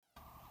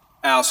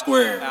Al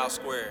Square.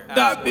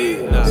 Dot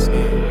B.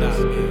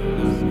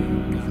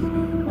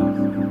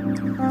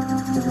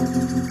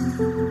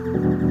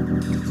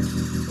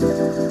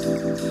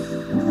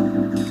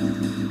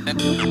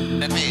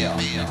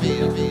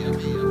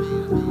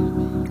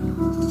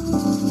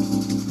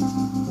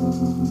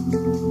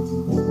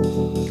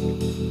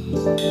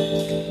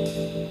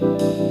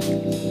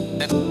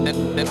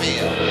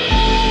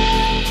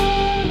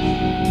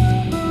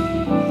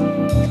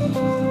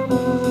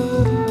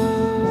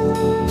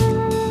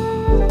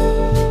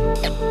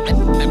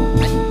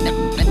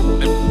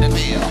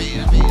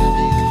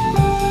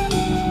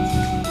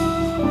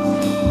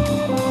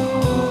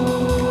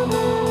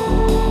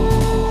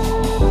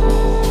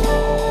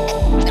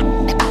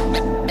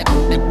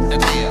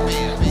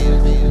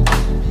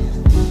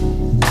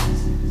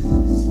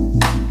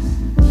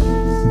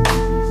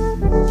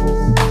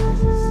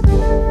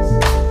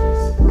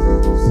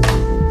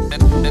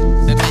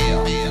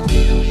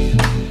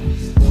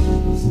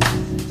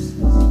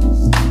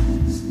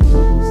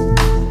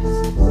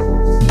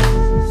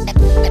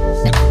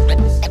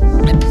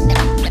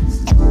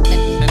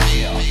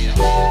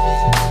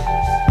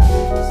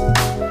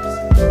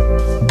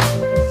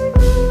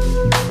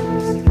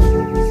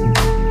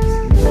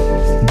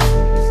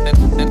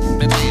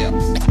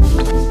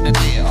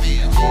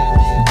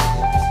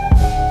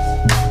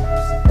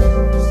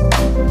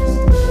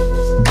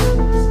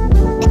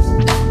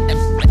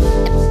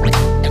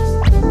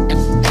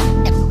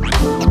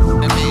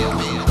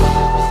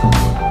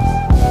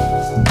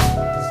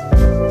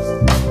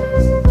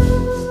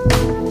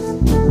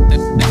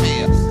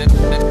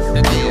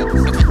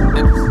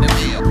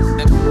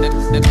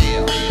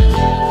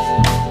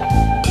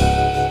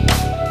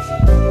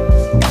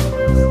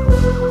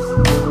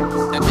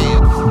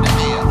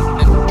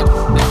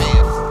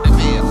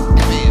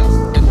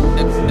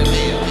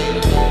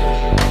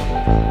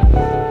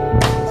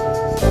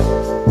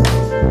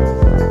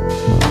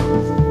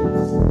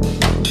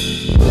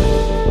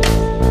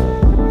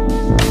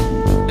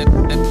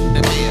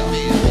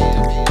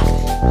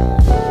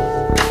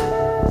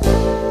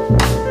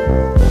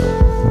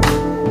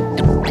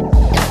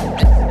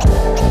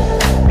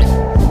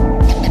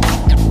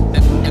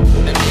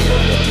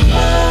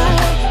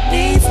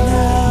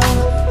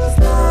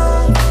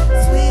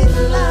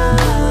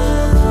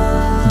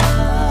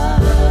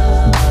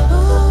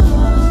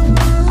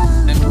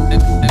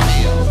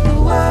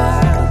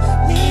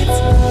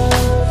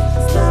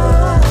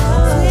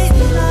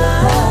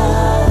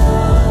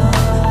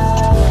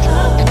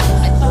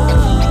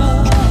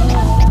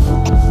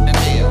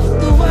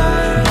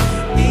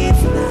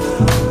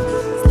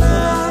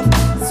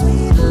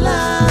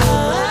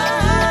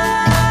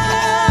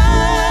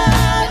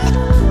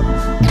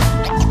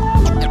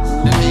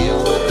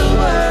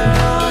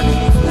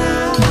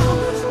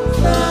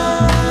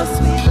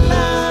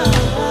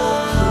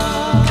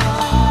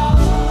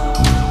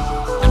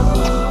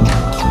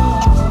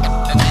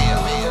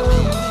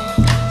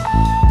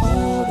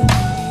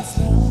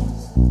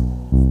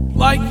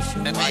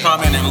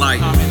 Comment and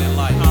like.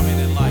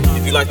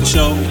 If you like the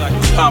show,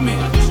 comment.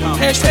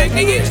 Hashtag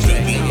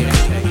ASDB.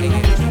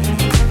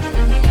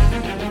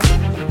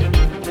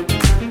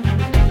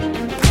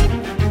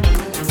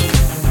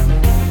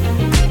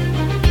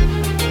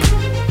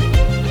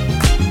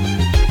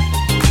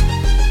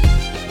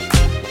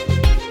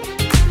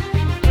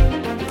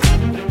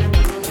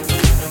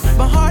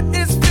 My heart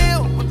is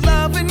filled with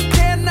love and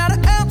care, not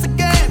an ounce of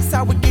gas.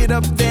 How we get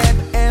up there,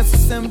 the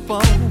answer's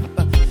simple.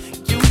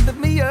 You lift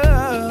me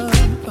up.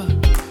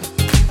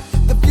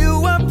 The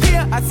view up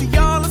here, I see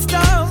all the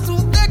stars.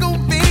 Ooh, there go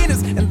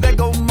Venus and there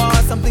go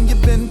Mars. Something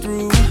you've been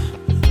through.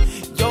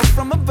 You're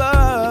from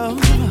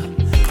above.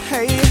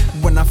 Hey,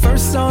 when I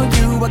first saw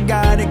you, I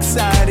got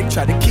excited.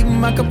 Tried to keep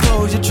my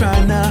composure,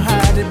 trying to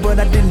hide it, but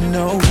I didn't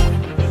know.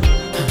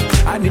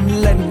 I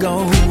didn't let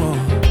go.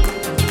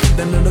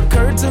 Then it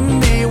occurred to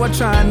me while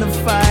trying to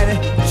fight it.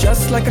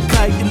 Just like a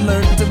kite, you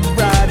learned to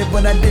ride it,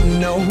 but I didn't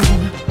know.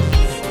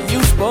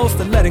 You supposed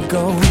to let it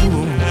go.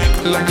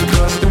 Like a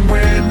gust of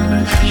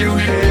wind, you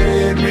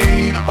hit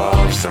me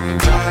off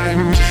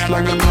sometimes.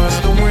 Like a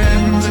gust of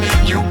wind,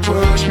 you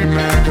push me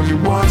back every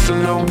once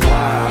in a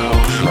while.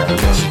 Like a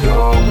gust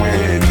of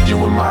wind, you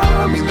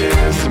remind me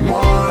there's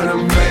someone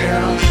up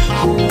there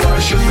who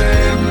ushers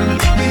in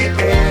the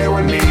air.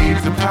 I need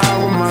to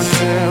power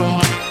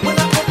myself. When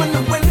I open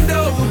the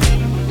window,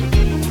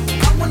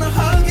 I wanna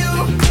hug you,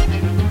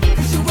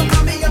 'cause you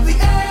remind me of the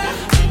air.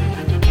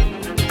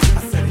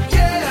 I said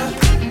yeah,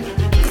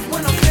 'cause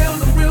when I'm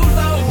feeling real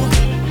low,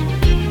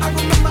 I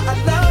remember I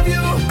love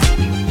you.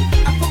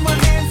 I put my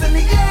hands in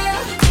the air,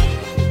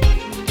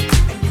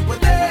 and you were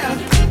there.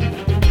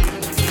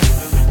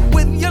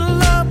 With your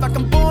love, I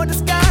can board the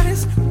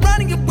skies.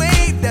 Riding your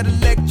wave that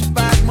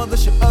electrifies, mother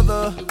should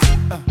other.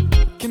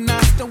 Can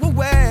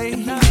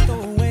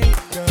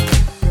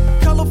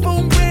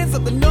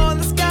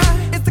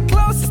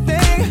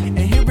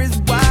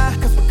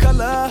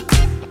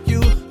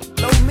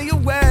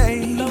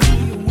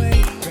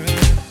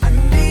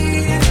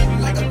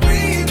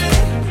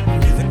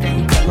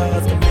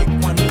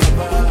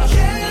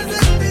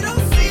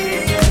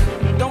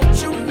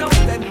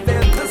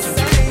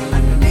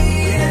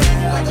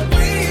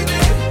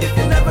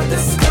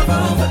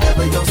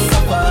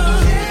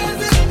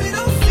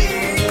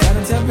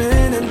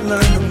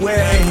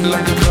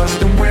like a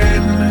gust of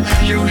wind.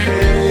 You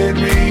hit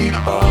me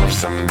up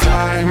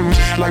sometimes,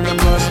 like a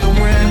gust of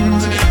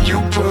wind. You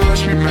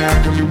push me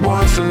back every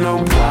once in a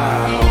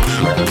while,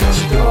 like a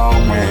gust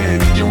of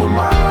wind. You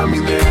remind me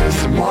there's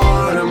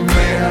someone up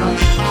there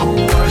who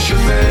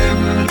ushers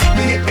in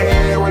the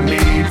air. I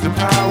need to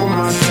power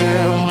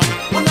myself.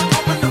 When I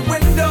open the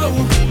window,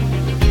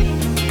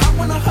 I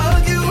wanna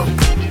hug you,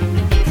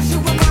 'cause you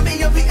remind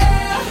me of the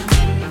air.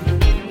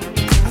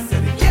 I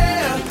said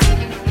yeah,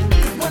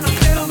 'cause when I'm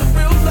feeling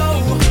real low,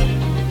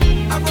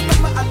 I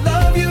remember I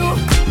love you.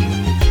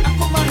 I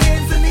put my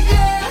hands in the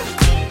air,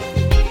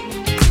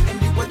 and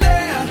you were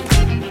there.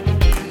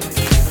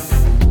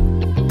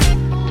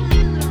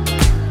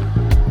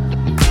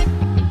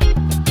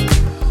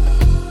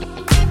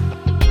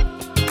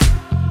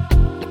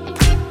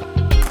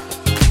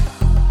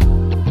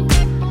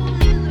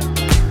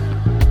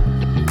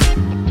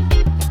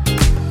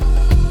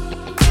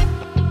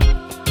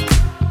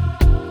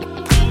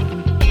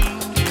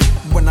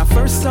 When I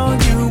first saw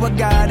you, I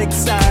got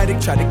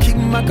excited. Tried to keep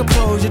my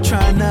composure,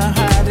 trying to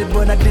hide it,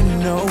 but I didn't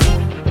know.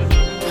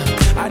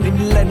 I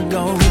didn't let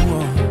go.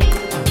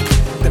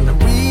 Then I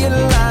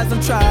realized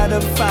I'm trying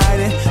to fight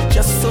it.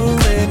 Just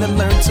surrender,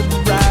 learn to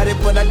ride it,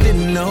 but I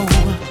didn't know.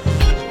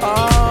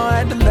 Oh, I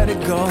had to let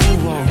it go.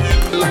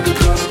 Like a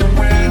gust of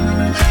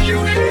wind, you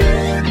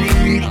hit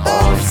me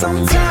off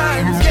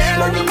sometimes.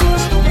 Like a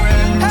gust of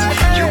wind,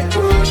 you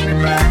push me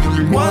back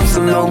every once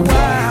in a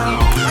while.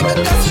 Like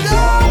a gust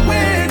of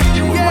wind,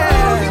 You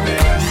remind me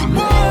there's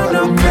someone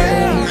up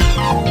there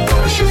who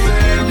ushers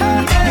in the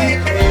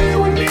air.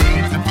 I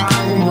need to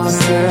power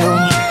myself.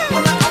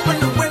 When I open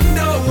the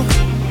window,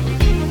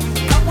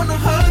 I wanna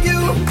hug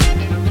you,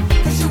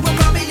 'cause you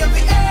remind me of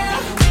the air.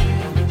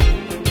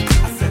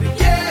 I said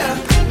yeah,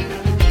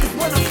 'cause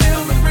when I'm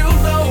feeling real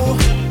low,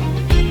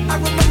 I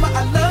remember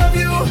I love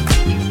you.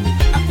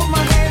 I put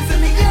my hands in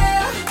the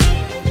air,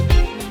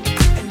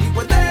 and you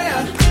were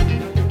there.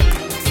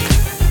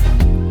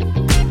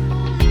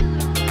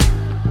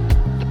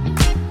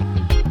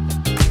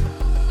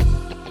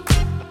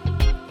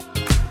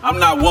 I'm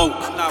not woke.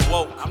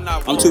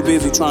 I'm too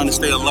busy trying to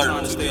stay alert.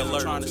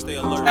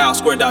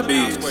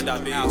 Al-Square.biz.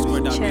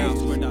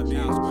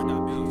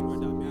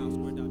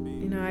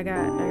 You know, I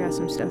got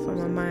some stuff on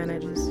my mind. I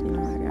just,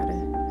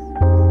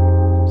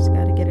 I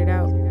gotta get it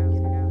out.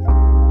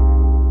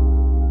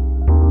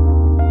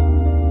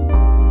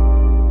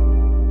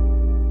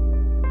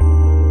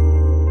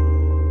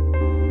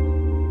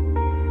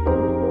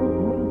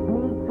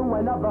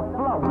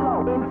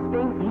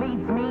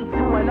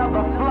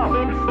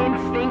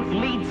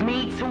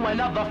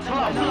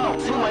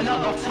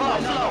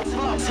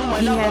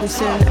 He had a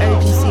certain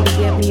urgency to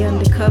get me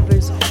under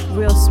covers.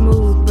 Real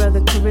smooth, brother,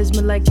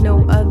 charisma like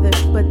no other.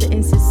 But the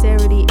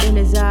insincerity in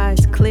his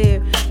eyes,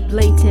 clear.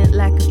 Blatant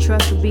lack of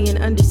trust would be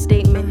an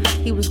understatement.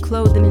 He was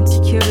clothed in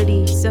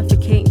insecurity,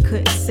 suffocating,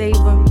 couldn't save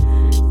him.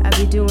 I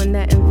be doing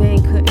that in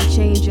vain, couldn't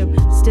change him.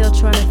 Still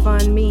trying to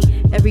find me,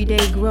 every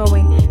day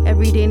growing,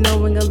 every day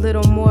knowing a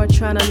little more,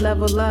 trying to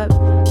level up.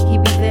 He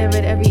be there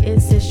at every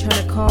instance,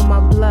 trying to call my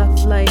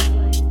bluff, like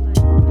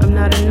I'm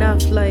not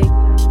enough, like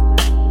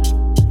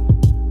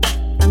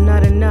I'm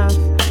not enough.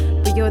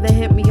 But yo, that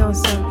hit me on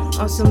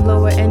some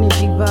lower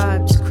energy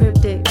vibes,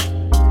 cryptic.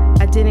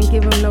 I didn't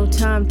give him no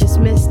time,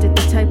 dismissed it.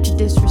 The type to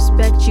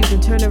disrespect you,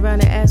 then turn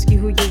around and ask you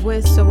who you're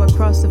with. So I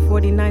crossed the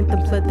 49th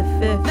and pled the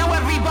 5th. Now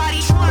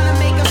everybody's trying to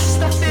make us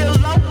stuff feel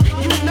low.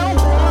 You know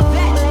all of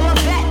that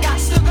got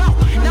to go.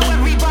 Now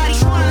everybody's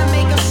trying to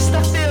make us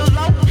stuff feel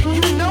low.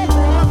 You know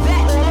all of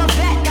that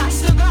got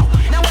to go.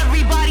 Now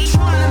everybody's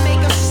trying to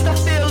make us stuff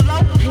feel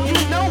low. You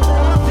know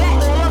all of that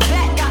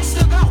got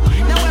to go.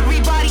 Now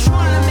everybody's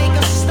trying to make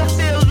us stuff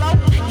feel low.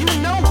 You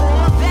know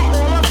all of that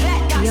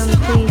got to go. Young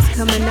queens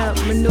coming up,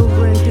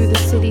 maneuvering through the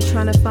city,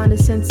 trying to find a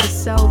sense of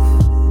self.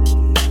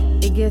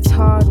 It gets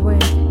hard when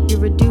you're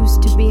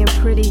reduced to being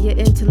pretty, your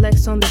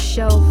intellect's on the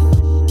shelf.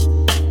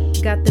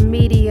 Got the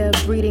media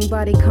breeding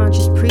body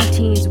conscious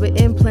preteens with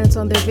implants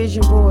on their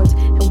vision boards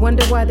and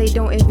wonder why they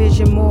don't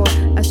envision more.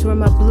 I swear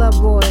my blood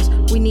boils,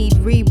 we need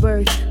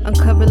rebirth.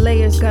 Uncover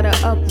layers, gotta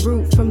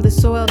uproot from the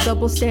soil,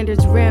 double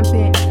standards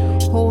rampant.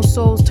 Whole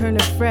souls turn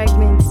to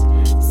fragments.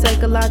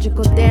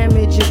 Psychological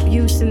damage,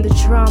 abuse and the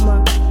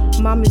trauma.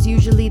 Mom is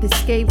usually the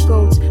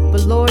scapegoats,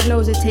 but Lord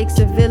knows it takes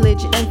a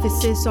village,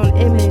 emphasis on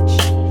image.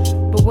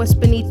 But what's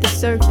beneath the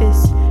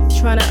surface?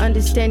 Trying to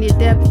understand your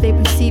depth, they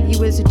perceive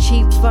you as a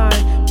cheap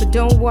find. But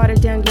don't water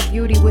down your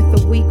beauty with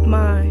a weak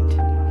mind.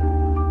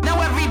 Now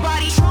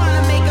everybody's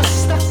trying to make us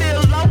stuff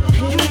feel low.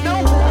 You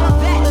know all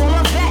of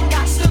that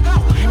got to go.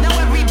 Now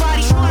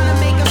everybody's trying to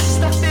make us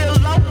stuff feel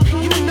low.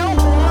 You know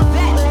all of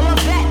that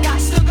got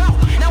to go.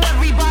 Now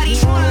everybody's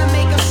trying to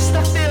make us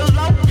stuff feel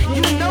low.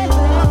 You know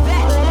all of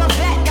that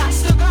got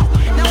to go.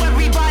 Now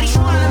everybody's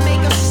trying to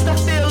make us stuff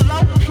feel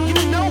low. You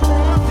know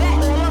all of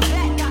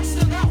that got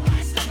to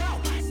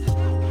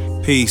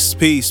go.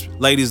 Peace,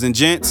 ladies and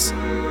gents.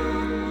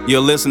 You're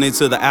listening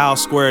to the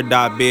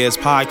Al-Square.biz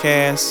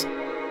podcast.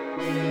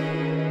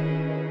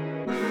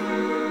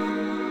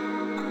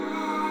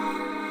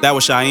 That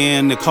was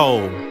Cheyenne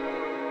Nicole,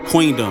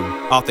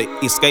 Queendom, off the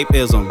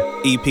Escapism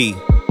EP.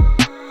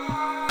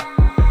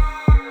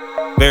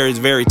 Very,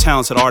 very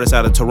talented artist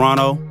out of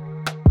Toronto.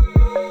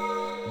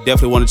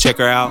 Definitely want to check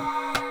her out.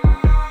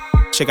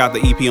 Check out the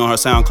EP on her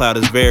SoundCloud.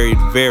 It's very,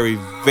 very,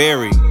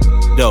 very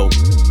dope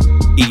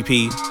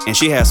EP. And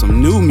she has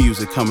some new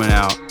music coming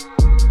out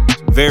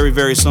very,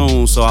 very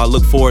soon. So I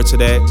look forward to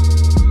that.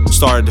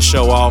 Started the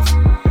show off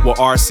with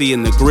RC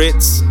and the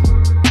Grits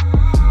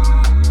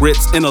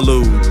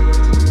Interlude,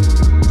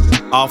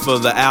 off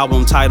of the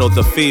album titled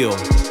The Feel.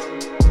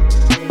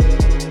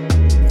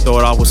 Throw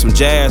it off with some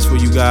jazz for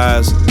you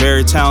guys.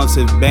 Very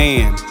talented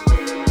band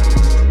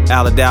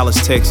out of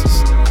Dallas,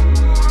 Texas.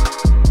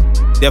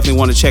 Definitely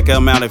want to check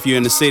them out if you're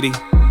in the city.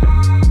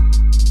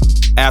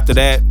 After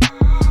that,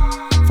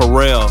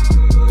 Pharrell,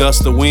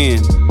 Gust of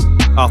Wind,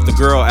 off the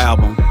Girl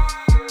album.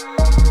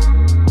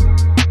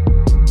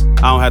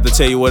 I don't have to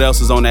tell you what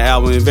else is on the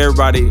album. If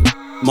everybody,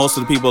 most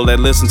of the people that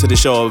listen to the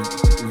show are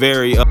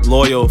very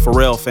loyal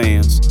Pharrell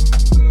fans.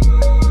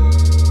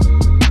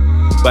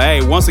 But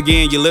hey, once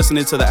again, you're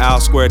listening to the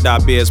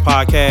OutSquare.biz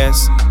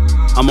podcast.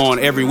 I'm on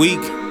every week.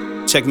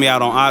 Check me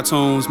out on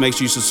iTunes. Make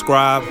sure you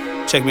subscribe.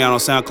 Check me out on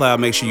SoundCloud.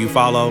 Make sure you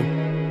follow.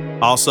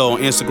 Also on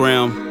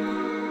Instagram,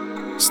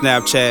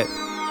 Snapchat,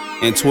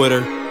 and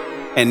Twitter.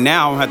 And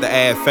now I have to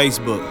add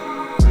Facebook.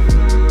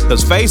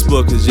 Because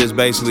Facebook is just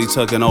basically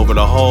taking over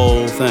the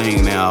whole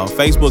thing now.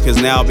 Facebook has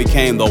now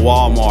became the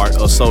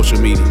Walmart of social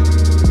media.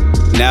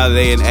 Now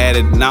they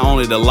added not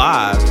only the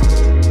live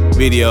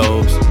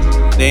videos,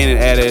 they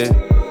added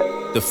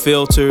the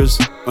filters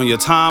on your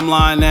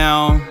timeline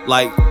now,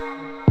 like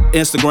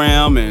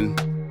Instagram, and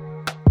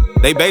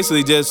they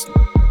basically just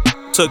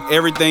took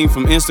everything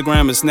from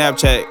Instagram and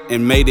Snapchat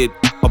and made it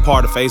a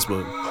part of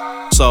Facebook.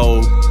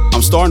 So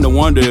I'm starting to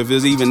wonder if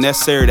it's even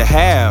necessary to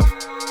have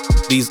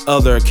these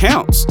other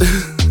accounts.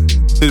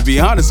 To be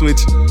honest with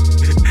you,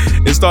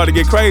 it's starting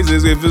to get crazy.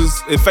 If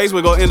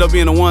Facebook gonna end up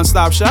being a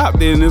one-stop shop,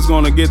 then it's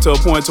gonna get to a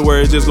point to where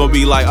it's just gonna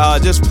be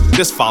like,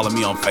 just follow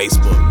me on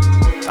Facebook.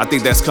 I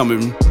think that's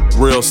coming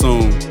real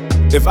soon.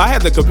 If I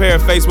had to compare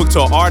Facebook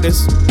to an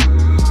artist,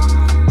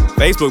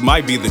 Facebook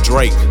might be the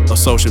Drake of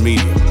social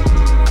media.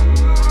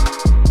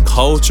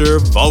 Culture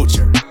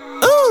vulture.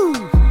 Ooh,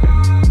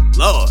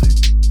 Lord.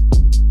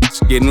 It's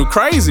getting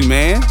crazy,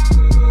 man.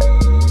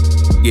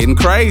 Getting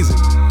crazy.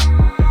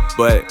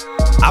 But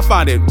I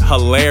find it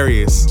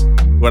hilarious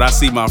when I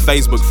see my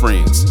Facebook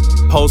friends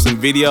posting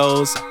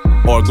videos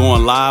or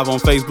going live on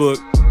Facebook,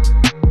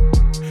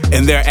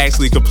 and they're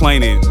actually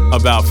complaining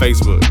about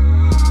Facebook.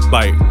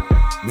 Like,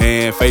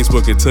 man,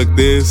 Facebook had took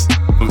this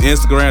from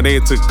Instagram, they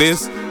had took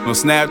this from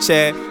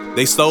Snapchat,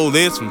 they stole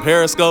this from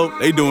Periscope,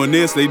 they doing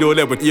this, they doing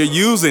that, but you're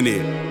using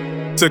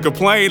it to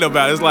complain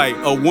about it. It's like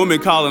a woman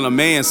calling a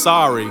man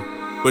sorry,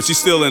 but she's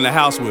still in the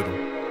house with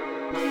him.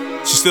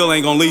 She still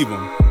ain't gonna leave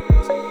him.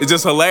 It's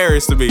just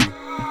hilarious to me.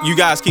 You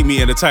guys keep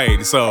me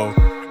entertained. So,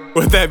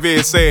 with that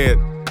being said,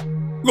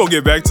 we're gonna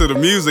get back to the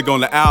music on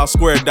the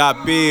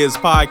OutSquare.biz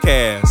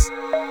podcast.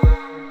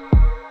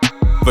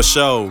 For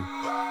sure.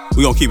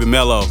 We're gonna keep it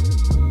mellow.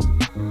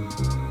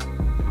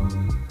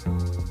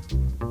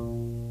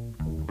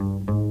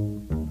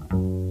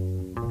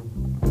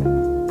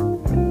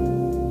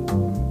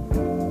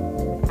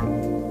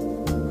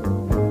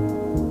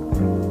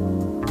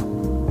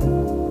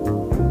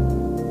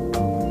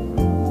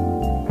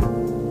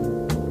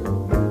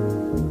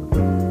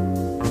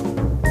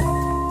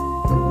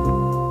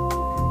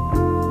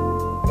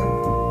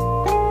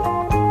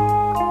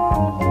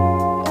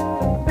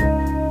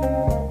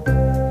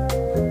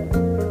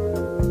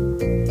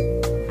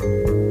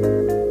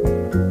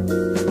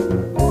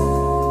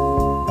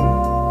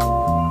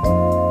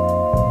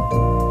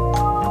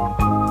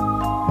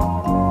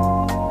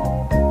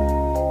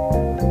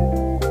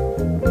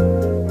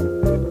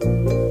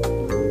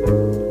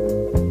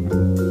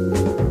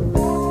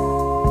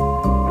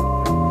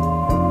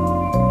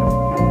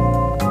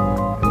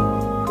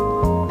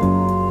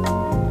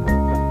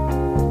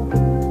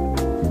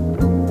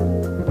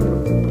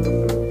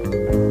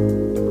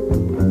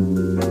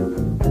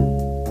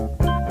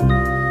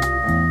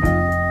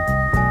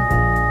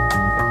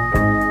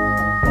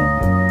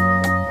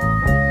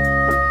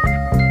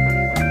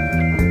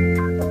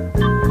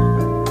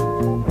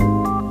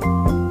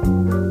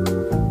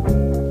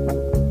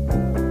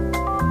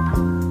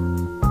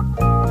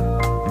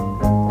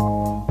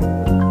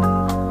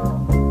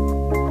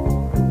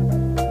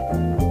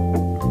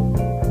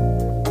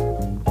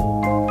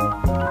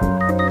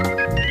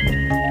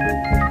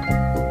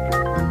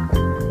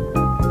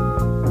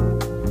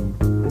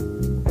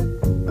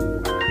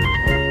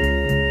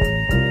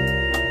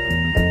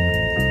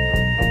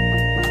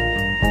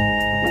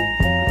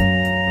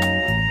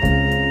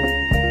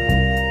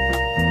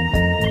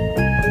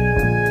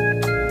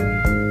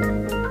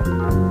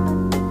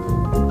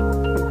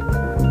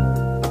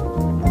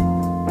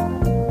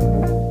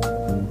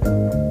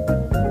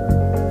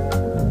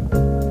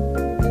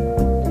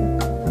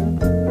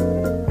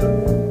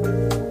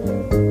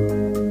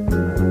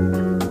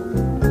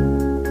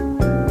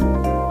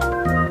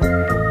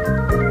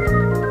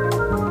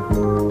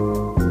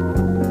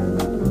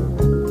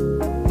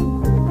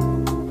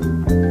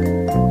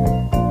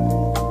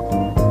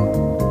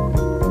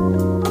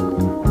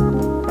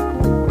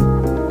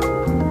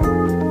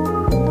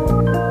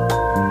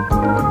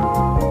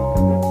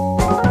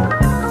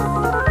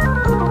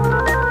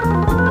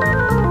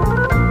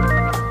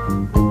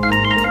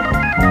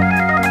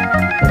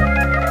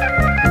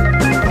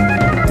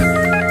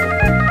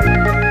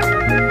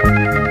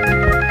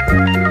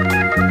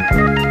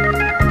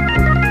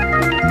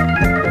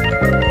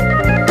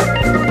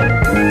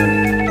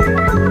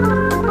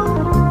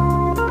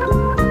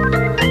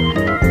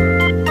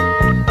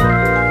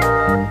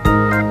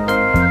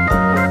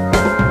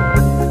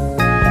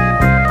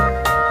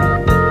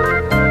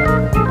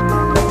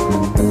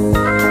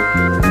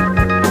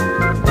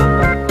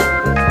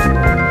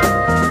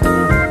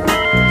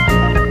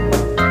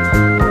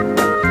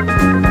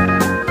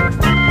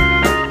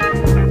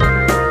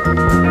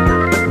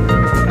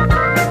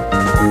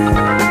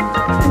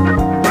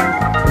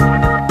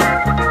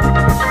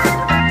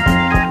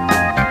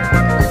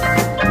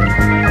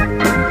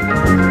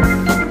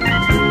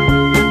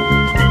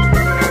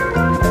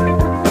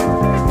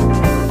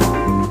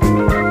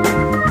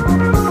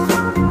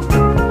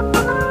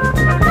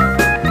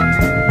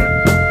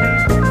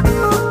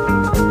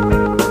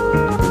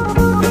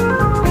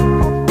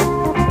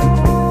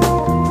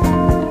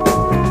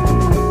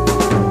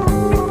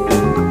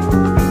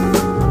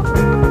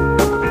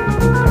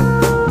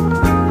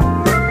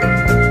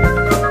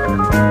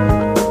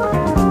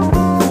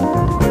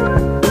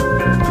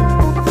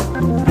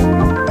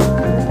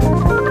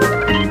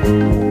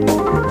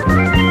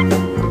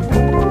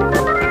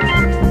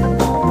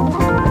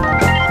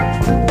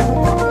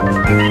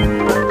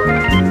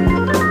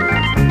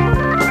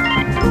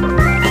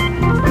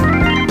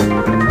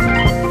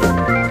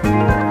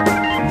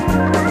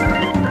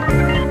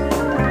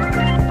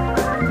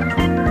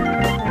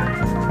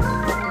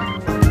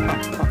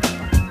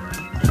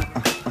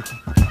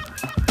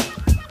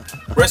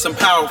 Rest in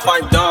power,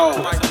 fight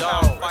dog.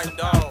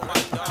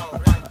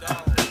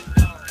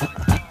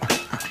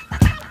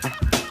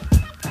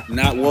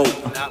 Not woke.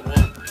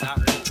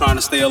 Trying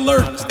to stay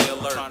alert.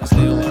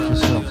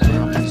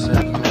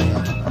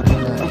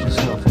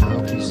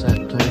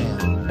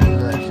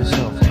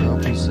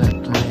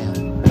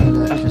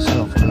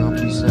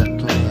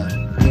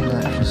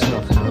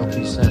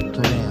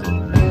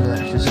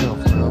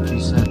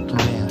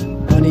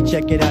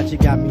 Check it out, you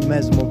got me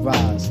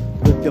mesmerized.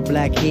 With your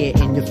black hair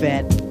and your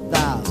fat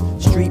thighs.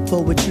 Street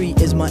poetry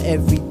is my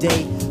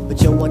everyday.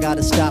 But yo, I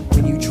gotta stop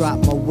when you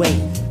drop my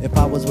weight. If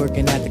I was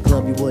working at the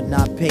club, you would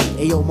not pay.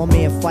 Ayo, my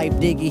man Fife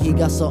Diggy, he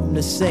got something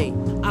to say.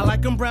 I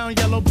like him brown,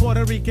 yellow,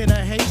 Puerto Rican, or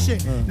Haitian.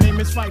 Name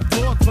is Fife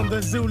Dog from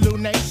the Zulu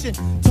Nation.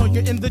 Told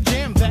you in the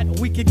jam that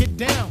we could get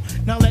down.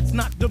 Now let's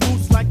knock the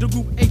boots like the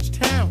group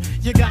H-Town.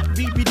 You got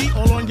BBD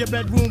all on your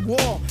bedroom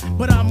wall.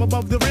 But I'm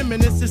above the rim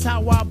and this is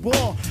how I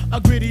ball. A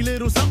gritty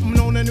little something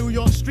on the New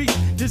York street.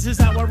 This is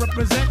how I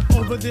represent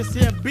over this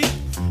here beat.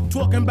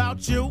 Talking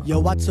about you.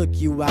 Yo, I took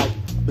you out.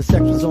 But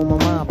sex was on my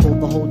mind for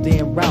the whole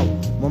damn route.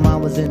 My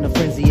mind was in a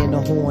frenzy in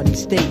a horny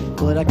state.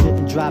 But I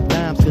couldn't drop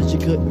dimes cause you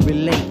couldn't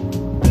relate.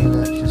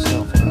 Let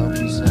yourself girl,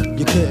 be set.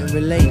 You couldn't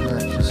relate.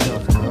 Let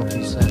yourself girl,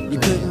 be set. You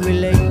couldn't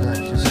relate. Let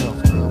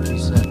yourself girl, be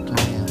set to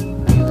him.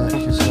 Let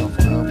yourself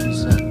girl, be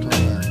set to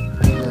him.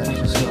 Let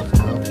yourself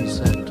girl, be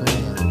set to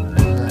him.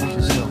 Let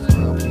yourself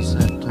girl, be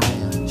set to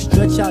him.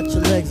 Stretch out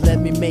your legs, let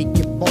me make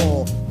you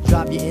ball.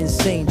 Drive you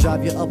insane,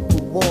 drive you up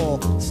the wall.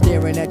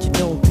 Staring at your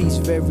dome piece,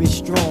 very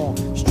strong.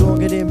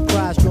 Stronger than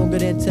pride, stronger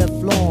than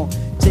Teflon.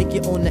 Take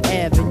you on the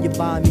Ave and you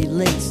buy me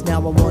links.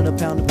 Now I want a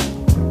pound of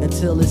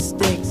until it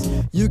stinks.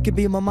 You could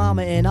be my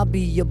mama and I'll be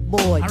your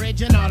boy.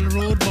 Original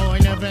rude boy,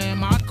 never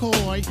am I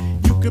coy.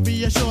 You could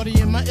be a shorty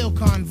in my ill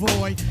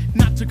convoy.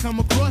 Not to come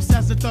across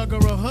as a thug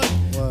or a hood.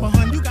 What? But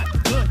hun, you got the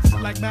goods,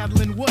 like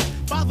Madeline Wood.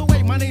 By the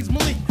way, my name's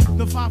Malik,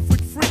 the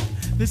 5-foot freak.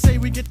 They say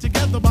we get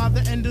together by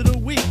the end of the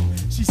week.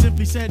 She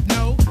simply said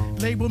no,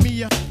 label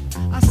me a.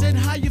 I said,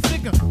 how you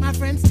figure? My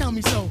friends tell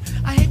me so.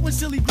 I hate when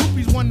silly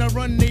groupies wanna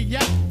run their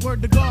yacht.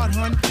 Word to God,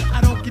 hun,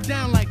 I don't get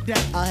down like that.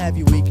 I'll have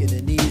you weak in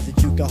the knees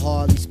that you can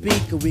hardly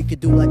speak. Or we could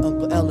do like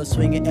Uncle Ella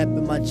swinging up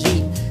in my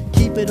Jeep.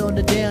 Keep it on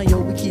the down,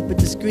 yo, we keep it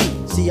discreet.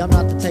 See, I'm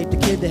not the type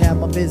of kid to have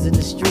my biz in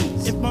the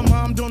streets. If my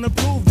mom don't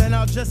approve, then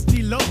I'll just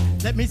elope.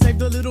 Let me save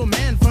the little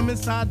man from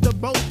inside the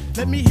boat.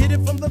 Let me hit it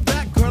from the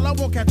back, girl, I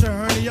won't catch a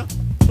hernia.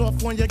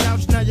 Off on your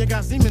couch, now you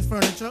got Siemens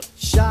furniture.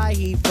 Shy,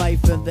 he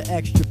Fife and the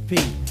extra P.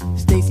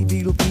 Stacy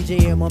Beetle,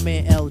 PJ, and my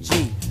man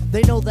LG.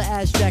 They know the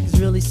ass jack is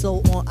really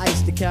so on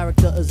ice. The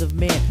character is of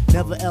man,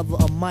 never ever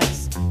a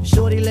mice.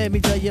 Shorty, let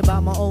me tell you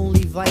about my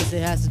only vice.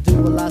 It has to do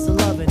with lots of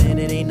loving and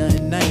it ain't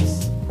nothing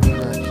nice.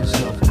 Let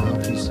yourself girl,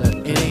 be set.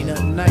 It ain't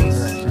nothing nice.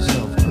 Let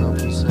yourself girl,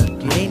 be set.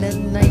 It ain't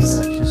nothing nice.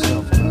 Let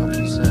yourself girl,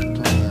 be set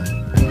to him.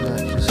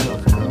 Let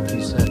yourself girl,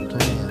 be set to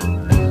him.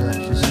 Let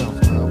yourself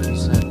girl, be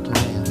set to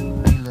him.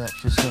 Let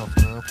yourself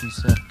girl, be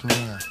set to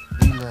him.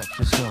 Let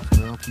yourself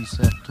girl, be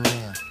set to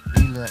him.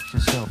 Let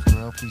yourself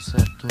girl, be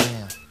set to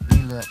him.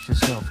 Let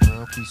yourself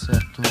girl, be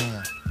set to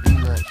him.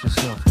 Let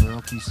yourself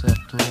girl, be set to him. Let yourself girl, be set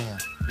to him.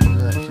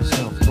 Let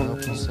yourself girl,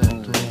 be set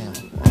to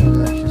him.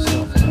 Let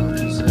yourself girl,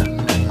 be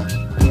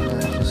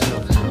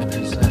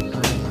set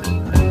to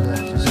him.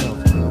 Let yourself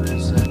girl, be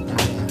set to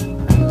him.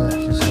 Let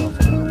yourself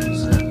girl, be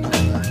set to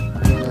him.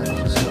 Let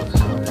yourself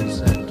girl, be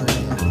set to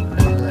him.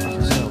 Let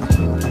yourself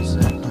girl, be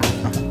set to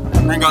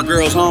him. Bring our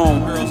girls home.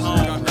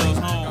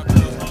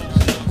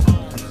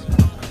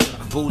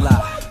 Bula,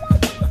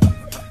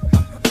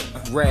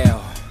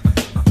 Rail,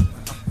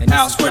 and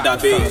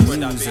Asdb.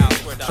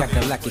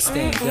 Kakalaki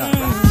stand up.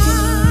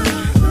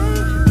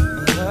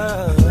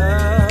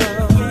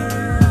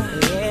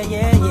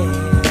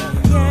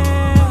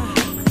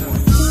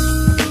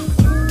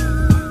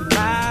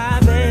 My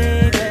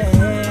baby.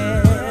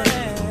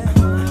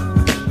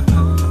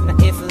 Now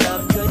if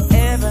love could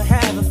ever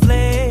have a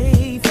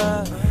flavor,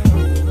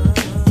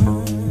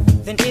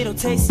 then it'll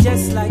taste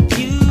just like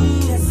you.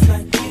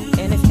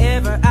 And if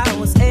ever I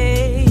was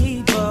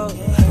able,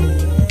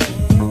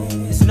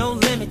 there's no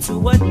limit to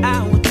what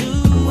I would do.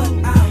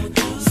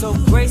 So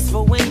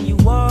graceful when you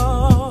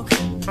walk,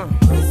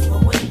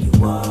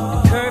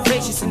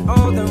 curvaceous in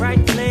all the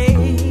right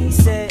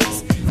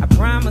places. I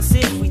promise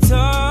if we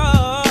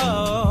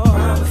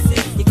talk,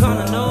 you're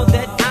gonna know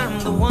that I'm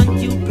the one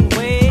you've been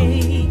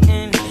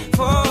waiting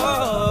for.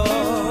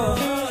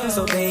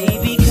 So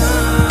baby,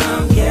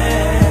 come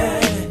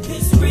get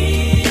this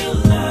real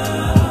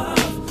love.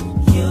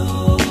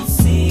 You'll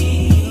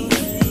see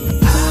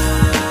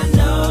I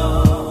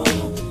know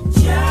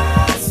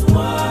just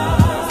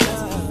what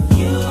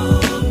you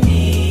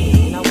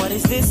need. Now what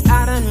is this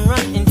I done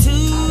run into?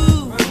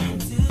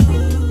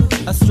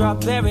 A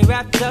strawberry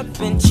wrapped up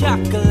in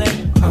chocolate.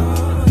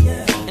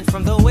 And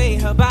from the way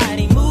her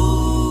body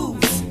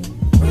moves,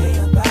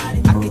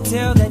 I could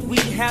tell that we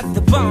had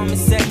the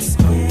bombest sex.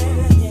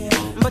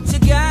 But you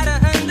gotta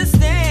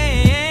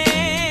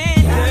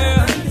understand,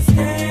 girl,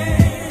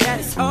 that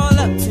it's all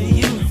up to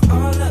you.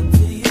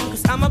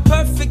 'Cause I'm a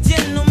perfect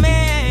gentleman,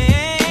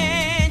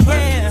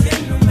 yeah.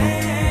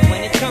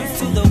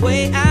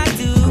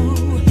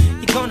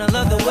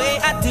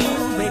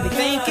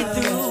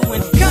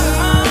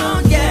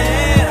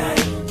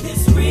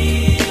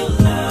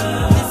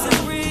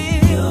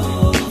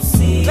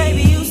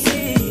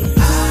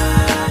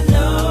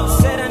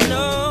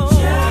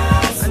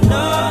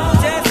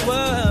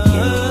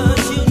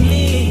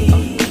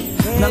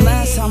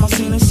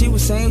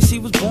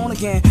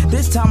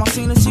 Last time I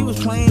seen her, she was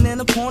playing in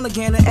the porn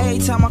again. And every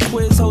time I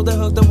quiz, hold her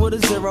hooked up with a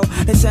zero.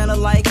 They sound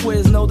like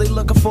quiz, know they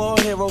looking for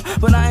a hero.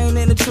 But I ain't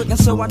into tricking,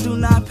 so I do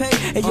not pay.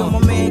 Hey yo,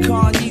 my man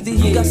Kanye,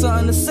 he got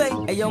something to say.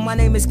 Hey yo, my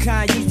name is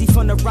Kanye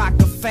from the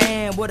Rocker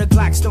fam. With a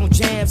Glockstone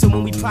jam, so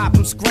when we pop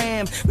them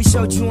scram. We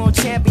showed you on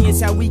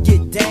Champions how we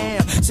get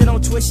down. So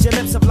don't twist your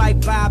lips up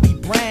like Bobby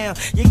Brown.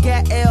 You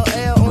got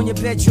LL on your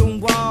bedroom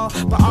wall,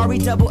 but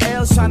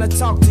RELL's trying to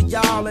talk to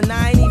y'all. And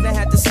I ain't even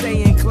had to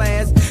stay in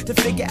class to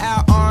figure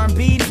out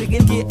R&B, to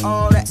get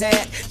all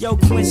that. Yo,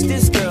 quench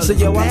this girl. So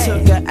yo, I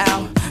took her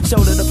out,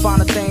 showed her the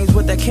finer things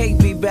with that cake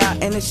be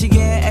bout. And if she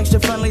getting extra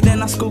friendly,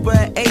 then I scoop her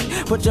at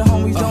 8. But your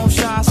homies don't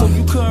shine, so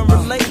you couldn't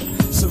relate.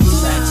 So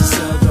relax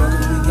yourself, girl,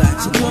 cause we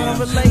got you now.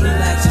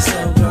 Relax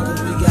yourself, girl,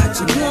 cause we got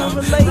you now.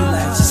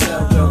 Relax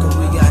yourself, girl, cause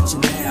we got you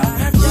now.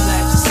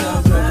 Relax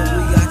yourself, girl, cause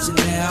we got you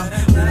now.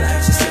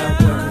 Relax yourself,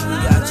 girl, cause we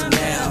got you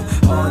now.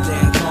 All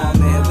damn calm,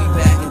 man, we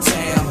back in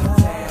town.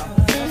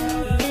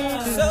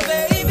 So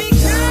baby,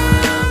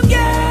 come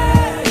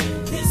get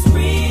this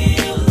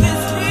real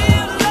love.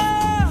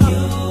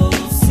 You'll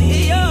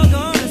see, you're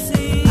gonna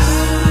see. I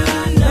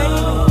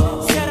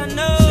know, said I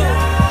know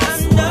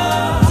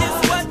just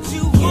what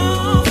you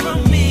want from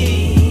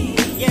me.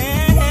 Yeah.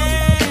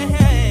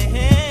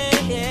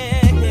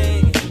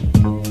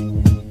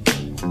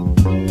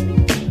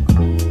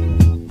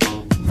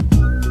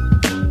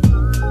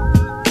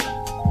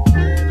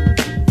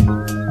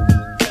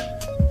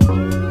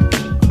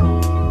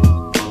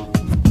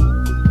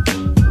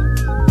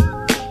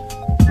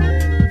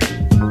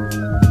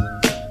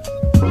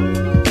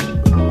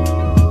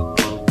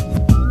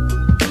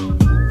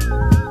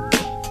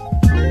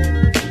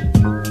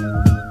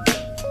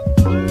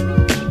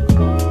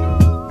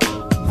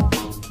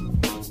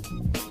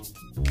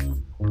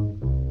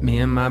 Me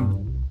and my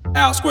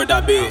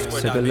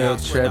Outsquare.biz. took a little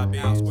trip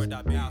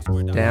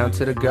down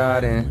to the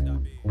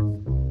garden.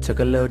 Took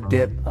a little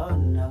dip.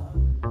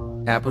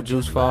 Apple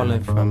juice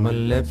falling from her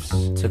lips.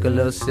 Took a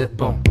little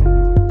sip on.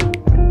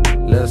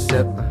 Little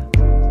sip.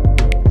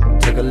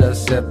 Took a little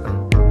sip.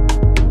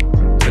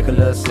 Took a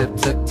little sip.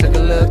 Took a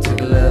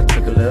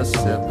little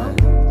sip.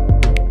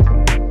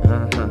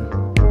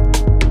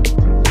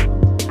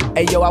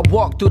 Hey yo, I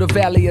walk through the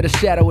valley of the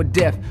shadow of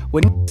death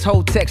with niggas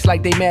hold text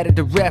like they mad at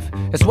the ref.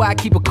 That's why I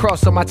keep a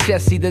cross on my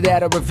chest, either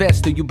that or a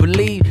vest. Do you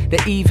believe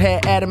that Eve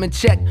had Adam in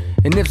check?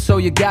 And if so,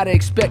 you gotta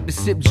expect to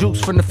sip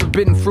juice from the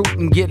forbidden fruit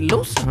and get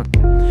loose.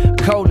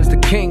 Cole is the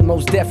king,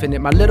 most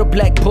definite. My little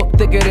black book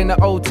thicker than the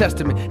Old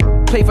Testament.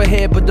 Pay for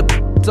head, but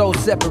the all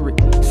separate.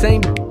 Same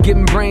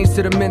giving brains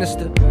to the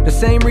minister. The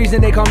same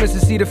reason they call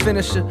Mr. C the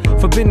finisher.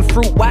 Forbidden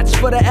fruit, watch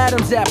for the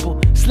Adam's apple.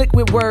 Slick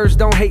with words,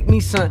 don't hate me,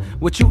 son.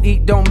 What you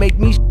eat don't make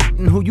me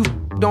and who you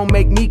don't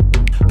make me.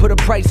 Put a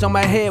price on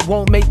my head,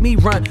 won't make me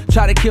run.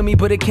 Try to kill me,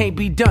 but it can't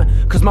be done.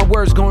 Cause my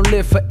words gon'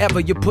 live forever.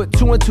 You put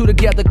 2 and 2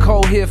 together,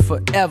 cold here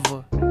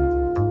forever.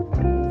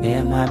 Me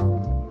and my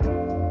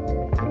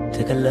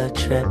took a little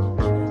trip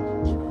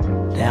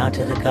down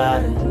to the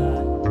garden.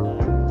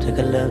 Took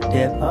a little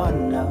dip, oh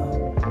no.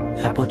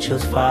 Apple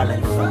juice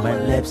falling from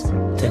her lips.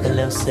 Took a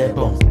little sip,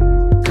 boom.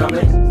 Come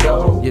and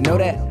go. You know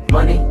that?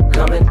 Money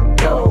come and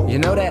go. You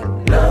know that?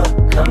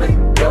 Love come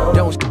and go.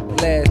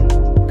 Don't last.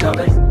 Come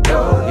and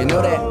go. You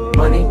know that?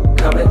 Money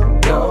come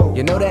and go.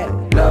 You know that?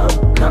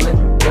 Love come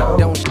and go.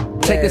 Don't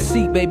take a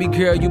seat, baby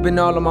girl, you been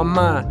all on my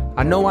mind.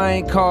 I know I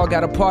ain't called,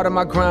 got a part of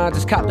my grind.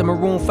 Just copped the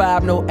Maroon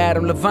 5, no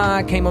Adam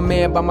Levine. Came a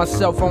man by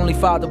myself, only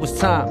father was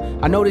time.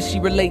 I know that she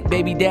relate,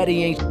 baby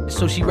daddy ain't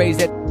so she raised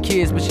that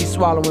kids, but she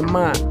swallowing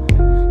mine.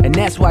 And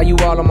that's why you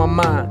all on my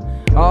mind.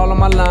 All on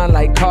my line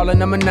like caller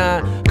number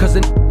 9. Cause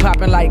the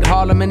poppin' like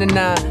Harlem in the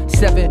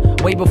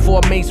 9-7. Way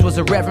before Mace was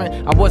a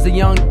reverend. I was a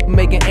young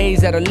making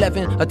A's at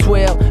 11 or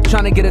 12.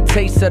 Tryna get a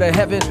taste of the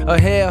heaven or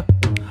hell.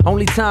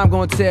 Only time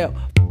gonna tell.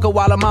 Go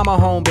while I'm mama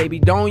home, baby,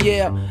 don't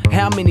yell.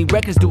 How many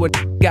records do a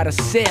gotta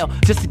sell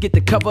just to get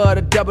the cover of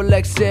the double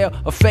XL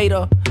or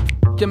fader?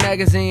 Your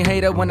magazine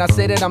hater, when I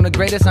say that I'm the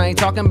greatest, I ain't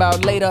talking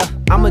about later.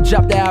 I'ma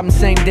drop the album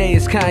same day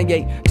as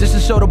Kanye, just to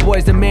show the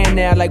boys the man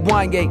now like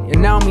Wanye.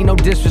 And I don't mean no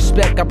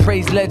disrespect, I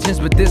praise legends,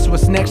 but this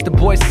what's next. The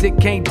boy sick,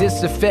 can't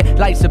disaffect.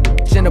 Lights a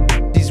bitch and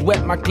a he's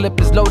wet, my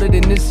clip is loaded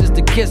and this is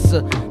the kiss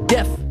of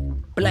death.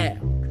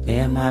 Blab. Me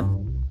and my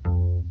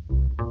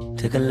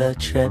took a little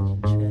trip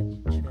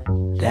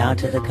down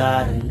to the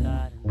garden.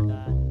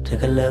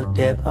 Took a little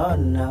dip, oh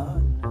no.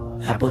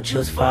 Apple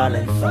juice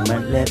falling from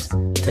her lips.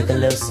 Took a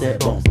little sip,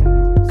 boom.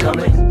 Come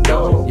and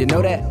go. You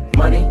know that?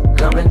 Money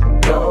come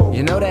and go.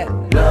 You know that?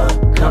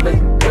 Love come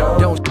and go.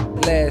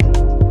 Don't last.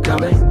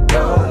 Come and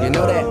go. You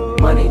know that?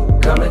 Money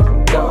come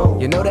and go.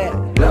 You know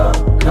that?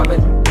 Love come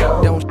and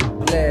go. Don't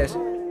last.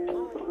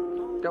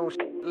 Don't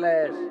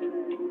last.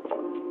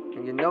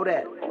 And you know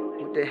that?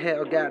 What the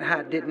hell got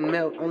hot didn't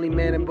melt. Only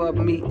man above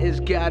me is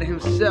God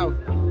himself.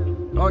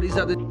 All these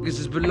other niggas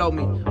is below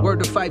me.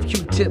 Word to Fife,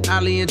 Q-Tip,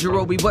 Ali and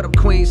Jerobi. What up,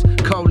 Queens?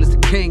 Cole is the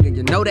king, and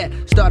you know that.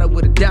 Started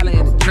with $1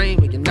 and a dream,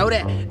 and you know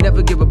that.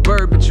 Never give a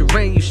bird but your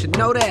rain, you should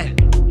know that.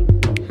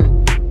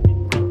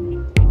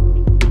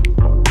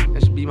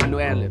 That should be my new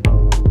ad-lib.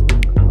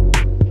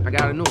 I I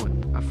got a new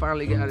one. I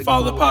finally got it.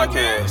 Follow the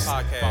podcast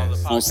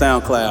on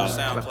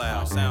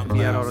SoundCloud. If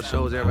you had all the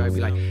shows, everybody be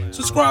like,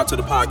 Subscribe to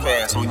the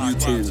podcast on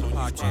YouTube,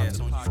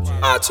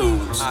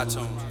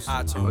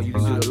 iTunes, or you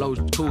can do the low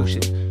cool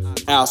shit.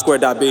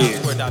 Alsquare.biz.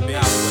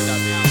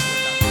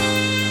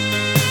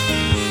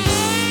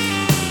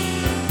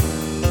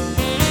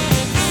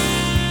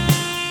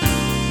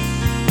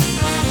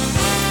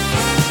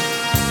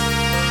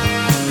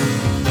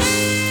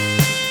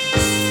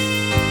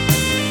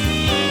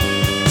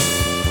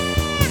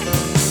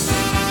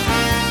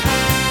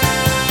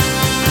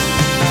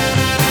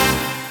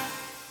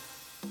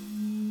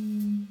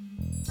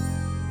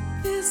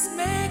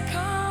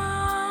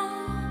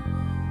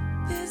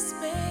 This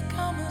may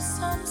come as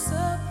some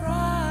surprise,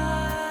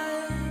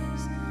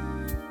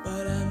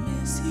 but I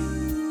miss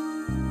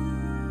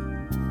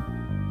you.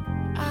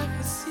 I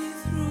could see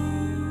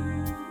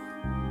through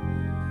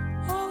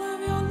all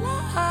of your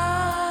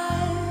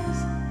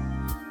lies,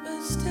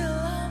 but still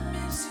I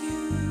miss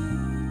you.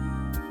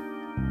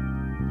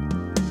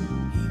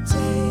 He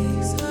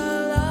takes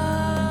her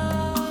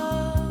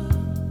love,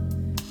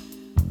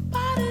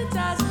 but it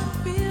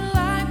doesn't feel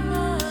like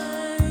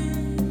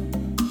mine.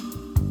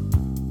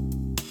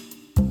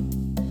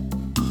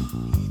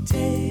 He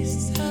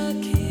tastes her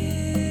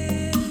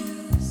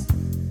kiss.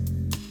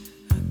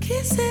 Her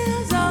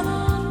kisses are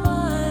not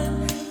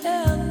mine.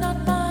 They're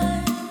not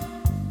mine.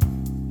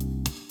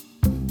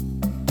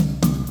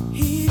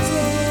 He takes,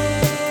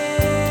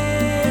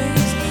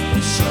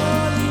 but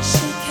surely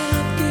she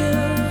can't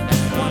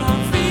give what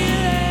I'm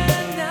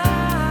feeling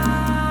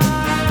now.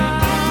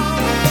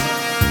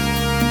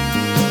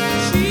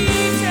 She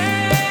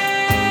takes,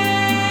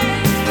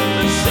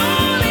 but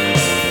surely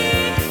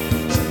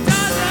she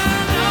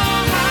doesn't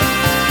know how.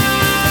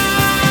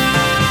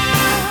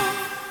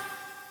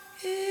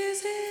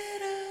 Is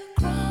it a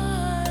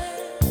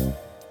crime?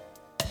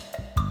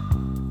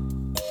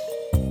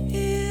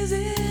 Is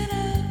it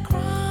a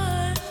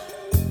crime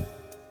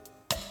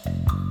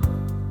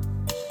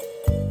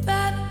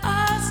that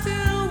I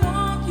still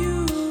want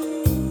you,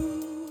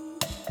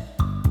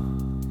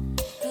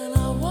 and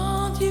I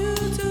want you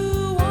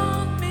to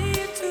want me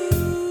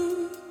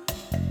too?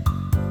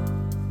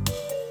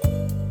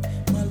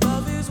 My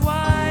love is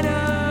wider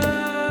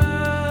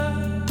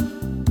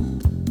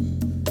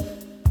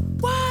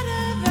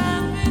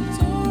than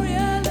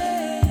Victoria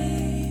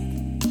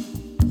Lake.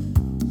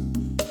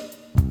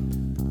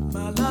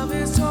 My love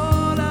is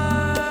taller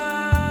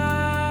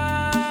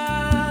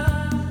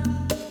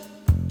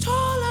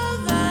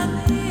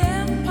than the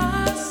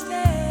Empire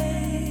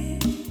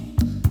State.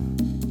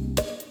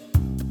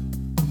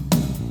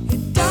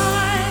 It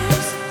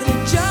dives and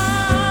it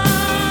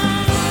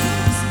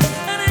jumps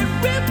and it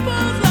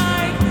ripples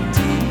like the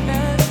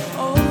deepest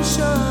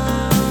ocean.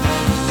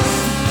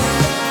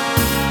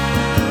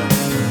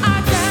 I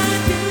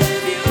can't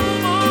give you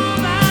more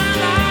than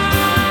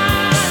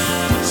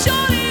that.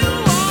 Surely you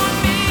want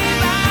me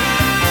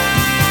back.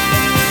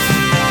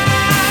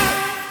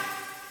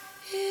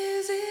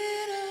 Is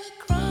it a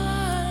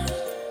crime?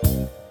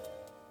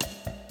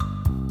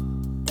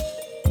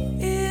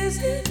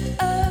 Is it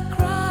a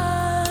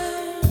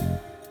crime?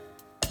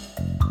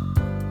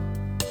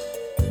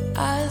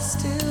 I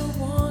still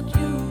want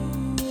you,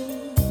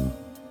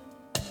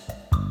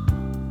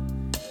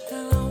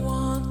 and I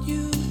want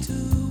you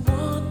to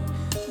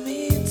want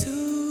me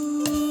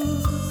too.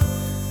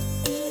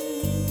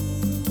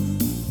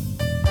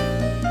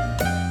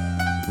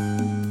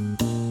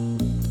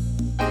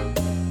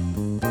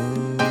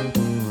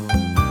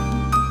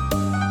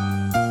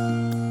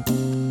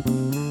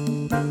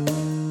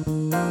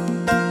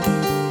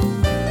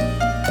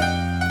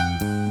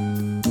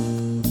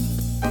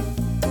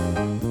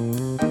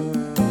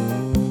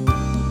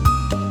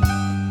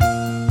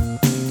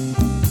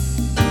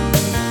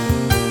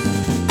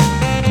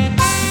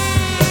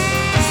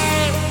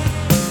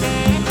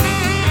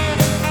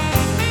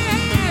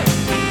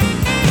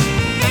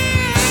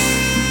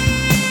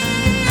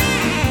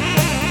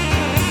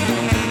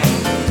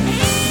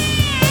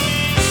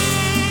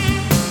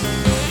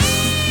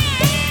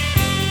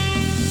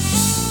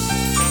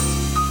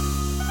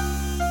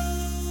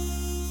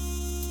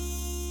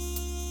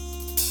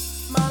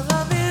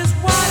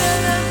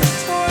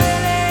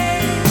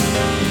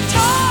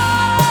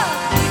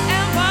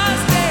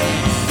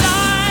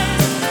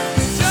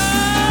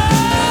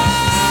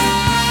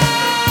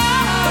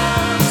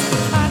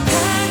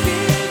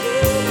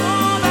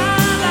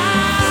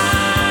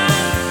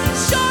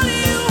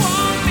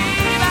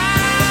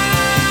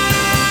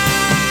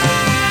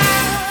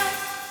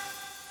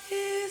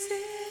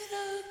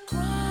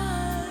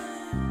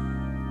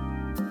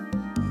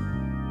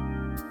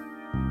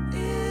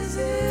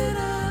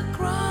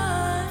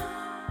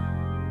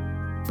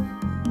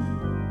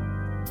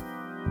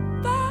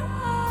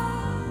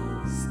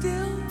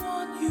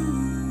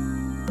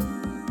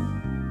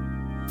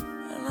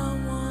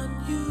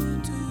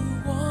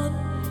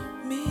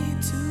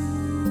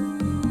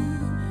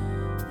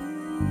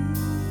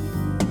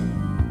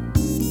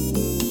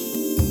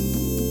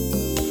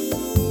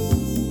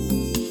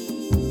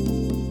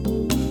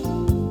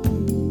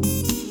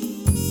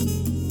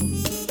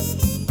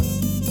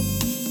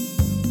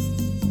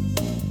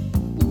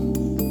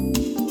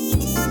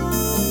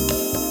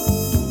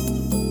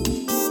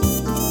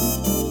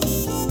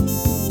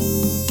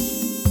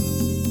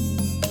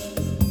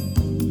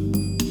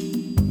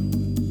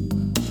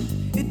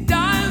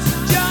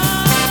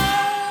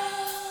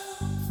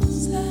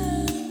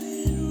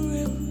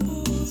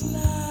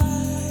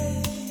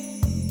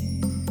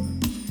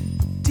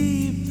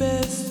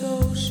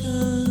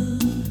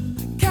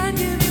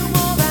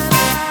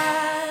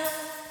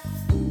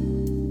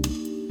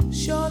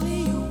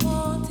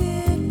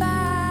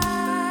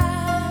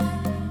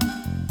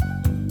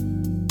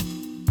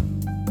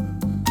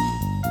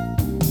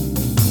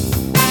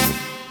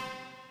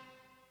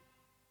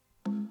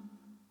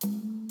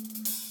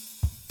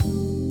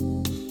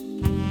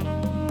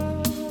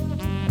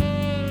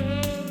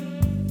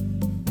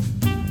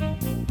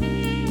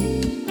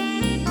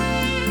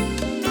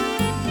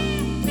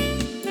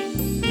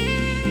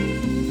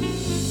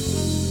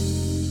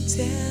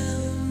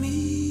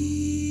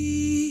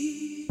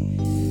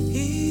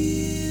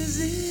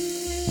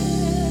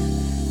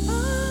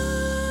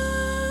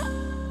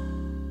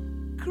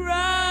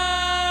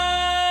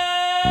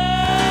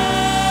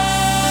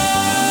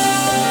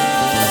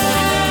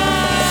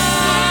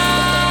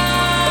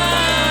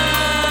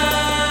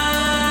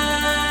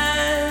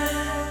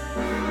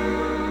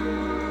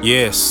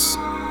 Yes,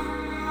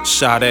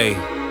 Sade,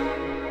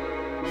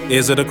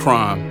 Is It a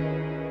Crime?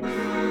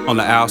 On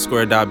the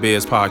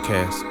OutSquare.biz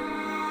podcast.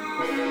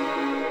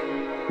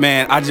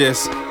 Man,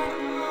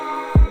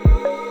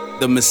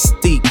 the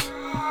mystique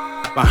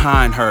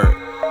behind her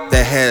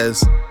that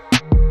has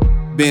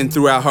been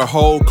throughout her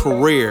whole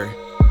career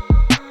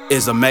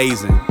is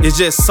amazing. It's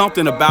just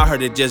something about her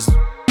that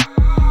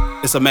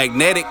it's a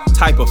magnetic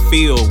type of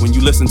feel when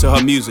you listen to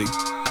her music,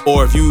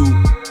 or if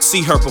you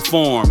see her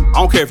perform. I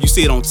don't care if you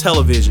see it on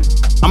television.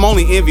 I'm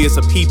only envious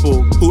of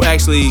people who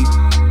actually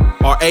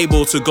are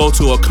able to go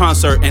to a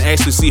concert and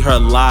actually see her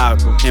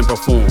live and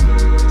perform.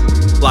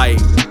 Like,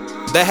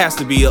 that has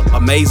to be an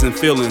amazing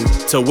feeling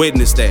to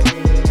witness that,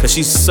 because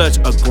she's such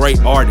a great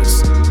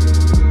artist.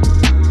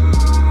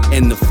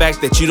 And the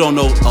fact that you don't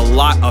know a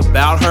lot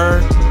about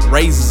her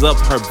raises up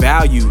her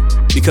value,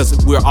 because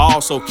we're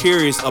all so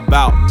curious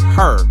about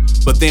her.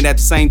 But then at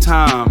the same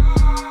time,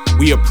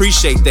 we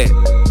appreciate that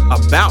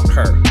about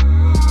her,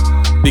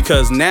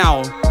 because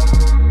now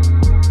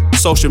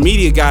social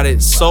media got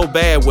it so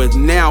bad with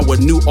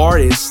new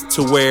artists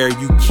to where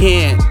you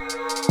can't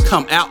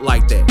come out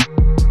like that.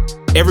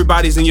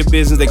 Everybody's in your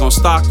business. They're gonna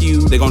stalk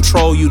you, they're gonna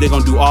troll you, they're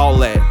gonna do all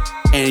that.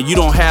 And you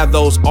don't have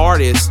those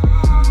artists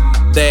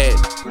that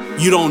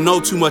you don't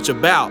know too much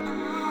about,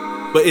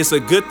 but it's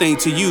a good thing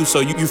to you. So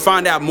you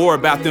find out more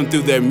about them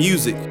through their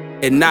music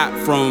and not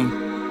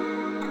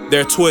from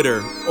their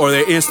Twitter or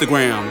their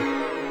Instagram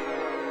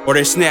or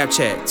their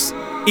Snapchats.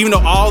 Even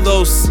though all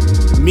those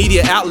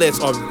media outlets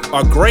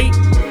are great,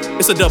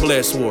 it's a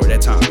double-edged sword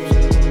at times.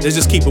 Let's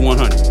just keep it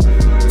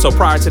 100. So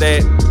prior to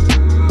that,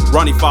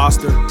 Ronnie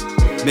Foster,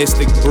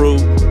 Mystic Brew,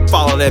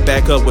 follow that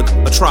back up with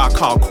A Tribe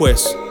Called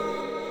Quest,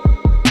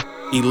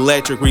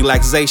 Electric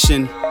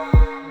Relaxation,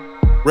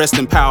 Rest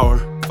in Power,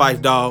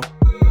 Phife Dawg,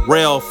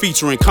 Rel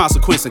featuring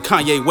Consequence and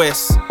Kanye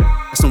West.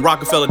 That's some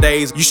Rockefeller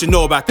days. You should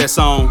know about that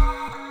song.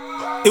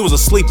 It was a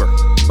sleeper,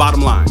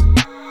 bottom line.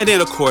 And then,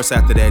 of course,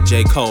 after that,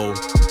 J. Cole,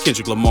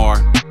 Kendrick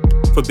Lamar,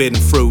 Forbidden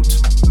Fruit.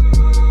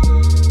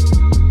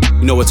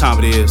 You know what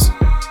time it is.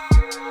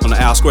 On the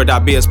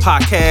OutSquare.biz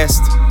podcast.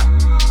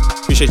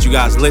 Appreciate you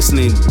guys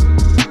listening.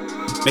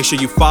 Make sure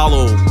you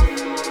follow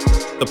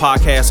the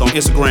podcast on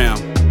Instagram,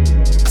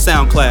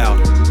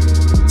 SoundCloud,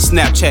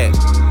 Snapchat,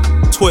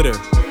 Twitter,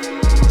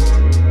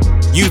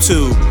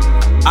 YouTube,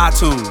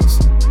 iTunes.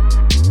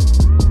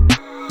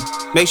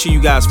 Make sure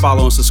you guys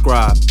follow and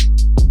subscribe.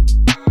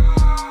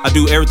 I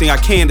do everything I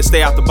can to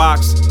stay out the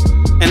box.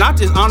 And I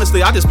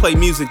just play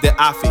music that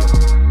I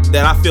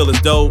feel is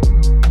dope.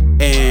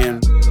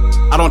 And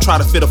I don't try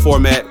to fit a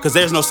format, because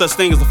there's no such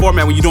thing as a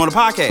format when you're doing a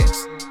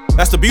podcast.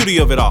 That's the beauty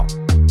of it all.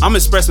 I'm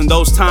expressing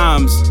those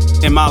times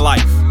in my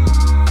life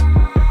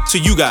to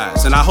you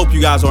guys, and I hope you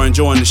guys are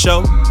enjoying the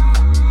show.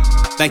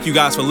 Thank you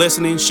guys for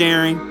listening,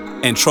 sharing,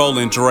 and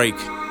trolling Drake,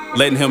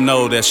 letting him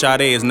know that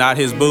Sade is not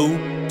his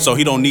boo, so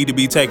he don't need to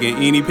be taking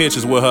any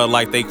pictures with her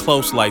like they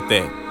close like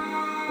that.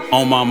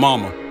 On my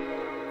mama.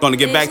 Gonna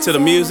get back to the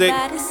music.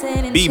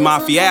 Be My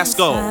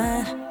Fiasco.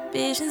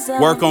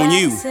 Work on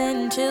You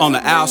on the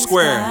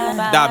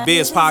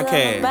OutSquare.biz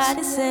podcast.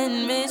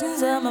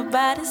 Visions of my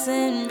body,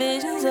 send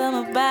visions of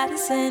my body,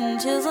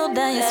 send chisel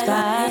down your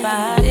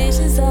spine.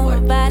 Visions of my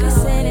body,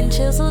 send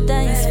chisel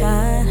down your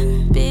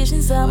spine.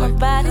 Visions of my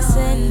body,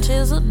 send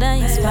chisel down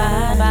your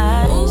spine.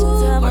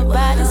 Visions of my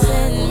body,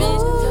 send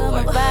visions of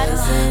my body,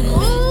 send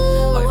visions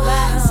of my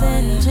body,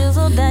 send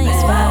chisel down your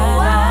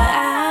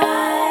spine.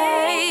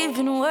 I've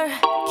been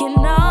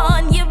working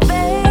on you,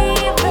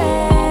 baby.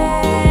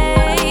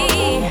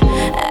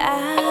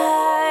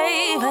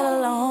 I've had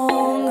a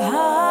long,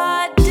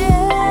 hard day.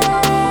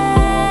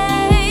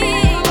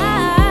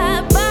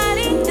 My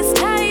body is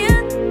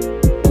tired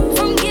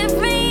from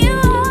giving you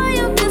all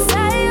you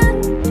desire.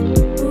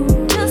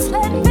 Just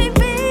let me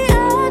be.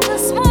 I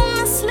just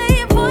wanna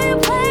sleep while you're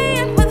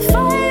playing with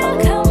fire. I'm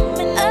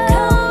coming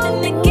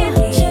to get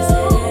you. She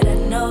said I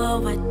know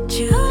what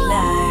you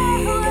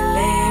like.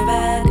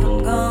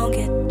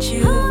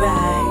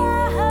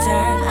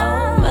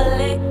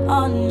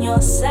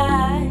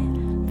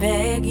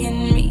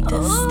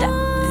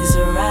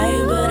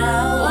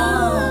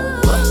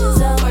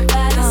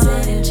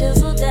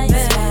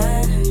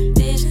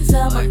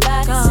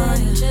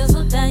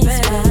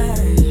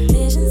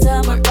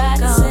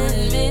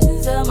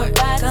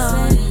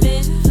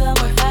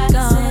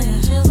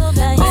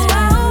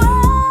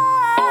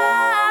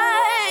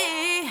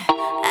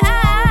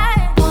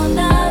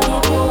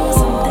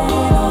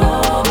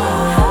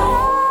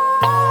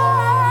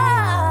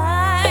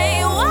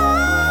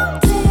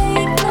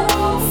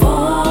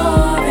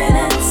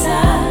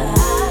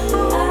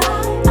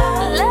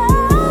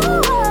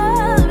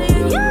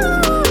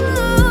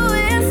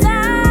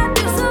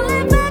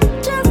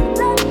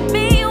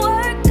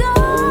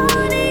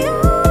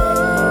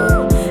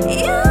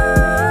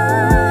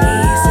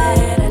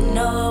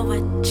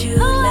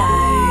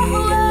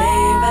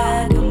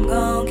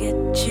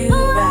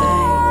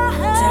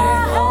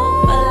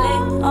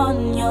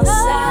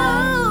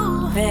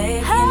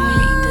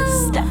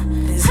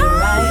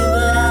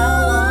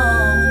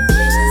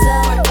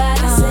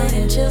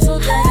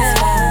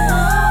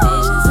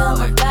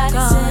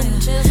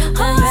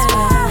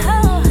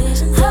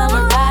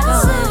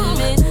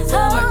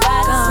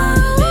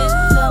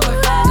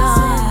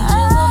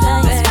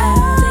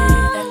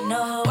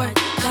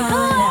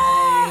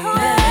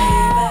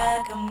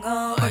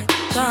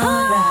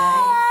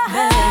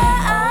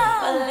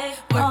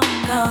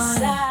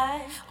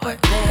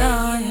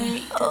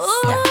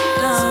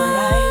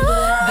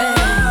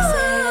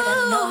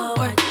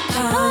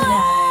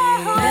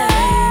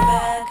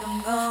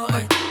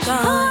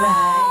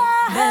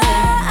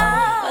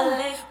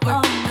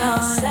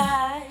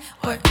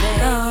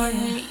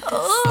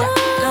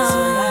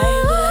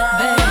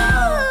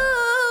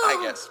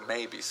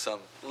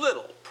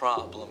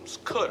 problems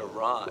could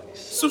arise.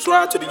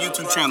 Subscribe to the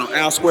YouTube channel,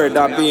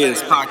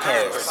 Alsquare.biz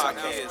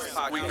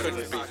podcast. We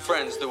couldn't be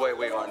friends the way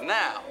we are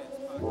now.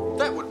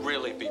 That would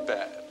really be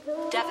bad.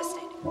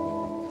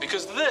 Devastating.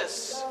 Because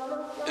this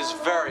is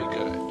very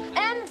good.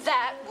 And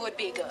that would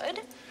be good.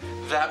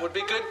 That would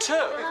be good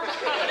too.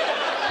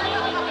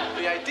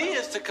 The idea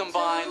is to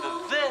combine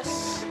the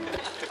this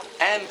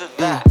and the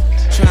that.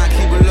 Try and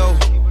keep it low.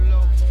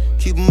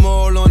 Keep them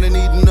all on the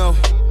need to know.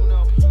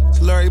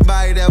 Tell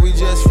everybody that we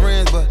just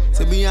friends, but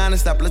to be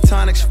honest, I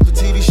platonic shit for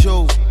TV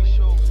shows.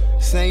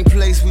 Same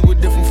place, we were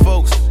different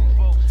folks.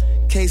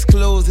 Case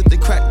closed if they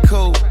crack the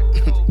code.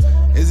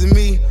 Is it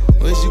me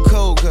or is you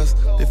cold? Cause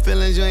the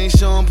feelings you ain't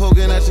showing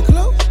poking at your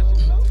clothes.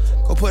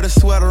 Go put a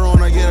sweater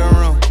on or get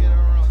around.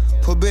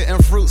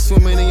 Forbidden fruit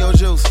swimming in your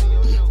juice.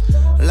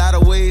 A lot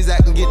of ways I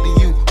can get to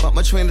you, but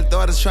my train of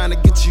thought is trying to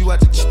get you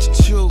out the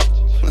chew.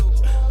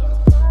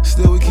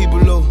 Still we keep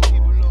it low.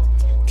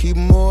 Keep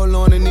them all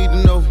on the need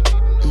to know.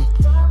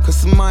 Cause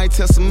somebody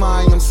tell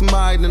somebody I'm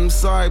somebody, then I'm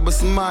sorry, but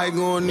somebody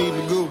gonna need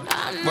to go.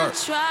 I'm not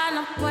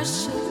trying to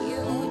pressure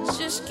you,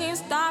 just can't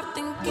stop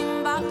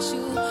thinking about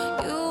you.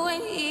 You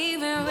ain't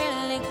even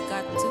really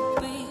got to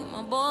be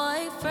my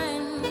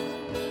boyfriend.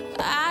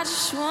 I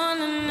just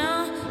wanna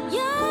know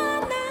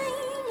your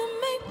name and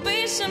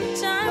maybe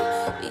sometime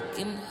we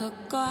can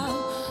hook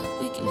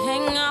up, we can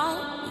hang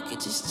out, we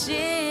could just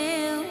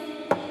chill.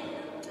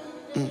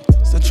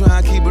 So try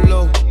and keep it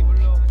low.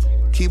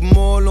 Keep them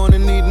all on the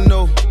need to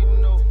know.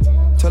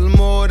 Tell them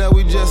all that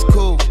we just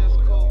cool.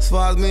 As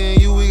far as me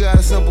and you, we got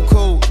a simple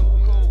code.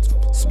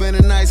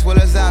 Spending nights, well,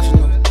 that's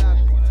optional.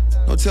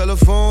 No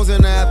telephones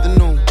in the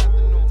afternoon.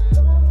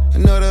 I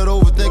know that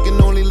overthinking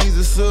only leads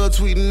to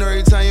sub-tweeting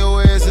every time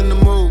your ass in the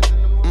mood.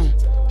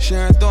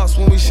 Sharing thoughts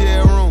when we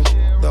share a room.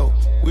 Though,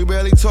 we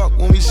barely talk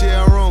when we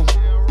share a room.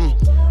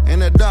 In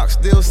the dark,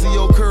 still see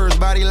your curves.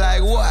 Body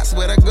like, what? I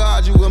swear to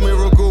God, you a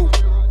miracle.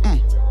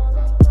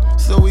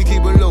 So we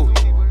keep it low.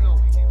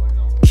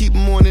 Keep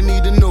them on the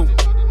need to know.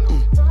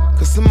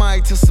 Cause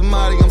somebody tell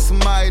somebody I'm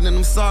somebody, then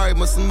I'm sorry,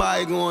 but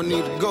somebody gonna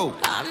need to go.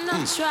 I'm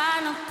not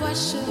trying to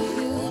pressure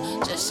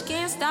you, just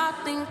can't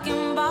stop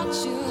thinking about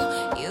you.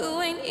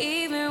 You ain't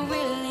even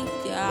really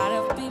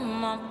gotta be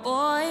my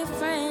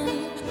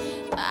boyfriend.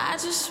 I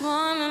just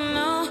wanna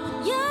know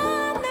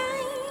your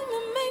name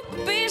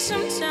and maybe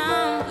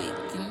sometime we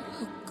can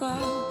hook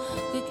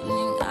up, we can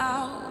hang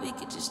out, we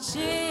could just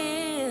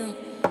chill.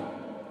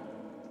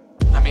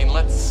 I mean,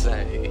 let's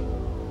say,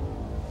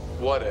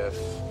 what if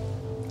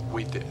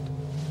we did?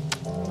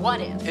 What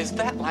if? Is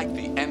that like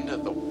the end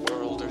of the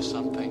world or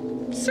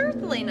something?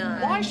 Certainly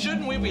not. Why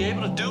shouldn't we be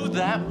able to do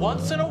that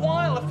once in a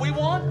while if we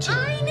want to?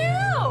 I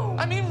know!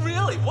 I mean,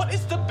 really, what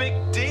is the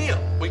big deal?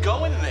 We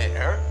go in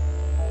there,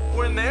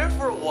 we're in there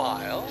for a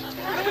while, and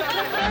then we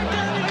come back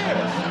down here.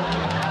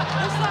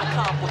 It's not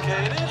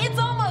complicated. It's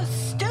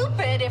almost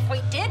stupid if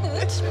we didn't.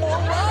 It's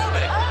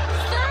moronic.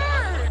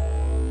 Absurd!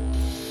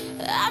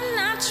 I'm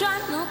not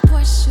trying to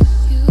pressure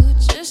you,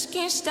 just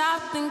can't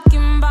stop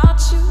thinking about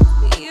you.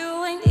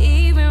 You ain't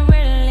even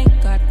really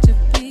got to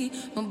be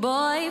my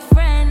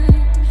boyfriend.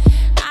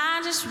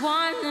 I just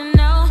wanna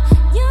know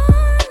your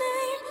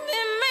name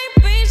and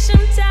maybe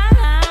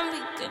sometime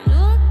we can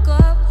hook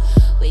up,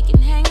 we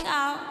can hang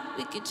out,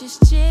 we could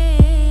just chill.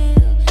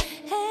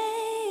 Hey,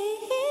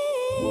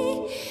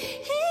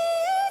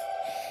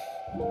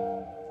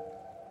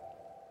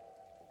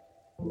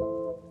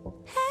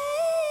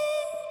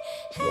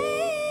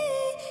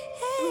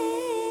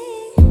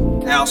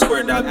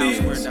 Alsquare.biz.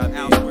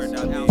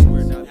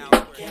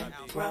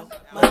 Grow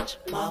much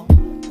more.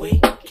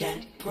 We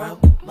can't grow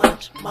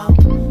much more.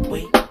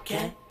 We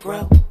can't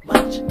grow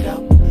much.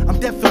 Go. I'm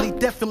definitely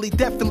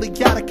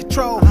out of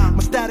control. My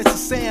status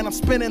is saying I'm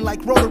spinning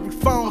like rotary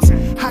phones.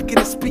 How can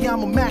this be?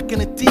 I'm a Mac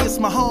and a D is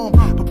my home.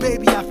 But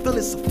baby, I feel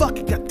it, so fuck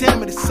it,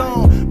 goddammit, it's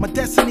on. My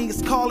destiny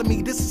is calling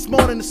me, this is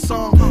more than a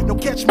song. No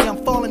catch me,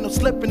 I'm falling, no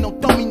slipping, no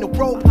throw me no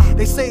rope.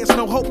 They say it's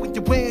no hope when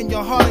you're wearing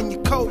your heart on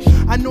your coat.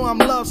 I know I'm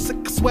lovesick,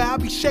 I swear I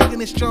be shaking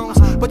this Jones.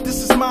 But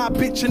this is my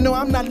bitch, you know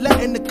I'm not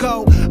letting it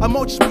go.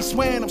 Emotions be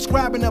swearing, I'm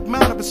scribing up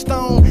Mount of a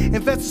stone.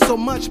 Invested so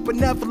much, but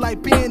never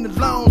like being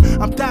alone.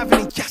 I'm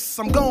diving in, yes,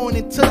 I'm going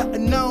into the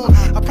unknown.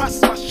 I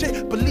process my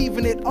shit,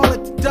 believing it all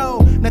at the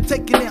door. Now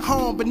taking it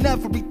home, but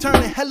never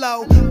returning,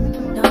 hello.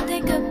 don't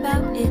think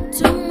about it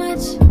too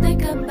much,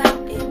 think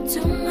about it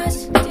too much.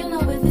 You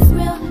know if it's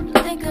real,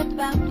 don't think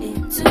about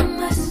it too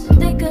much,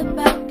 think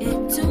about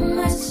it too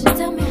much.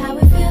 Tell me how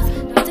it feels,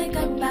 don't think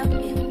about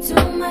it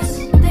too much,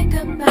 think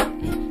about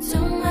it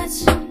too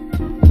much.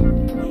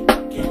 We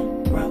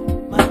can't grow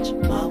much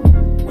more.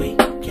 We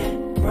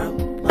can't grow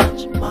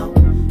much more.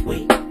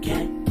 We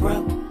can't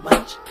grow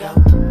much. Go.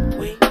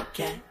 We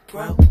can't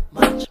grow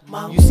much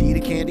more. You see the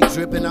candy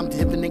dripping, I'm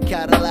dipping in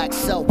Cadillac.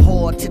 So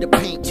hard to the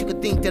paint, you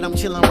could think that I'm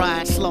chilling,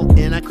 riding slow.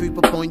 And I creep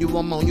up on you,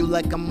 I'm on you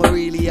like I'm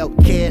Aurelio.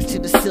 Cash to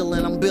the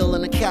ceiling, I'm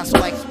building a castle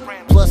like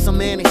Plus I'm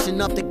manage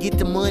enough to get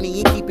the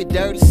money and keep it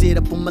dirty. Sit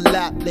up on my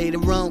lap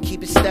later on,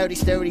 keep it sturdy,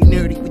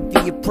 nerdy with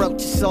the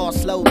approach. It's all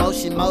slow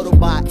motion,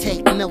 motorbike.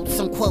 Take notes,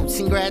 some quotes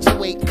and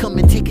graduate. Come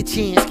and take a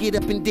chance, get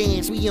up and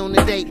dance. We on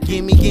the date.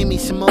 Gimme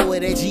some more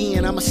of that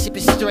gin. I'ma sip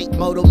it straight.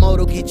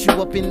 Moto, get you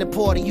up in the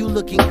party. You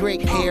looking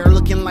great. Hair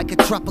looking like a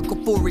tropical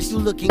forest. You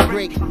looking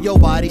great. Your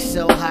body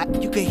so hot,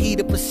 you can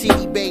heat up a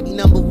city, baby.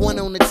 Number one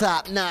on the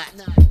top notch.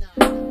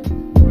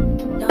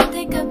 Don't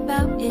think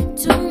about it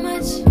too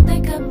much.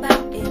 Think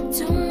about it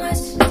too much.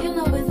 You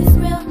know if it's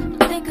real.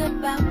 Don't think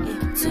about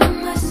it too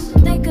much.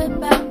 Think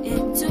about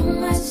it too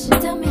much.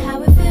 Tell me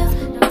how it feels.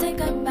 Don't think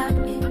about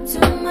it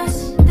too much.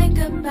 Think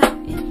about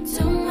it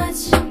too much.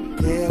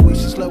 Yeah, we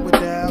should slow it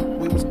down.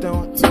 We was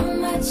doing too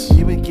much.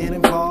 You would get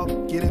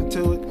involved, get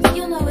into it.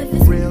 You know if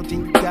it's real,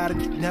 then you got it,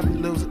 never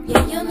lose it.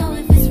 Yeah, you know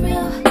if it's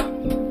real.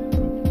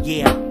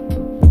 Yeah,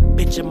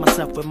 picture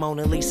myself with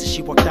Mona Lisa,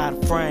 she walked out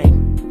of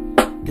frame.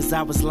 Cause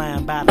I was lying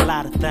about a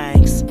lot of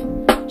things.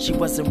 She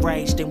was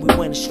enraged and we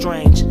went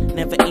estranged.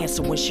 Never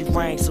answered when she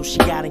rang, so she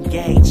got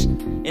engaged.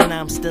 And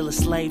I'm still a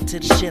slave to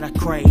the shit I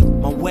crave.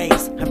 My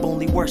ways have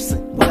only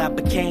worsened. What I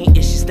became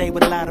is she stayed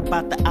with a lot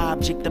about the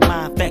object of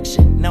my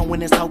affection.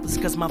 Knowing it's hopeless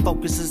cause my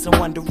focus is in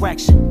one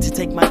direction. To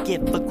take my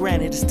gift for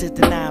granted is to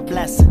deny a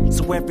blessing.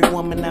 So every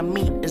woman I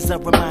meet is a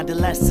reminder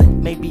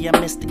lesson. Maybe I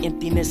miss the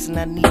emptiness and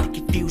I need the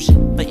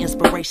confusion. For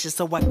inspiration,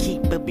 so I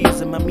keep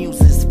abusing my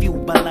muses.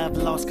 Fueled by love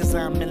lost cause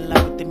I'm in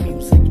love with the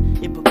music.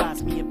 It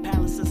provides me a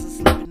palace as I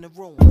sleep in the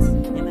ruins.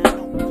 And I know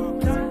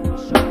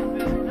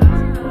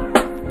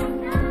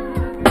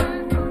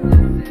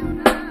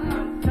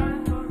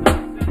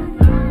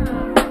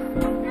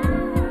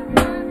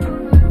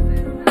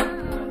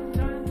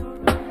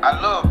I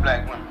love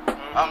black women.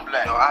 I'm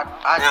black. No, I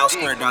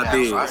dig the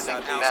natural. I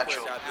think the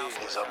natural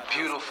is a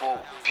beautiful,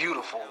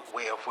 beautiful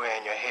way of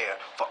wearing your hair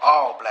for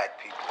all black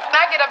people. When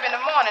I get up in the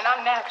morning,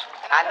 I'm natural.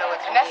 I know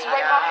what you mean. And that's the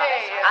way my hair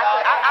is.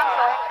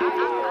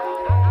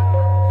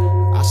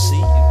 I see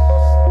you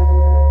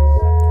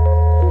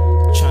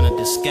trying to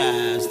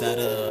disguise that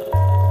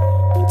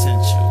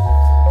potential.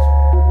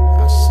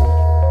 I see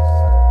you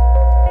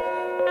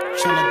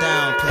trying to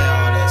downplay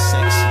all that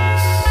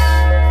sexiness.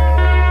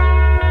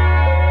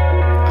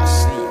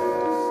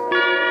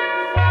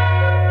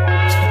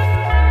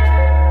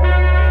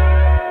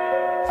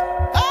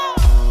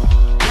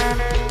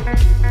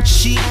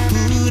 She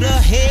put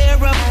her hair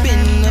up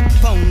in a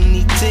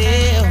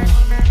ponytail,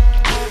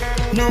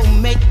 no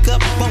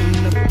makeup on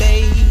the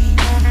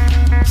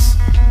face,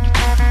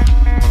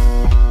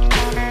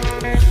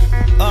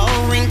 a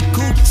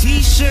wrinkled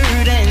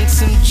t-shirt and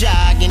some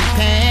jogging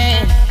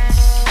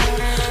pants,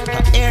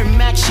 her Air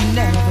Max she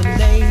never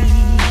lays.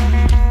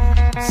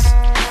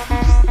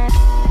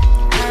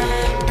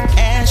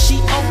 As she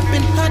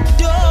opened her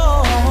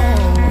door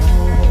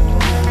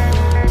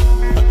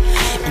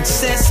and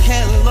says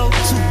hello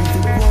to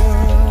the world.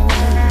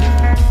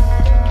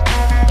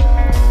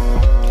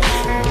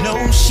 No,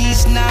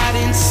 she's not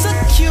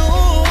insecure.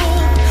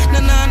 No,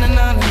 no, no,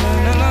 no, no,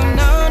 no, no,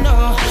 no, no.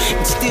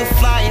 It's still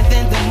flyer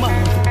than the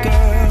mother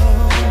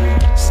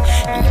girls.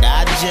 And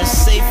I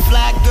just say,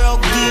 fly girl,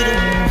 get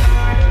 'em.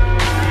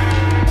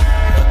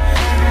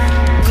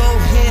 Go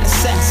ahead,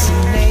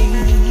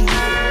 assassinate.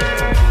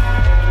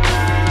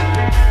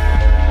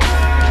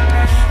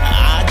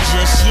 I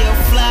just yell,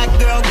 fly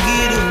girl,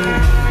 get 'em.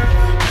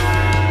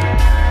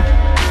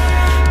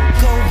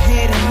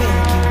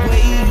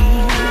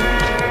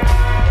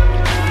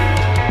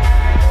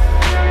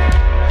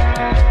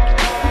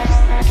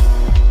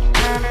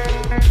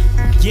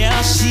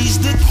 Yeah, she's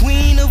the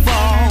queen of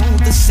all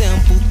the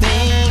simple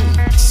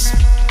things,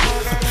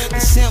 the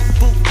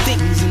simple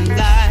things in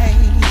life.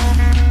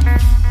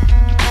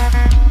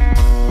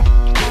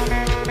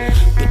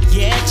 But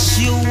yet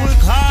she'll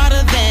work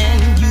harder than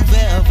you've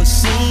ever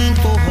seen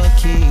for her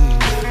king,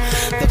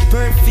 the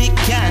perfect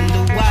kind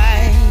of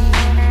wife.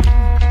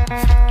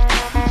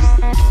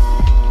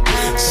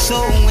 So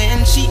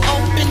when she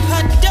opened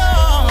her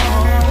door,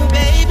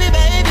 baby,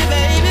 baby,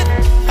 baby,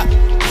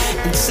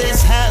 and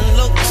says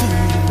hello to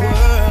the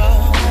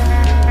world.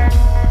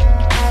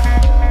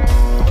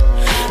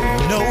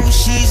 No,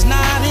 she's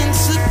not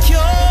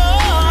insecure,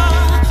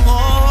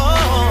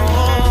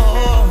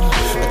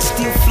 but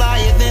still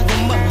flyer than the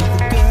mother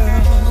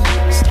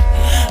girls.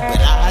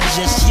 But I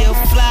just yell,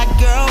 fly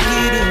girl,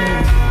 get 'em.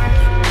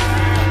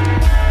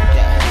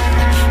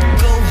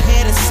 Go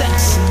ahead,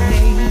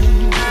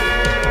 assassinate.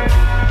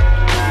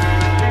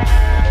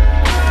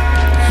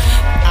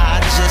 I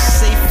just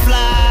say,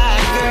 fly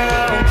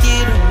girl,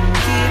 get 'em,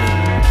 get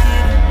 'em,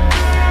 get 'em.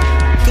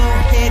 Go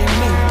ahead and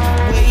make your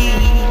way,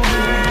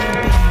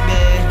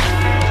 baby, baby,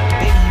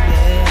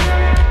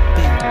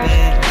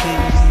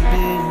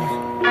 baby.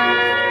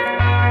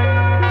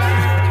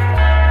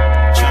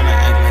 Tryna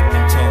act like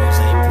them toes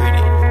ain't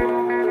pretty,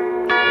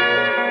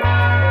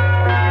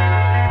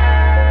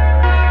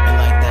 and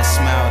like that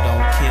smile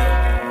don't kill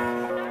me.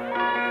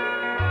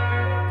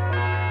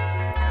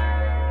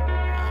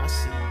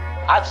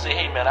 I'd say,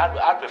 hey man,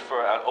 I'd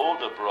prefer an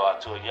older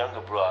broad to a younger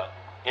broad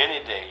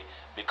any day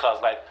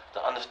Because like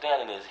the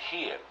understanding is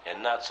here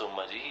and not so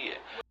much here.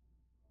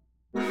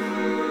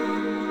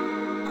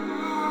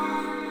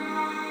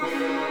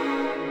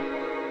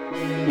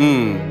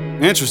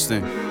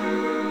 Interesting.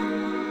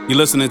 You're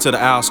listening to the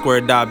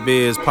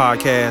OutSquare.biz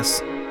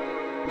podcast.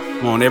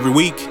 I'm on every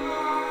week.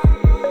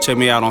 Check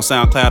me out on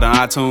SoundCloud and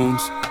iTunes.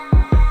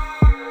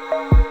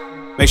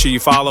 Make sure you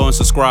follow and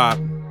subscribe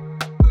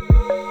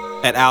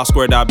at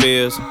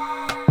OutSquare.biz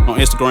on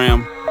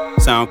Instagram,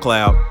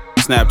 SoundCloud,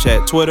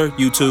 Snapchat, Twitter,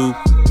 YouTube,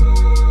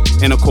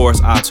 and of course,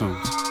 iTunes.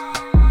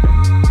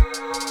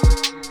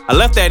 I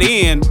left that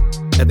in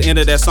at the end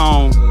of that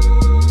song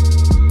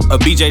of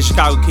BJ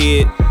Chicago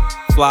Kid,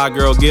 Fly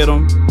Girl Get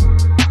 'Em,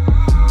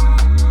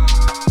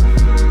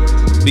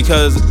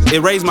 because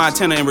it raised my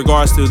antenna in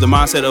regards to the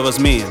mindset of us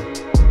men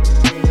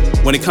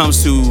when it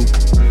comes to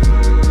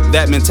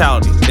that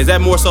mentality. Is that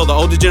more so the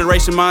older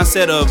generation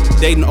mindset of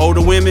dating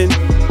older women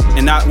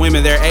and not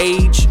women their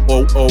age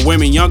or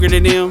women younger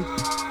than them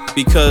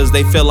because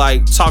they feel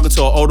like talking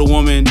to an older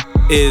woman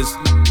is,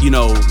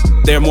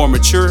 they're more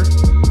mature?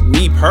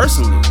 Me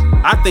personally,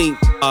 I think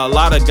a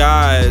lot of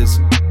guys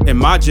in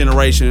my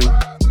generation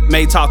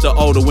may talk to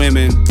older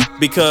women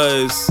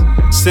because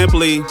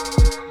simply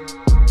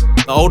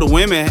the older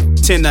women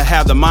tend to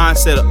have the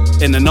mindset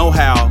and the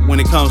know-how when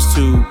it comes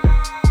to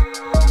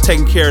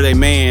taking care of their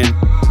man.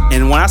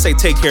 And when I say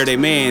take care of their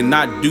man,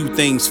 not do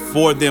things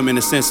for them in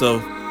the sense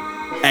of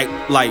act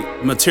like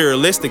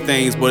materialistic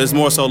things, but it's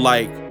more so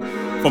like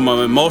from an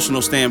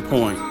emotional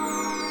standpoint,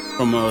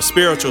 from a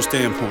spiritual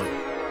standpoint,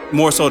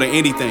 more so than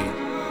anything.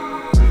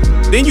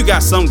 Then you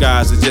got some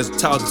guys that just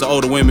talk to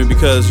older women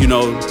because,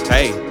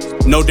 hey,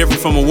 no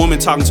different from a woman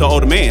talking to an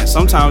older man.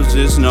 Sometimes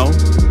just,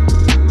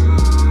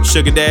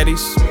 sugar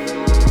daddies,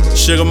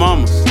 sugar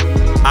mamas.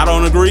 I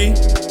don't agree,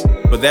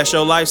 but that's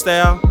your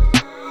lifestyle.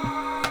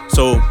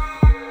 So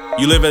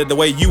you live it the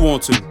way you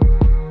want to.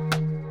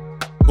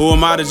 Who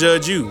am I to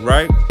judge you,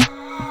 right?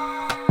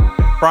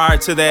 Prior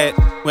to that,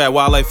 we had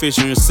Wildlife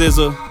Fisher and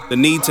SZA, The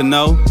Need to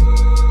Know.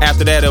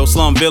 After that, it was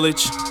Slum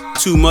Village,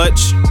 Too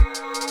Much.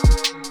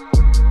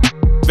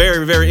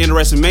 Very, very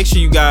interesting. Make sure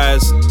you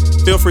guys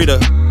feel free to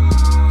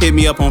hit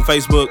me up on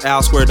Facebook,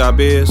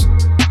 OutSquare.biz.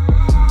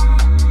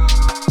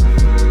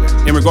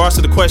 In regards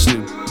to the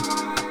question,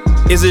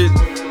 is it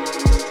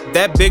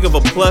that big of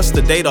a plus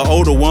to date an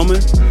older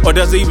woman? Or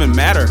does it even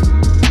matter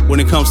when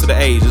it comes to the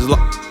age?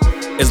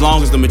 As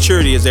long as the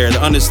maturity is there,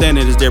 the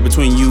understanding is there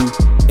between you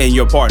and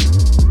your partner.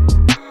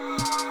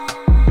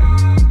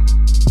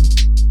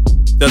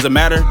 Does it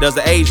matter? Does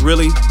the age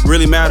really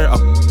matter?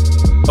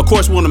 Of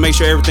course, we want to make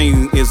sure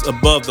everything is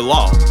above the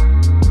law.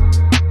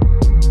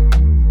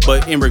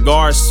 But in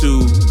regards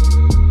to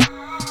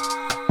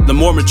the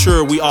more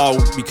mature we all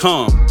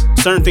become,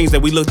 certain things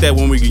that we looked at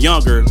when we were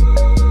younger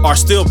are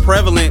still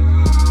prevalent.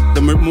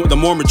 The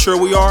more mature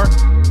we are,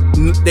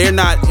 they're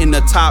not in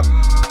the top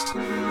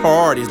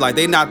priorities. Like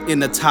they're not in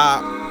the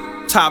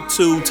top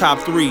 2, top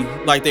 3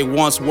 like they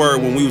once were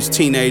when we was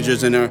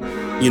teenagers and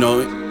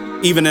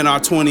even in our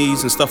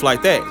 20s and stuff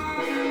like that.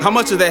 How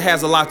much of that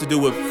has a lot to do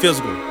with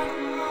physical,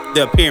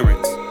 the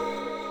appearance?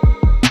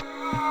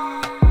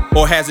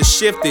 Or has it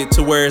shifted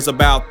to where it's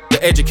about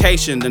the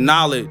education, the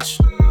knowledge,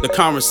 the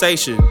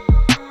conversation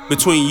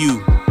between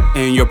you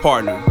and your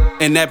partner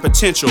and that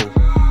potential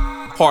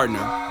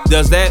partner?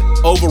 Does that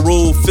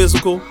overrule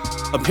physical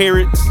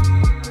appearance?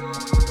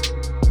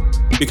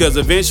 Because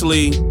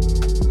eventually,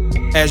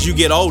 as you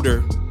get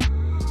older,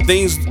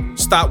 things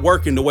stop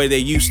working the way they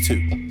used to.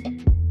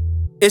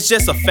 It's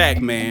just a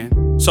fact, man.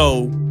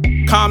 So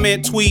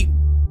comment, tweet,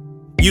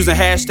 using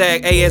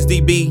hashtag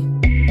ASDB.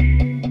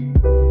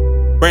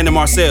 Brandon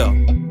Marcel,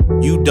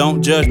 you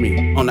don't judge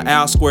me on the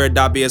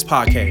OutSquare.biz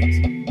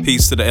podcast.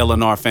 Peace to the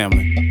LNR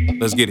family.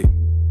 Let's get it.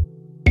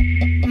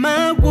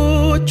 My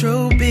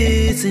wardrobe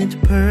isn't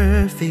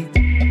perfect,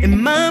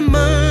 and my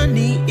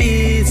money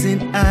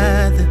isn't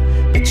either,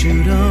 but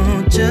you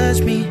don't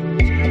judge me.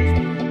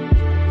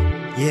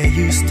 Yeah,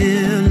 you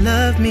still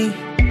love me.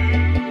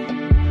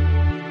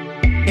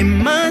 And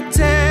my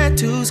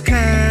tattoo's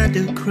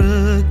kinda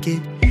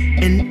crooked,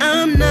 and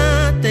I'm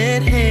not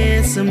that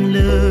handsome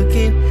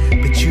looking,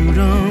 but you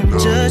don't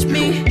judge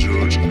me. You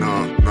don't judge,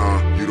 nah,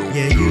 you don't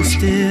yeah, judge. You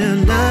still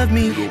love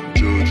me. You don't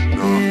judge,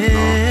 nah, yeah,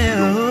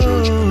 you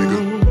don't judge, nigga.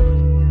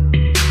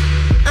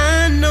 I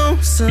know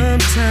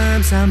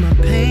sometimes I'm a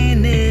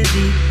pain in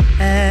the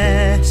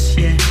ass,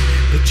 yeah,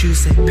 but you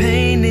say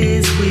pain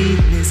is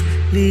weakness,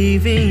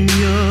 leaving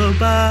your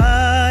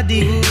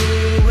body. Ooh,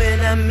 when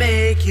I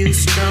make you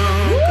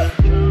stronger.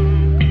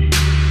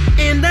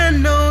 And I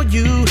know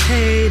you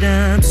hate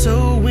I'm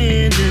so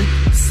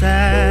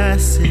indecisive,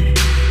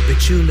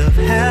 but you love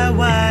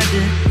how I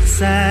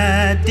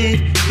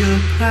decided you're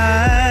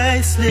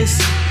priceless.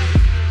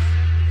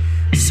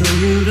 So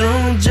you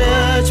don't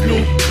judge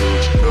me.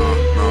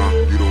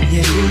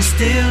 Yeah, you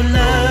still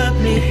love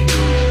me.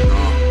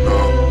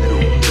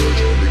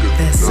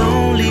 That's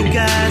only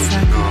guys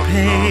like you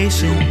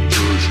patient,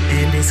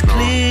 and it's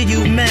clear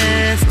you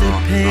master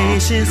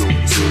patience.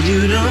 So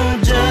you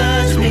don't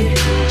judge me.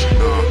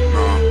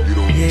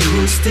 Yeah,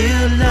 you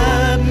still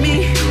love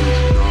me.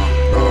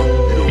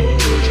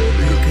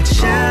 You could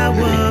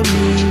shower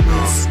me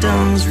with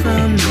stones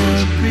from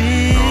the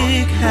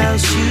brick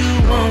house you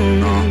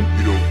own,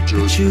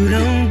 but you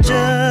don't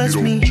judge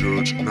me.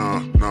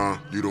 Nah,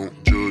 you don't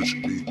judge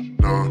me.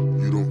 Nah,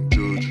 you don't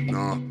judge.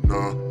 Nah,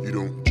 you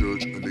don't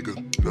judge a nigga.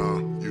 Nah,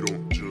 you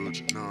don't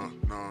judge. Nah,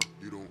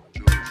 you don't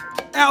judge.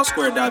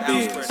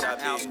 Alsquare.biz.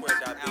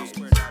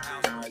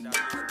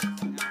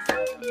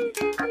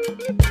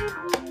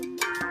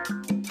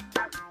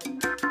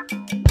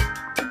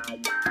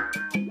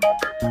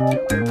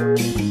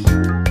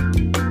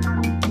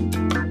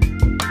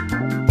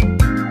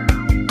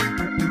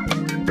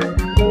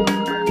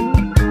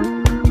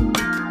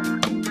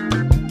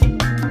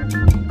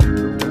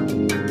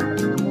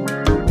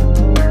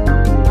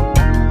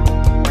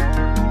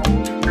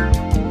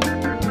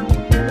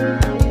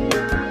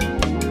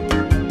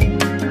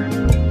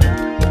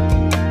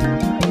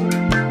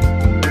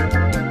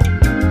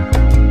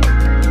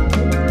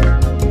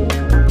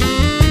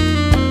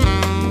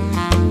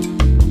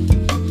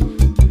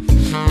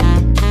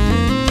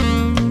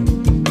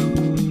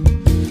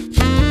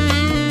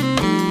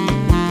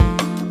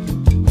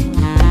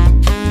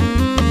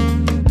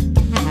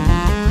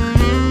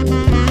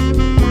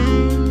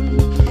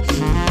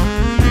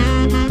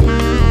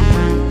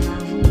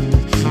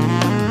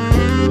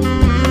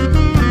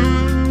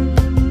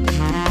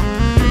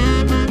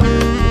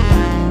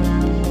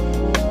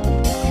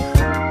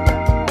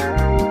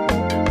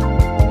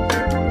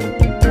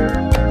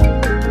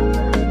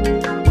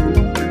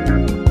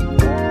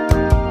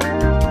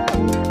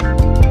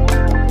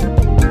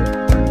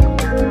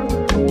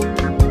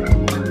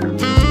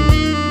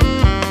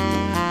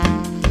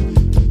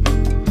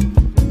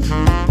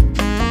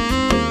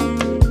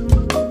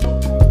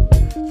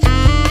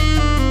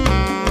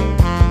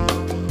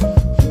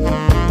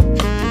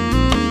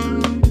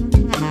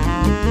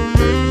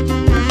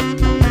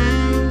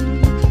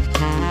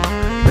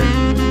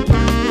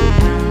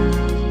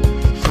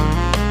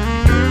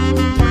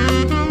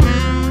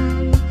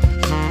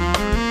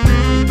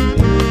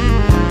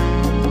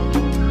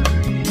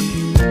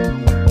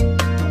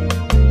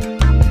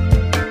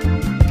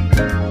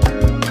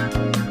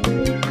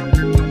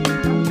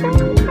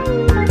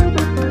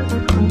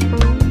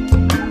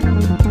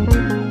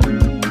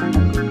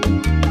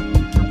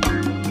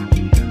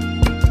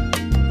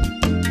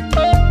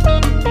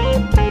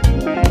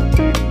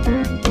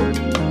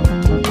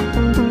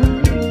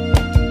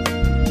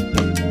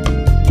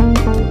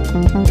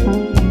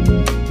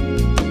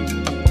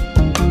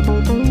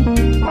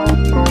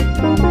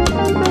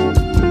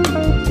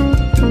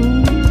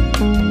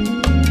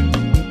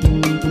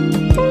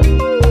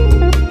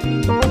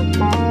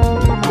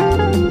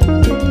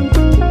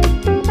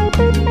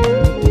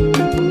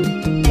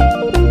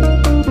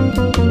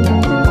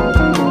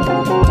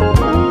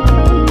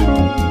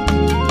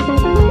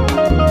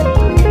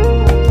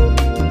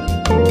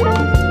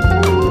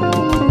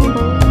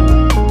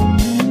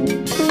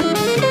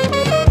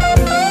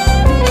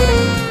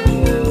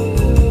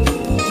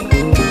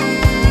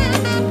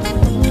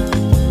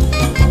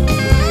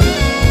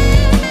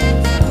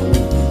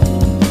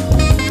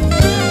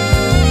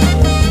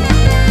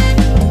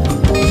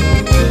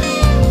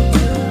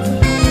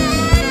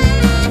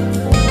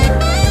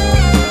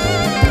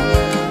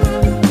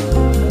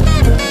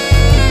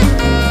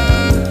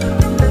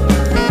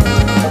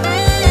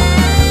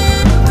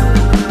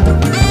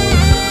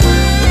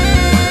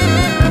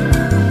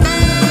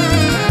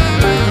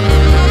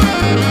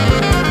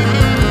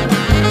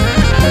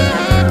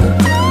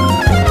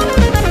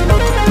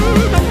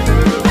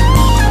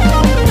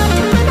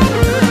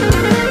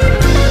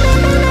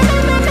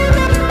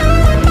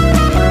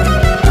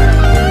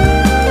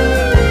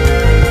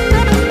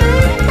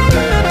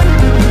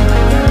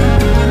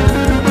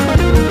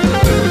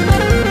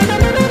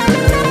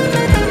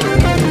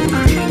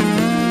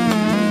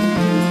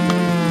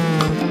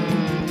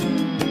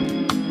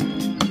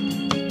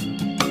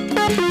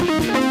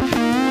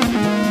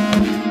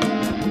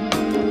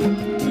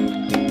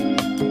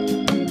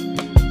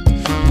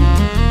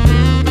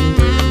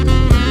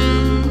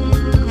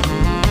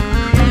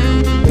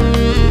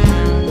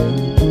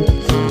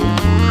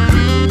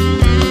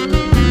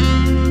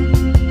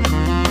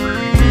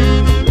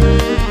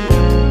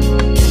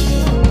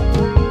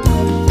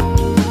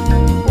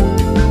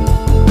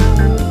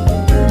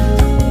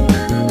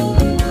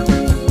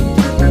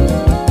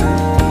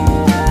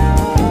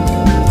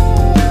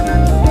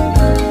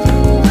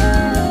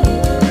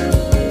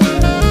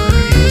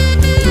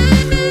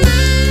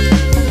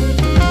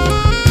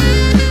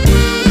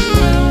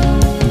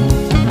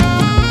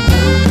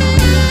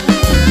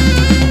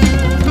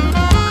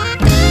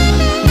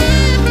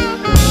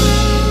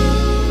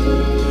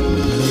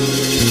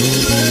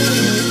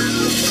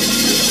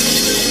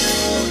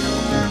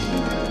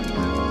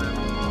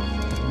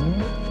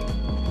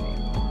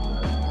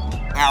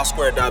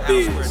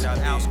 Alsquare.biz.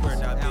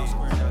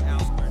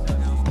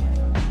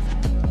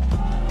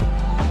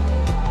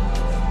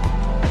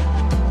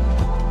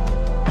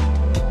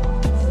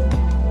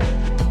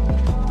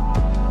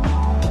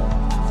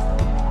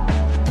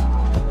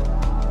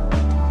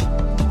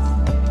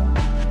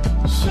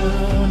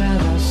 soon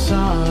as I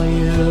saw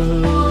you,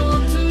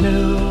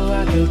 knew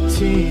I could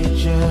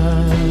teach you.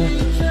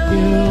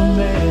 You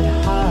made it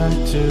hard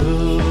to.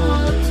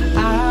 I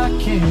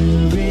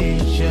can't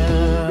reach you,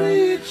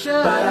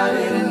 but I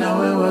didn't know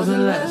it was a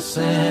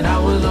lesson. I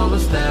was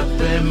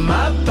overstepping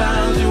my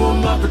bounds. You were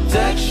my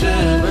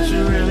protection, but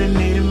you really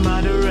needed my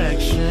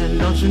direction.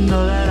 Don't you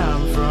know that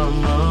I'm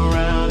from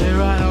around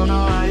here? I don't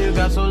know how you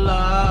got so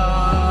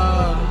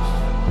lost.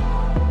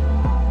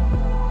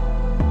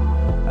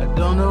 I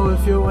don't know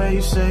if you're where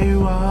you say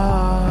you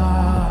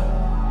are,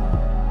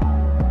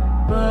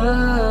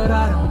 but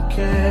I don't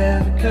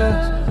care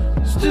because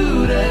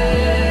student,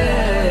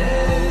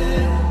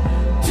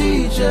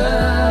 teacher,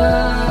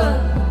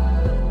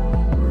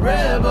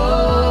 rebel,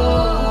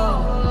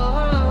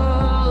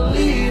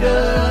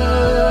 leader,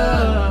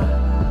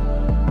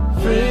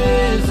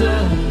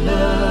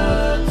 prisoner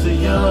to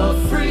your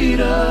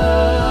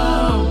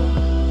freedom.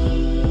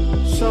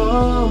 So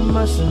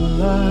much to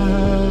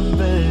learn,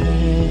 babe.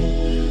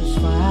 That's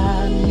why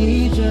I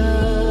need you.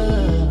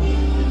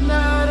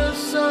 Not a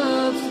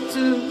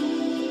substitute.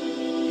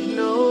 You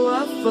know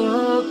I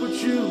fuck with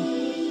you.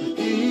 But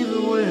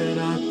even when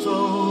I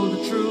told the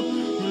truth,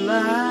 well,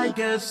 I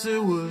guess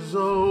it was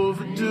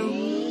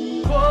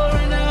overdue.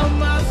 Pouring out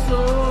my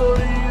soul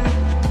to you.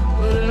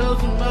 What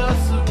else am I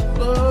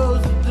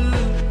supposed to do?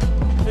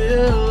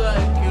 Feel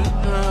like you're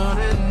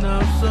drowning,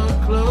 I'm so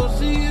close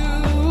to you.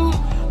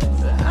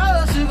 How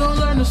else you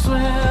gonna learn to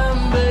swim,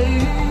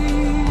 babe?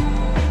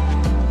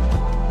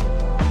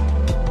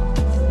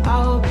 I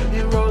hope you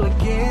can roll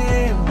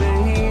again, babe.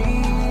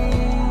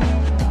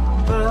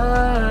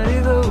 But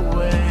either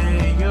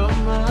way, you're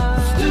my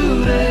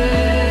student,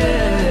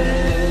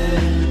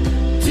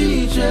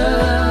 teacher,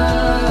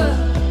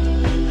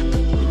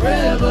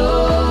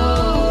 rebel,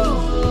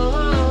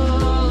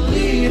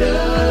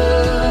 leader,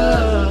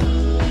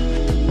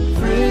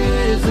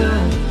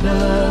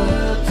 prisoner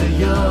to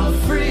your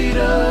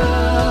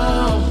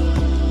freedom.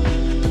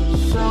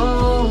 So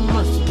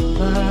much to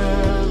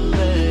learn,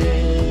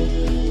 babe.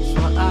 That's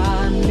why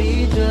I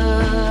need you.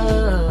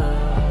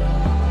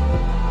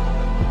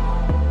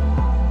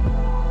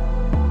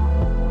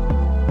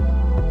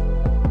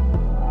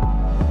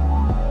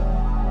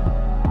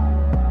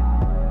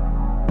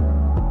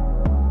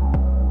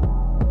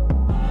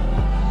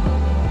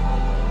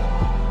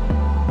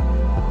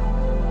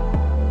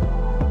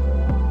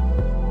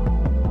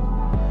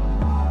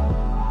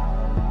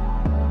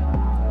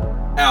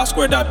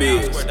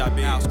 Alsquare.biz.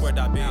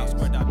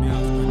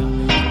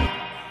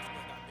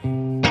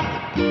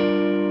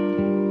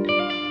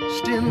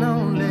 Still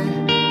lonely,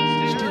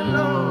 still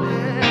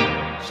lonely,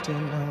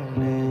 still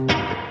lonely,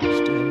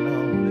 still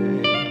lonely.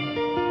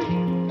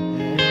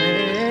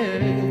 Yeah.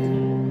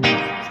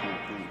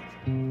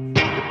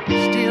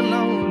 Still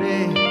lonely,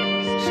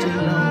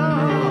 still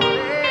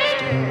lonely,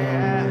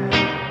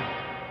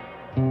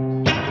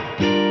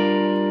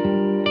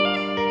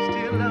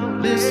 still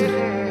lonely. Listen,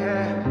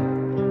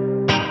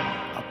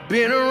 I've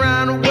been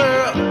around the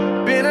world,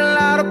 been a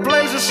lot of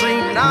places,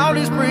 seen all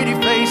these pretty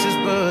faces,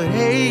 but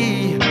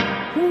hey,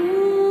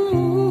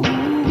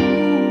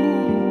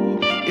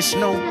 it's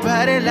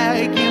nobody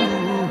like you.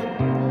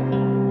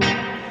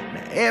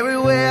 Now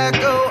everywhere I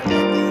go, at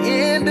the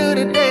end of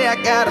the day, I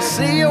gotta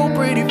see your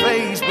pretty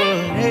face,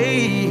 but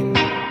hey,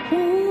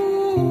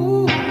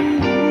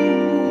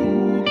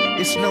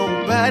 it's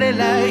nobody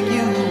like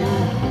you.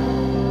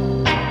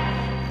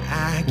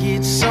 I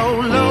get so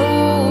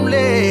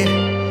lonely,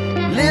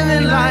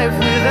 living life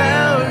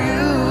without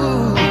you.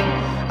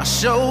 I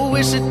sure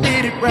wish I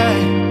did it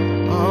right.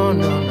 Oh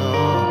no, no.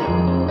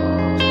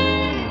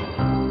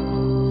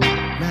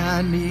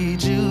 I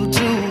need you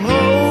to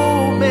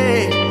hold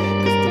me,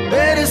 'cause the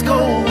bed is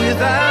cold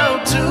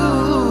without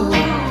you.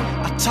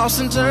 I toss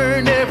and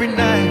turn every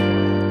night.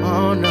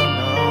 Oh no,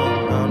 no,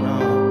 no, no.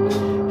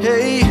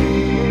 Hey,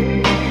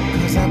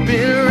 'cause I've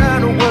been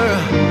around the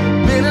world,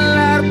 been a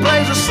lot of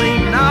places,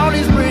 seen all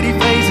these pretty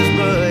faces,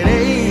 but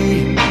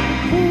hey,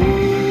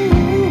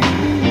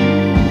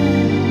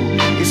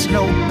 it's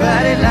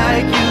nobody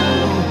like you.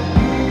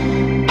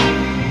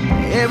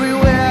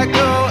 Everywhere I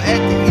go,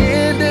 at the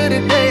end of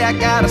the day, I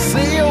gotta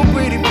see your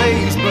pretty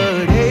face,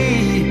 but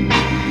hey,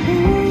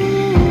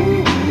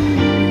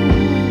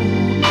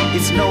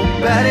 it's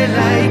nobody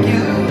like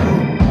you.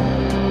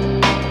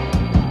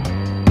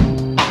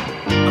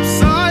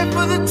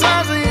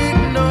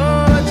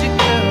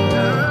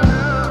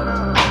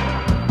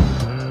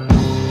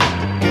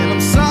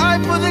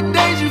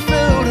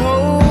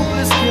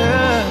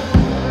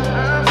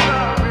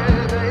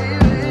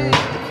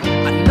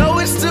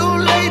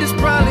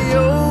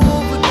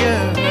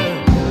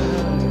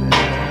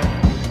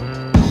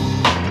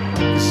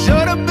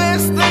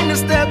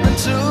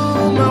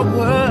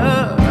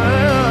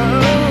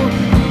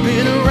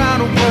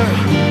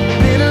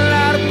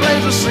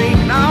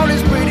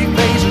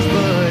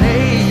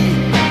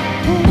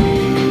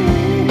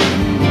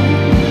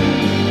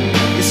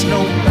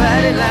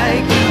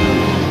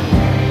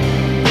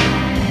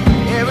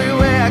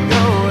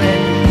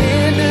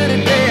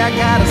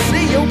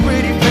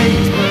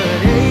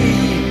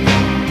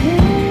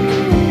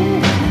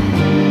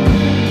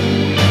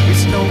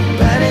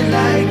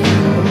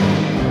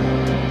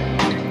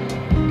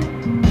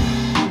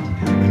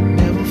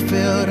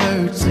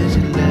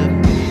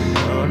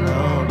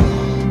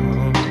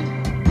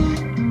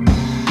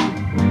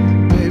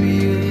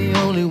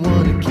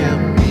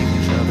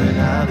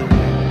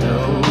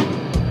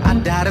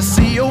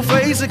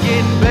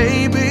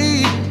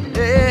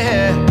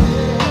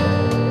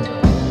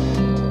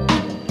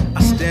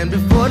 stand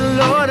before the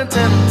Lord and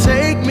tell him,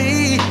 take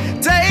me,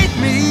 take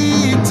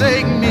me,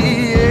 take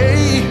me.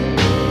 Yeah.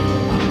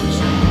 I wish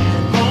I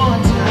had more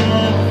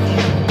time with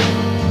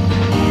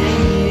you.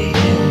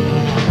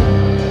 Yeah.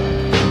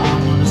 I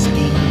wanna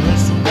spend the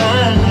rest of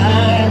my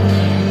life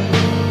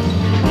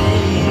with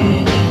you.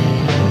 Yeah.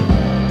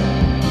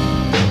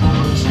 I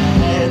wish I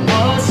had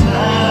more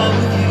time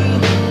with you.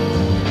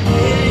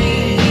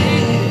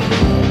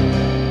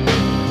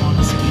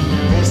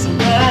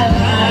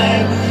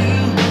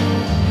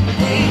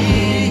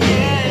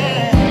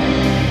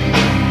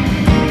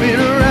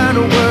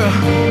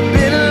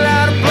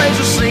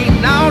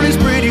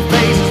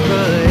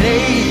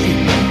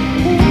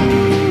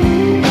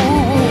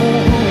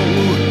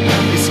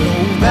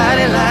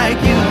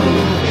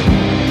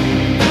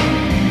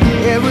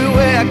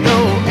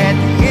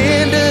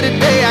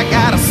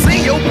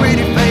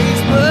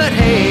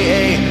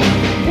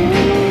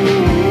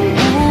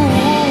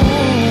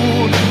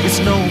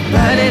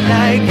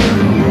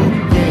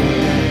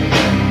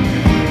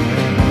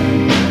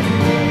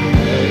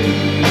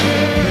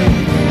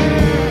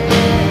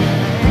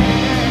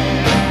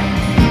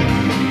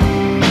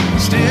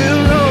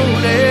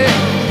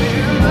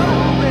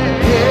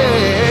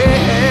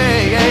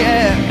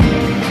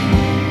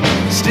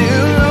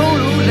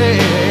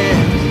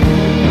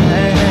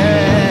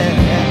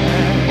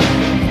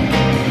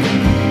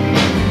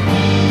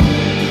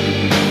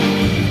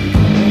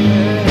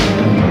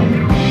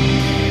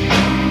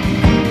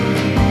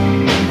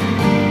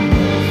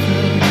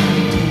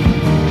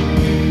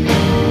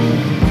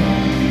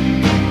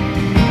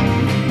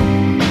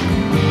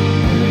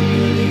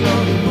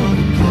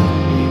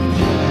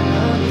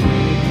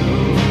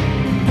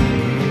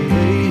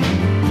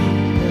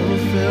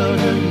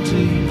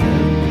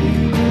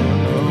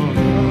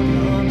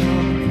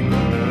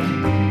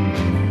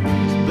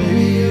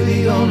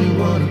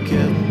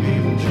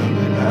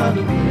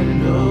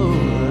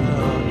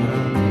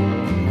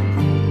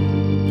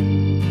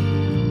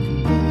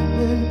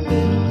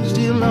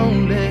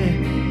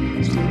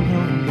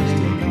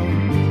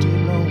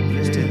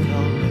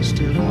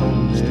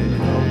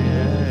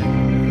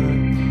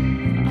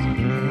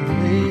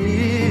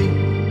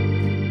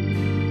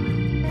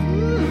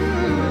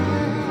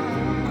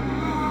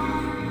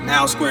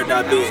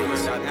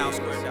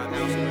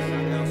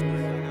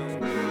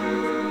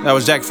 That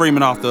was Jack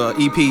Freeman off the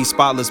EP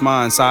Spotless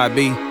Mind Side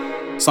B,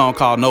 song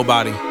called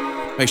Nobody.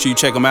 Make sure you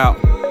check them out.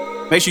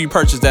 Make sure you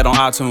purchase that on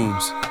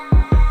iTunes.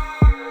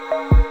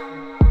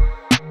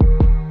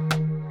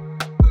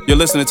 You're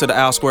listening to the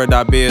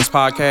Outsquare.biz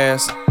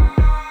podcast.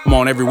 I'm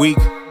on every week.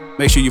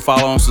 Make sure you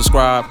follow and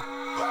subscribe.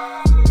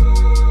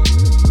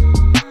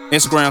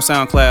 Instagram,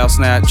 SoundCloud,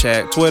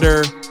 Snapchat,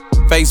 Twitter,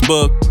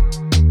 Facebook,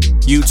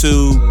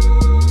 YouTube,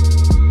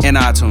 and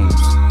iTunes.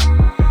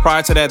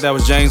 Prior to that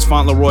was James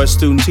Fauntleroy,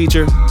 student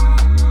teacher.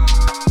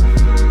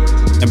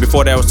 And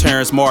before that was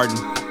Terrence Martin,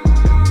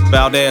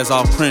 Valdez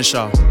off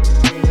Crenshaw.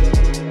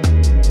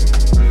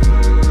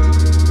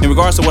 In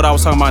regards to what I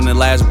was talking about in the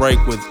last break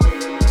with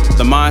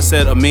the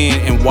mindset of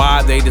men and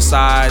why they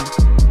decide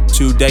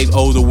to date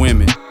older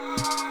women.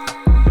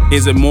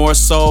 Is it more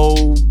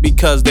so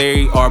because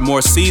they are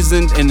more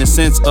seasoned in the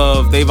sense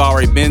of they've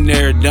already been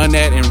there, done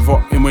that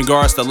in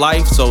regards to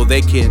life, so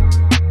they can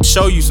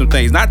show you some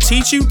things, not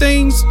teach you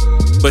things,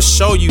 but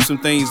show you some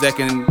things that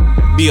can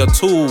be a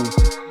tool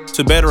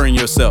to bettering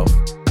yourself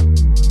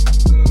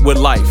with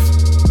life?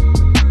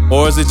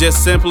 Or is it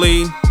just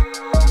simply,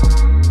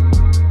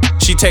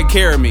 she take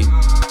care of me?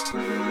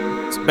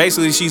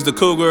 Basically, she's the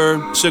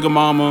cougar, sugar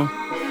mama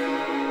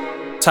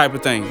type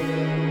of thing.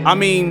 I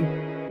mean,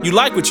 you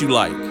like what you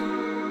like.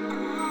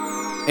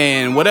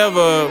 And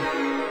whatever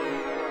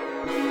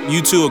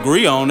you two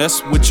agree on,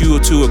 that's what you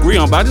two agree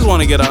on. But I just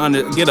want to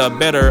get a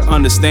better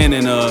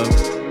understanding of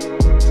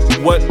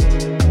what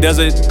does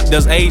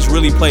age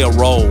really play a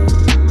role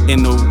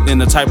in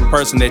the type of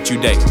person that you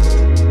date.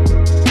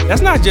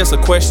 That's not just a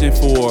question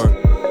for,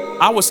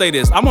 I would say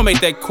this, I'm gonna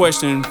make that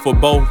question for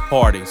both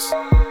parties.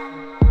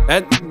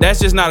 That's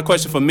just not a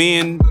question for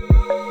men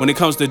when it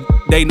comes to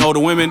dating older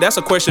women. That's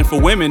a question for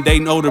women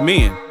dating older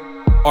men.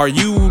 Are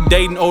you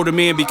dating older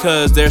men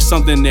because there's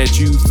something that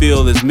you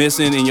feel is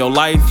missing in your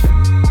life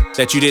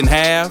that you didn't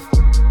have?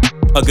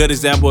 A good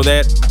example of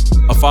that,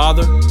 a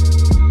father,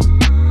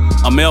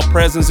 a male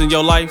presence in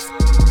your life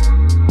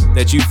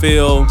that you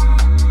feel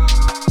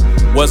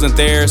wasn't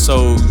there,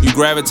 so you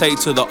gravitate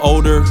to the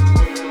older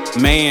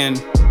man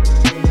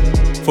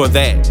for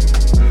that.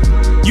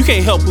 You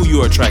can't help who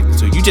you're attracted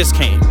to. You just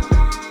can't.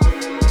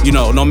 You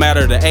know, no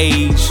matter the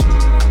age,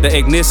 the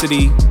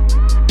ethnicity,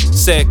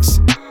 sex,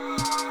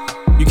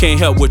 you can't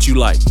help what you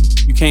like.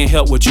 You can't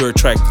help what you're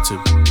attracted to.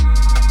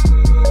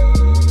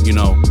 You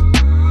know,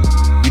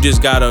 you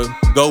just gotta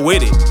go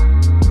with it.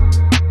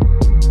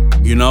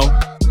 You know?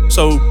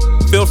 So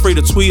feel free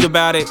to tweet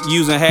about it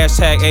using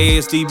hashtag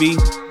ASDB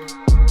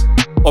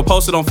or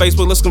post it on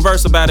Facebook. Let's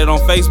converse about it on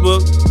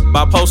Facebook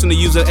by posting the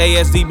user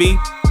ASDB.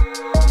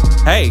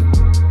 Hey,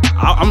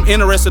 I'm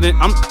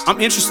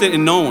interested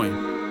in knowing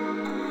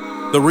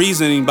the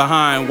reasoning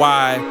behind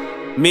why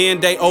men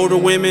date older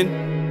women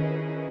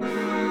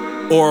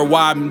or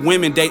why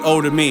women date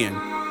older men.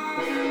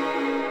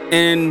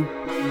 And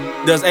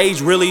does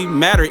age really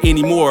matter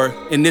anymore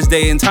in this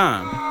day and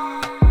time?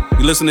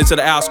 You're listening to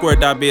the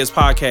Outsquare.biz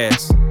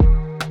podcast.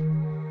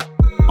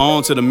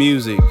 On to the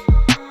music.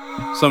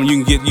 Something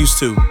you can get used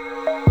to.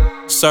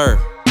 Sir,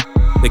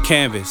 the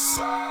canvas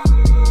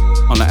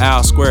on the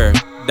Outsquare.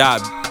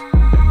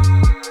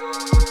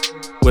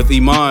 With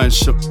Iman.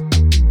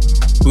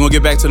 We're gonna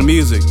get back to the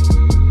music.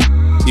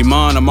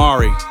 Iman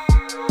Amari,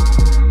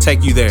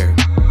 take you there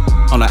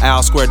on the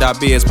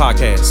Outsquare.biz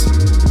podcast.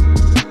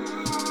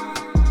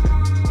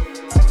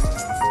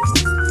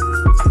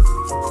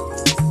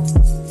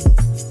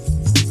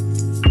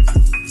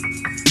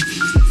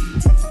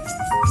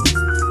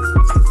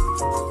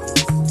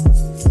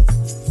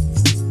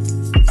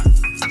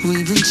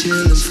 We've been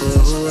chillin' for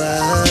a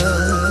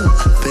while,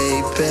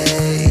 baby.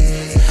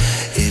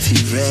 If you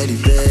ready,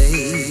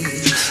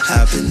 babe,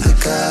 hop in the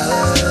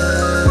car.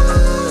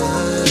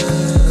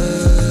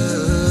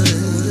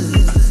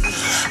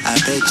 I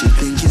bet you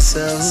think you're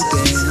so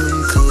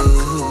damn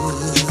cool.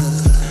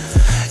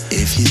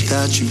 If you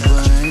thought you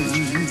weren't,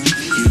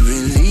 you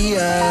really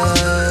are.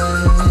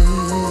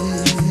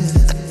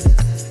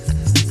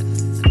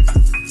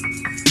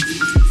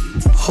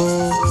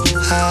 Oh,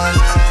 I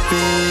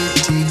really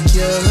dig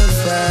your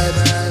vibe.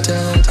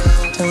 Don't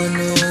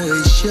wanna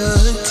waste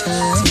your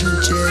time.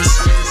 Just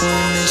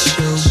wanna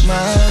show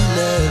my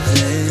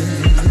loving.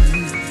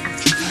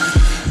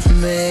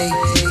 May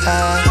I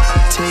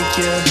take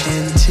your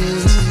hand to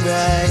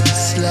right,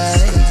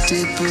 slide,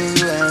 dip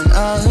around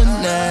all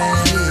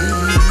night.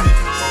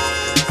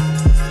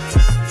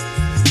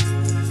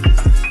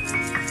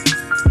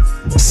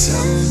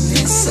 Soon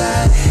as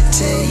I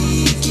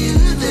take you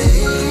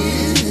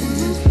there,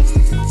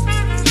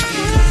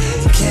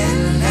 can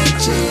I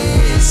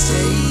just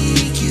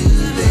take you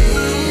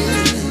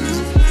there?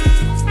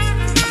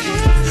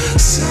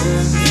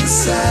 Soon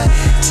as I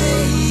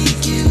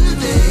take you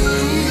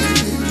there,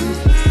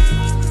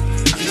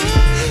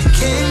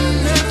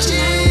 can I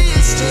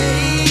just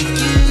take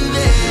you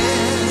there?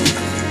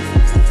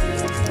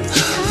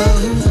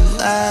 Oh,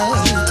 I'll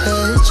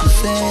touch your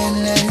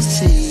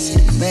fantasy to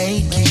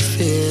make you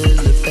feel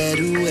a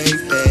better way,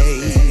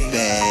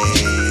 baby.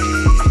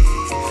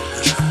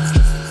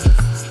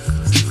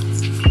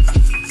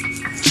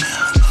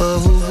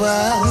 Oh,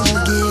 I'll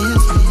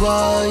give you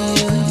all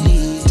you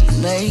need to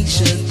make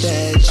sure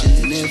that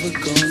you're never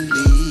gonna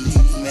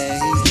leave me.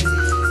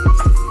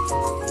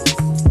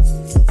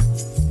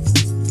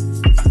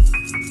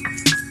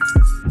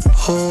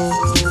 Oh,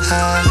 I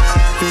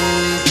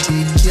really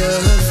dig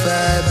your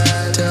vibe.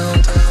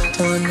 Don't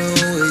wanna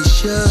waste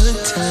your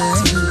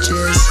time.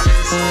 Just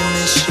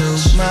wanna show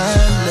my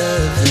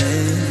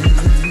loving.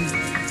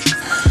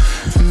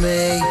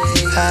 May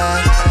I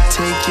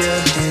take your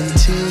hand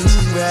to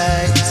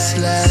right,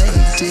 slide,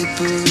 dip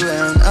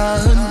around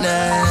all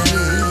night.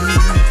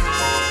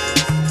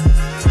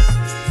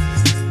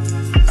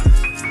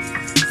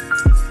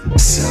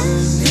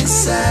 Soon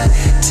as I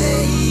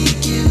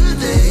take you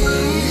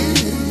there,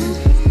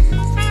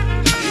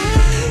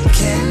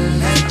 can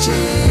I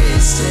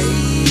just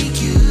take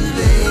you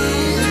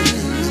there?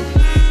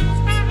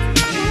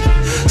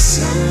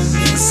 Soon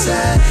as I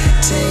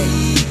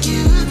take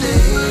you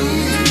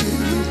there,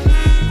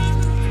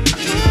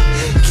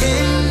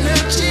 can I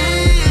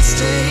just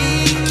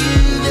take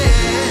you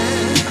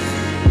there?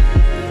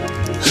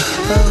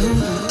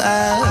 Oh,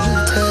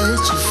 I'll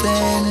touch your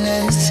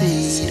fantasy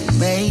to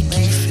make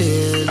you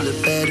feel a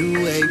better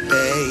way,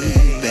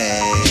 baby.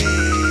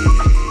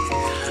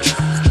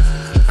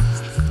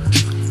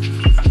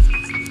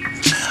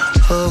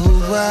 Oh,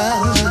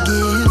 I'll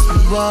give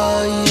you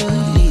all you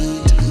need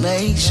to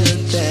make sure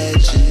that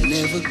you're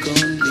never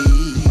gonna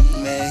leave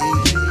me.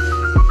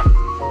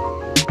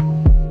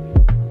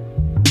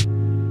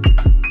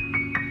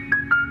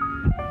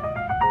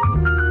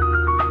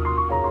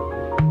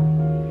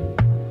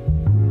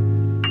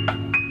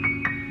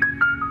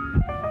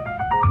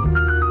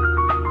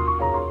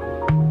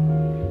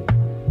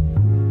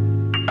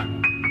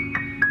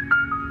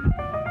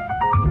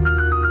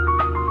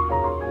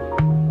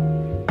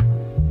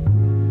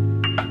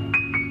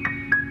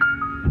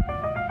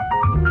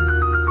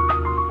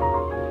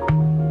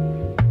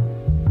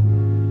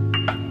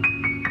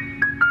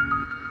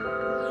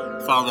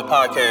 Follow the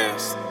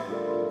podcast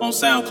on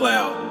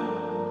SoundCloud.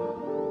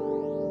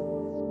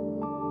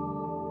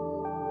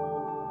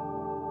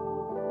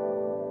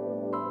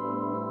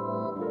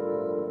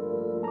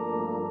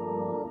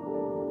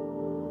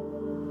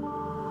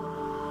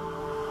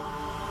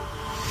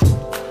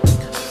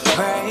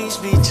 Praise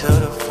be to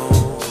the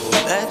fool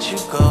that you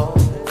go.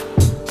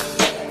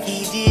 He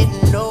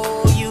didn't know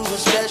you were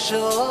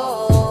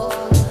special.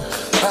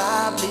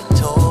 Probably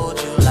told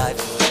you life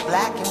was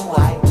black and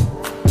white.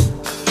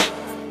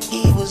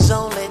 He was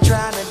only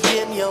trying to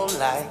dim your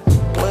light.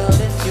 Well,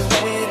 if you're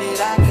with it,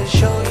 I can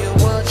show you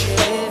what you're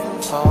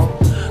living for.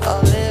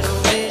 A little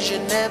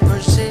vision and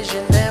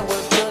precision, then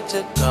we're good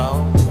to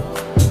go.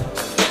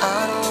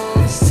 I don't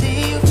wanna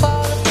see you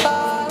fall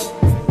apart.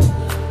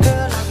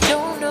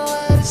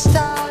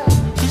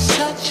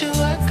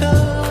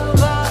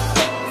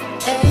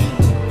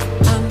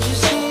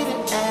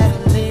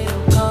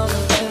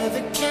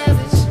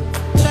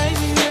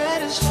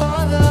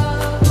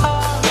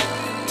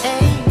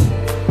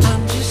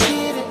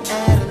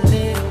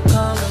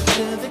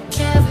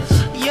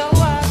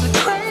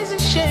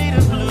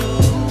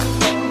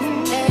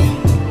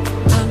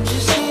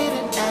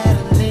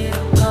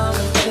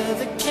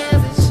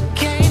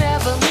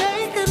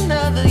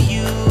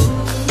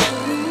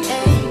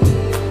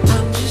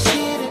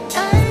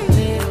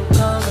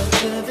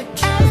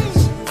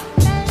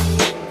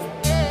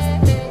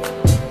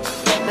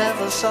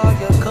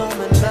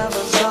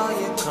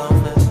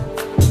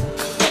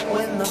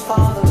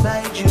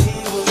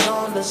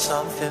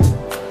 something.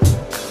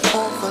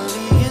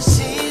 Hopefully you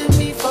see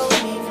me for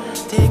me.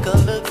 Take a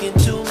look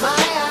into my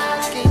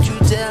eyes. Can't you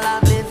tell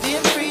I'm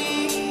living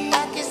free?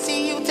 I can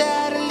see you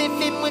tired of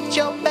living with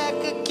your back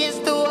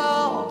against the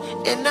wall.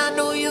 And I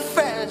know you're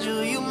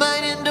fragile. You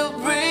might end up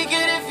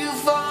breaking if you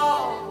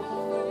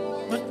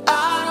fall. But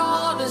I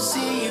don't wanna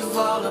see you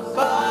fall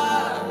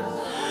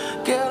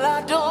apart. Girl,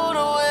 I don't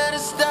know where to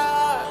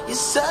start. You're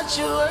such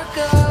a work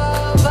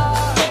of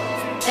art.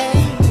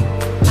 Hey,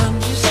 I'm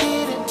just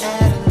here to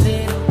add a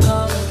little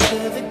color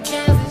to the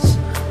canvas.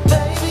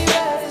 Baby,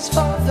 that is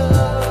for the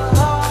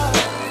heart.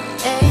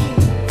 Hey,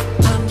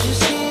 I'm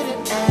just here to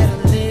add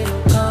a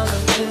little color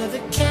to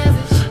the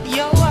canvas.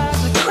 Your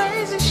eyes a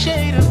crazy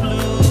shade of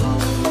blue.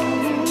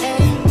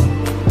 Hey,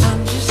 I'm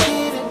just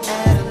here to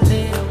add a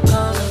little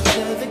color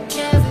to the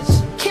canvas.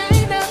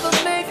 Can't never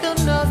make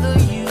another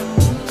you.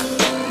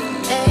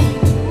 Hey,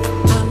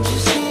 I'm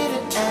just here to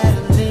add a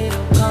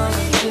little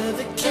color to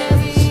the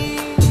canvas.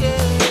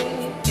 Yeah,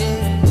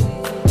 yeah.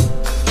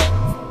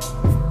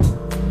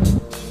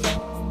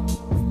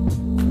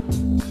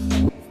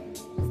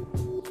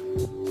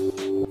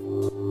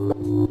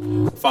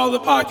 Follow the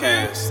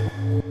podcast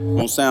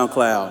on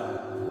SoundCloud.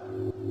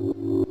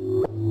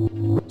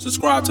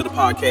 Subscribe to the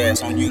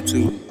podcast on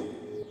YouTube,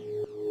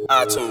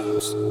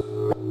 iTunes.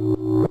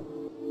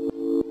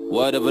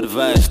 Word of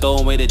advice, throw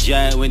away the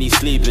giant when he's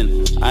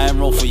sleeping. I ain't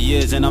rolled for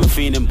years and I'm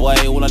feeling, boy,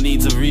 all I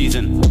need's a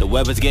reason. The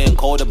weather's getting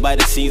colder by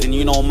the season,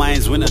 you know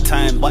mine's winter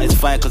time, but it's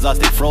fine cause I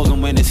stay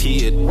frozen when it's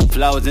heated.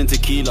 Flowers and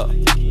tequila,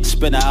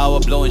 spend an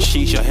hour blowing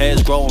sheets, your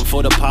hair's growing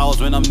for the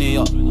powers when I'm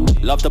near.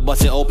 Love to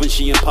bust it open,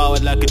 she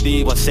empowered like a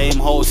diva. Same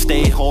hoe,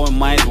 stay home,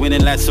 mine's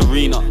winning like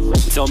Serena.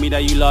 Tell me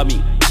that you love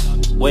me.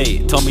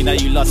 Wait, tell me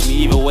that you lost me.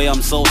 Either way,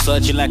 I'm soul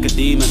searching like a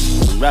demon.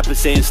 When rappers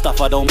saying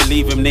stuff I don't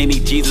believe him, they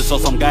need Jesus or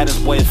some guidance.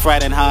 Boy, it's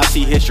Friday and how I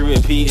see history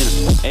repeating.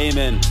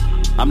 Amen.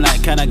 I'm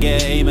like, can I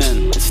get an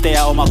amen? Stay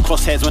out of my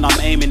crosshairs when I'm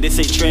aiming, this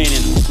ain't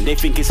training. They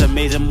think it's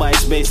amazing, but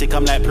it's basic.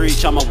 I'm like,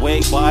 preach, I'm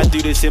awake, but I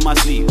do this in my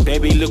sleep.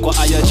 Baby, look what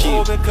I achieved.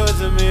 All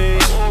because of me,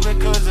 all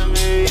because of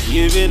me.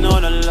 You've been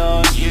on a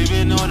lot, you've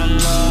been on a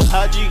lot.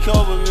 How'd you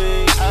cover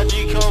me, how'd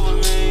you cover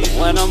me?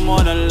 When I'm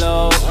on a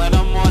low, when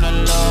I'm on a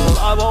low.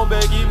 I won't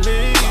beg you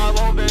please, I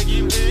won't beg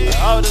you please.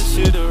 I'll just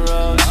sit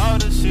around, I'll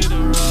just sit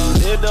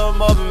around. It don't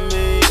bother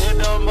me, it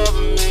don't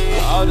bother me.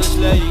 I'll just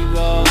let you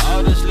go,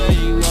 I'll just let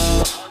you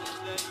go.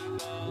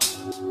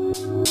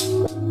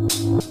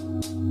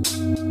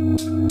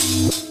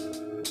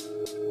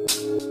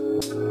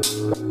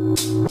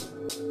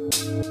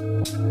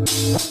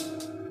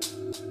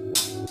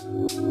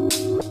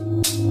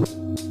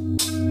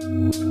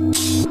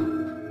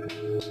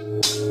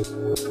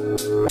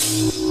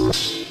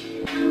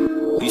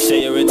 You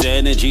say you're into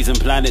energies and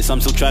planets, I'm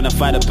still trying to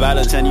find a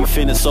balance. And you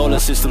think the solar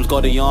system's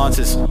got the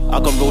answers. I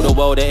can rule the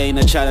world, it ain't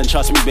a challenge.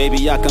 Trust me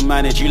baby, I can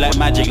manage. You like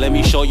magic, let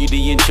me show you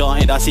the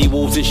enchanted. I see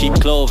wolves in sheep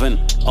clothing.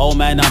 Oh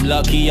man, I'm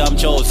lucky, I'm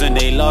chosen.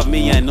 They love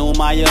me and all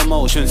my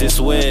emotions, it's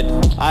weird.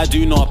 I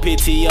do not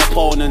pity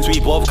opponents. We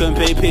both can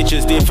paint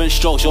pictures, different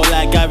strokes. You're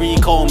like Gary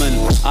Coleman.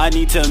 I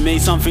need to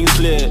make something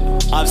clear.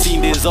 I've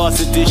seen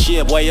disaster this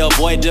year, boy,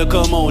 avoid the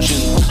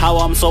commotion. How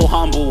I'm so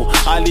humble,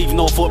 I leave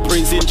no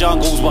footprints in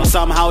jungles, but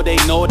somehow they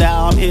know that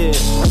I'm here.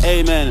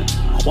 Amen.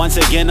 Once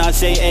again I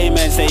say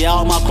amen. Stay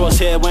out my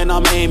crosshair when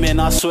I'm aiming,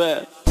 I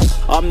swear.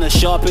 I'm the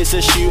sharpest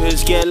of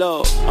shooters, get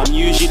low. I'm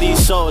usually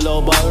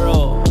solo, but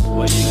roll.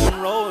 Well, you can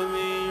roll with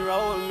me,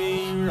 roll with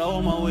me.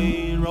 Roll my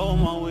weed, roll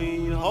my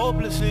weed.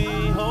 Hopelessly,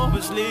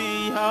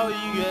 hopelessly, how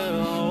you get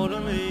a hold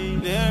of me?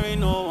 There ain't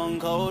no one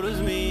cold as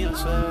me, I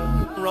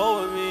swear.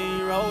 Roll with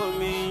me, roll with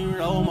me.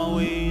 Roll my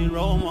weed,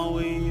 roll my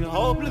weed.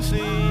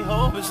 Hopelessly,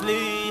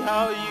 hopelessly,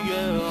 how you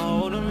get a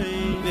hold of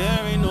me?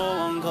 There ain't no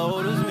one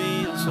cold as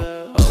me, I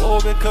swear. All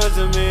because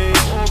of me,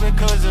 all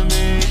because of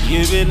me.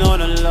 You've been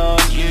on a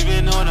lot, you've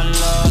been on a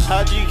lot.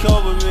 How'd you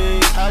cover me,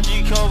 how'd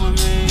you cover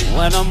me?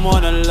 When I'm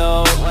on a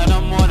low, when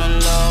I'm on a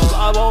low.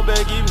 I won't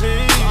beg you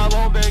please, I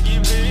won't beg you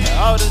please.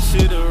 I'll just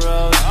sit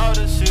around, I'll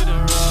just sit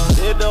around.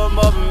 It don't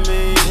bother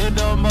me, it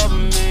don't bother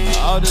me.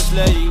 I'll just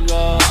let you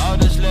go, I'll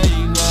just let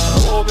you go.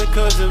 All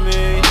because of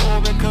me,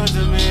 all because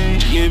of me.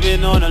 You've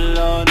been on a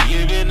lot,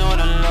 you've been on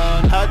a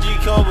lot. How'd you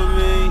cover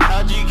me,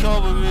 how'd you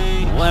cover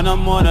me? When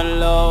I'm on a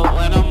low,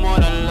 when I'm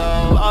on a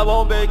low. I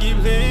won't beg you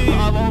please,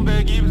 I won't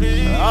beg you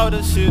please. I'll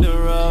just sit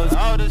around,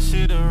 I'll just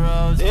sit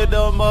around. It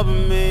don't bother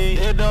me,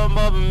 it don't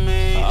bother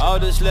me. I'll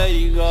just let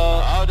you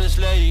go, I'll just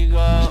let you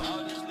go.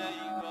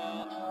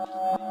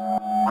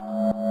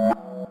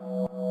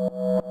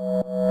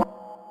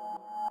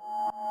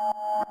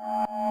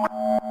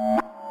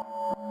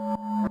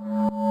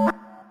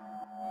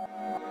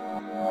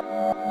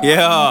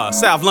 Yeah,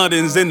 South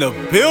London's in the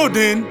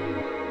building.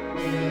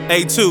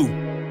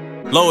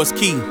 A2, Lowest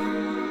Key,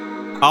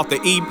 off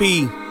the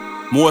EP,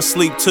 More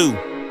Sleep 2.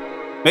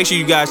 Make sure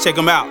you guys check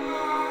him out.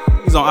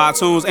 He's on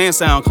iTunes and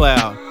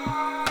SoundCloud.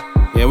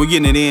 Yeah, we're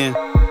getting it in.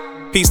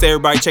 Peace to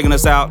everybody checking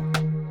us out.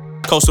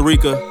 Costa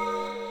Rica.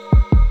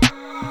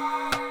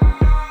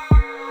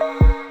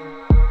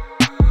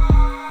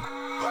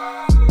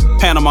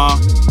 Panama.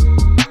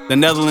 the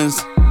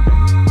Netherlands,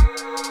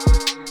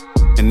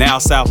 and now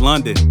South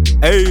London.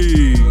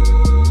 Hey,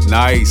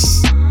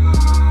 nice.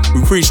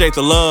 We appreciate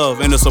the love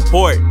and the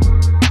support.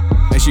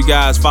 Make sure you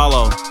guys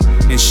follow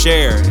and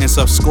share and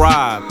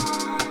subscribe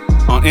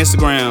on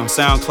Instagram,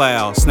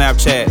 SoundCloud,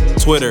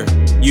 Snapchat, Twitter,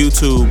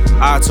 YouTube,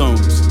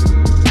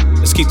 iTunes.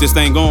 Let's keep this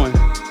thing going.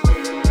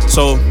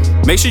 So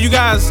make sure you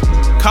guys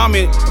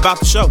comment about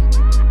the show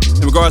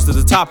in regards to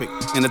the topic.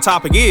 And the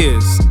topic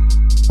is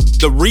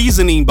the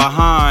reasoning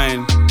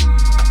behind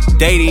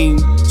dating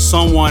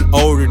someone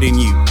older than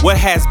you. What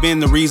has been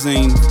the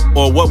reasoning,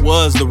 or what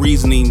was the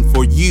reasoning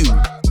for you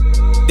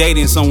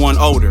dating someone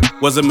older?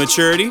 Was it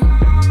maturity?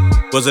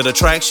 Was it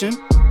attraction?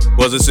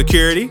 Was it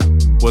security?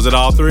 Was it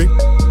all three?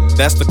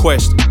 That's the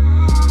question.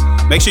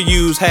 Make sure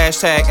you use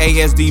hashtag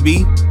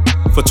ASDB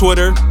for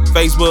Twitter,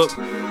 Facebook,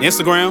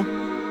 Instagram.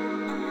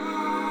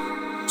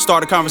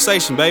 Start a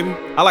conversation, baby.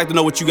 I like to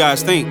know what you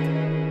guys think.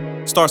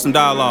 Start some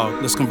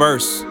dialogue. Let's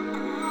converse.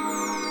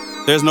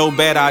 There's no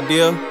bad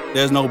idea.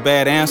 There's no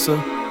bad answer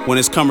when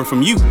it's coming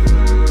from you.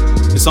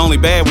 It's only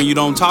bad when you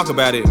don't talk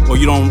about it, or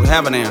you don't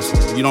have an answer.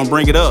 You don't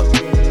bring it up.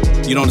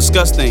 You don't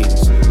discuss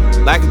things.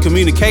 Lack of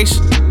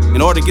communication.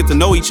 In order to get to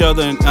know each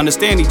other and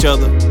understand each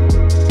other,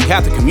 you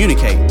have to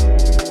communicate,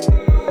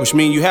 which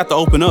means you have to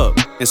open up.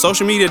 And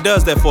social media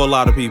does that for a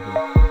lot of people.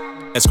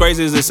 As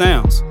crazy as it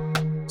sounds,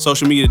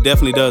 social media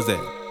definitely does that.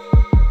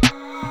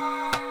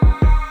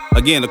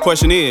 Again, the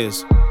question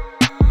is,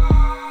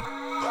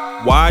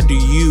 why do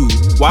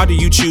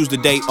you choose to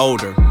date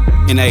older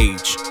in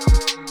age?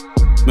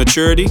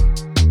 Maturity,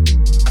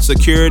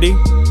 security,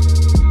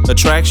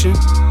 attraction,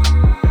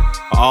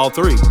 or all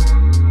three?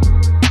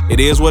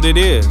 It is what it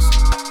is.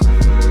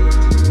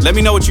 Let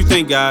me know what you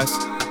think, guys.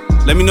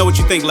 Let me know what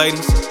you think,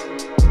 ladies.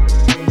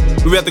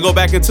 We have to go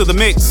back into the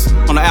mix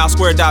on the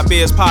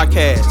OutSquare.biz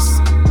podcast.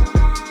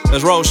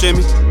 Let's roll,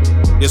 Shimmy.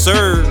 Yes,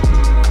 sir.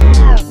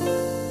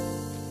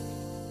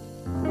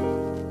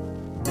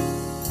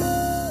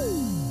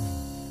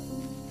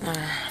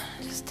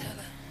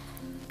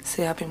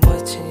 See, I've been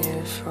watching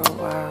you for a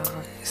while,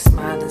 your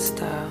smiling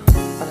style,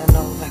 but I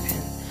know if I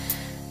can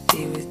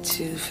be with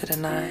you for the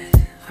night,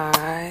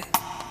 alright?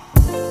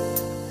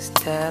 Is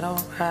that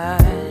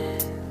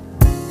alright,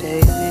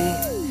 baby,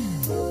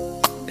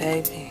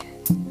 baby?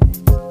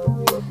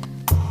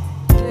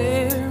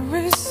 There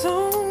is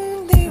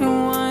only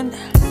one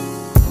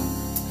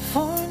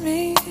for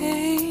me.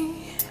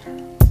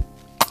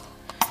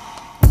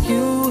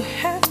 You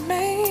have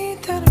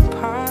made that a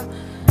possibility.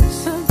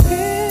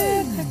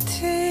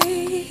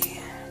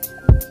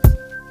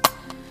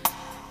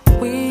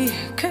 We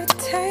could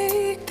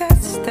take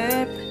that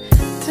step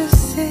to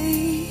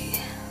see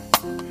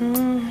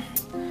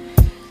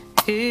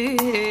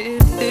if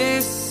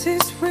this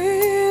is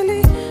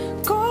really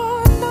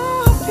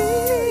gonna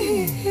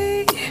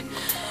be.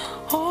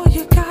 All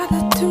you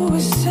gotta do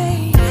is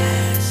say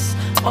yes.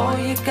 All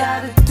you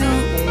gotta do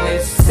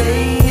is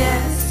say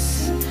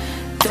yes.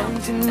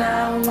 Don't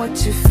deny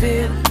what you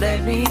feel.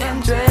 Let me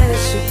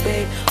undress you,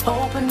 babe.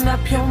 Open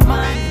up your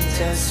mind and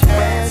just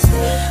rest.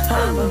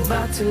 I'm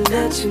about to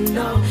let you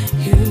know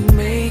you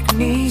make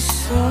me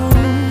so.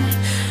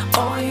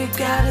 All you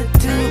gotta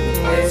do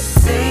is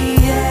say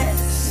yes.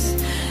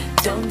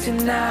 Don't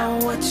deny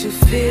what you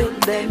feel.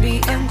 Let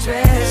me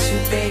undress you,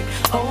 babe.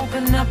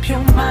 Open up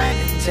your mind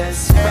and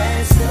just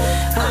rest.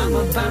 I'm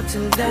about to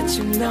let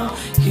you know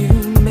you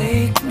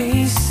make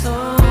me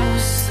so,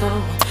 so,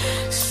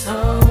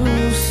 so,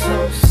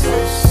 so, so,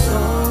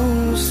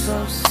 so,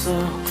 so, so.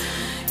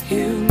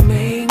 You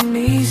make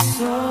me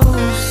so,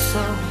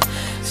 so,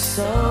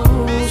 so,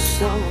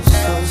 so,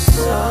 so,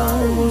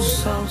 so,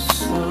 so,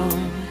 so.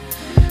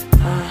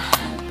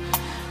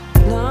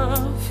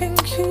 Loving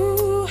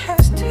you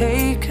has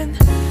taken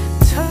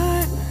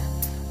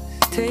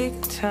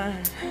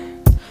time,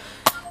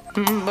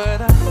 but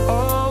I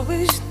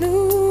always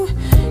knew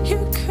you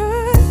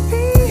could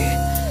be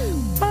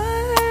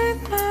mine.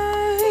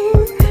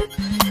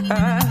 I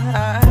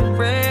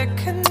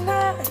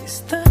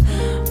recognize the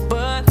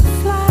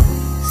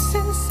butterflies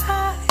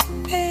inside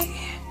me.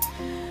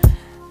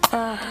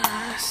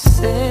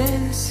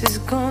 Sense is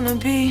gonna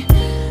be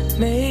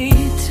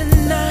made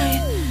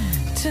tonight.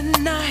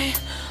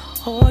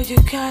 All you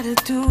gotta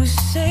do is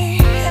say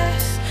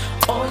yes.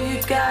 All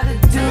you gotta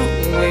do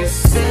is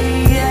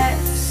say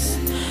yes.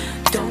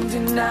 Don't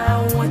deny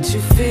what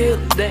you feel.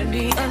 Let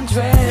me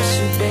undress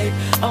you, babe.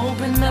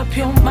 Open up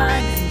your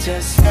mind and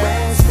just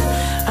rest.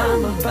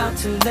 I'm about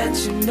to let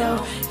you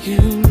know you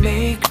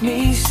make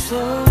me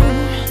so.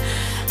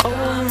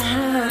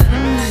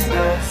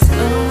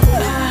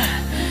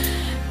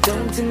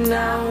 Don't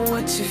deny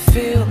what you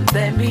feel.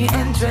 Let me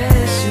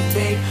undress you,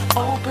 babe.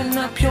 Open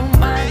up your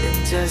mind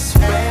and just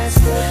rest.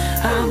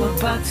 I'm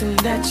about to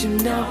let you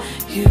know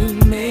you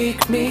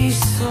make me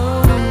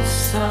so,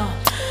 so,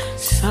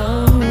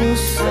 so,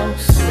 so,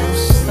 so,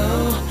 so,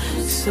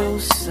 so,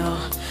 so.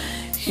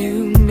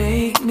 You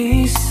make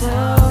me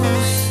so,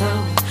 so,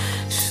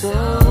 so,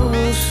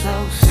 so,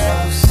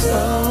 so,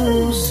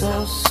 so,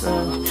 so, so.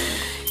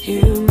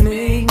 You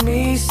make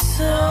me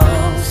so,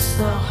 so.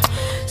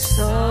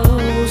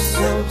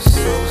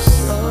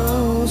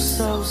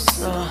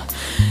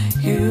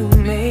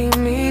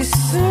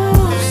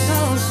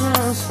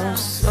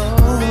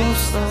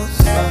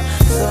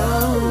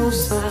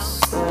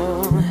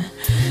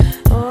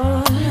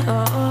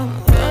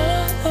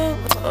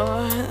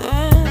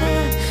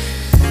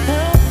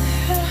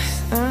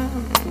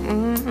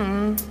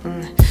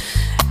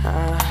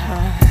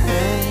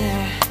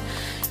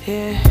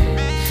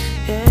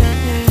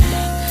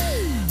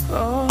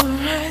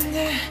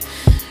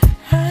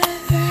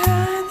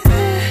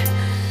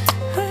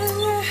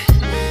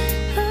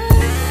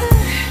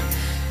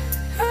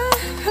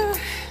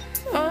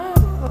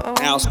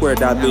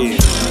 Alsquare.biz.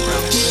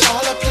 All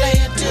a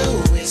player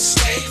do is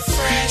stay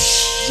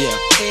fresh. Yeah.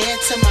 Head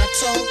to my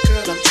toe,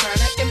 girl, I'm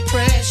tryna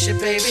impress you,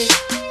 baby.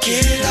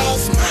 Get it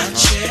off my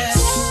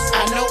chest.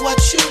 I know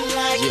what you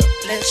like.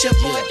 Let your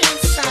boy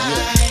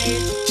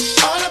inside.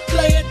 All a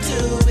player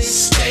do is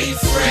stay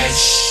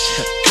fresh.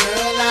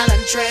 Girl, I'll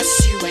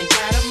undress you, ain't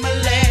gotta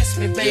molest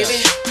me,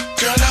 baby.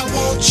 Girl, I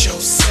want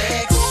your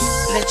sex.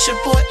 Let your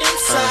boy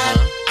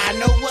inside. I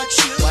know what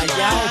you While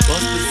y'all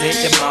busters at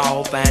the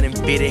mall, buying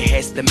fitted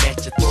hats to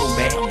match a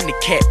throwback. I'm the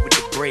cat with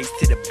the braids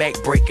to the back,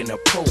 breaking a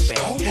pro back.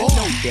 Know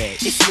that,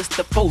 it's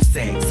Mr.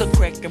 Fozak, so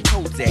crackin'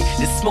 Prozac.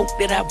 The smoke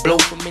that I blow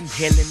from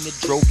inhaling the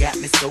dro got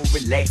me so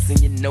relaxing.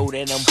 You know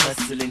that I'm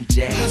hustling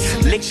jack.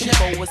 Licking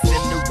for a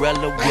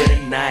Cinderella with a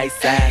nice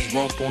size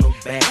rump on her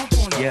back.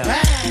 Yeah.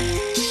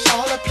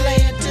 all a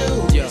player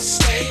do is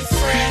stay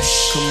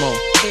fresh. Come on.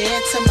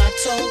 Head to my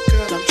toe,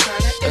 girl, I'm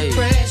tryna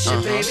impress you,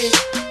 baby.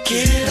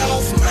 Get it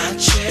off my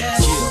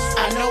chest.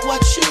 I know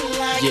what you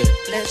like.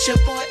 Let your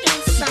boy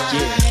inside.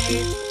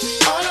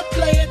 All a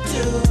player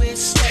do is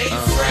stay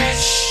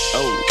fresh.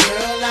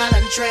 Girl, I'll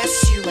undress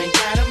you, ain't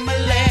gotta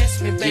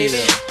molest me,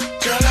 baby.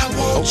 Girl, I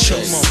want your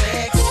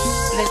sex.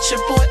 Let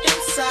your boy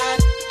inside.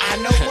 I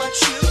know what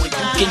you like.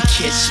 You can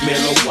catch me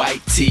in a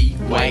white tee,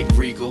 white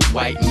regal,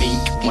 white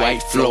mink,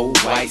 white flow,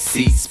 white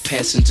seats,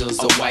 passengers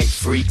are white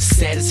freaks.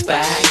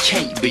 Satisfied,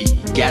 can't be,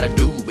 gotta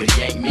do, but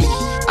he ain't me.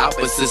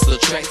 Opposites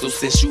attract, so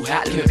since you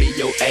hot, let me be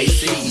your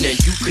AC. Now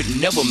you could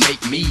never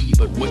make me,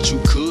 but what you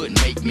could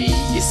make me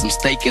is some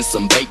steak and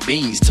some baked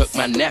beans. Tuck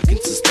my napkin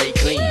to stay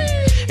clean.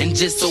 And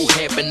just so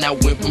happened I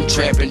went from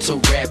trapping to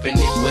rapping.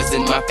 It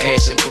wasn't my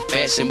passion for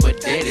fashion,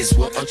 but that is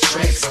what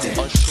attracts them.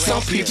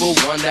 Some people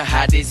wonder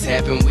how this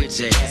happened with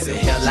jazz.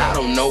 Hell, I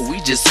don't know, we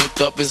just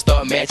hooked up and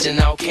start matching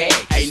all cash.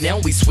 Hey, now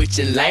we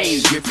switching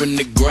lanes, gripping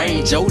the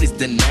grain, Joe is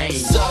the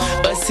name.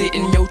 Us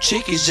hitting your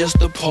chick is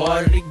just a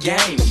part of the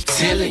game, I'm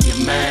telling you,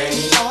 man.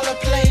 All a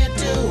player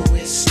do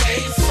is stay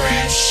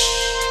fresh.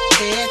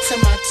 Head to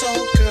my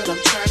toe, girl, I'm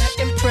tryna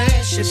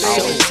impress you,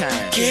 baby.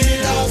 Get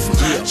it off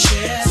my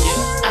chest.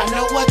 I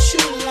know what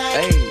you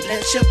like.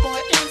 Let your boy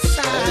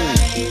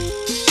inside.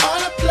 All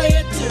a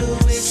player do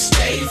is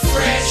stay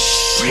fresh.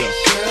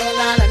 Girl,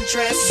 I'll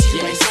undress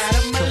you, ain't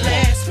gotta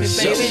molest me,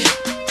 baby.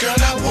 Girl,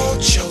 I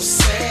want your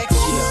sex.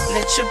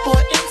 Let your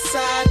boy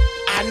inside.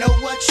 I know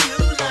what you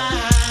like.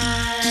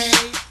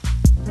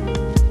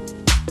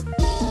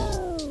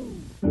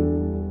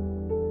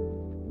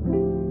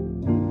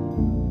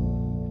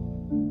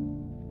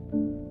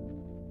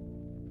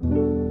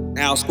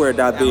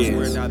 Alsquare.biz.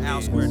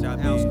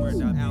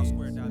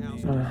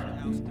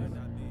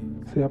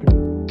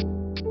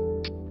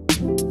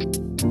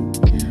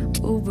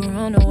 Uber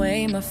on the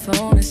way, my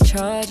phone is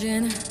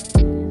charging.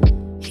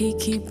 He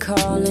keep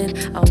calling,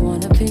 I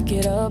wanna pick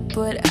it up,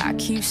 but I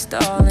keep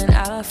stalling.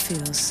 I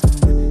feel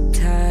some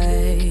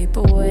type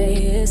of way,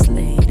 it's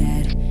late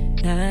at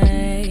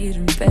night.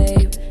 And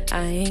babe,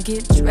 I ain't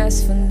get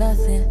dressed for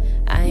nothing,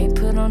 I ain't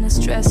put on this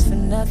dress for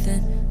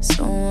nothing.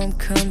 So I'm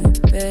coming,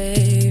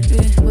 baby.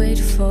 Wait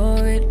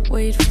for it,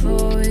 wait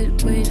for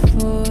it, wait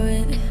for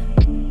it.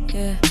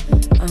 Yeah,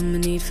 I'ma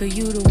need for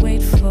you to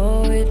wait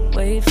for it,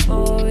 wait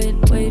for it,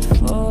 wait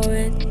for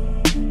it.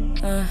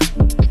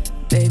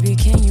 Baby,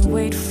 can you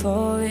wait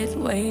for it,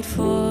 wait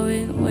for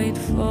it, wait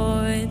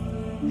for it.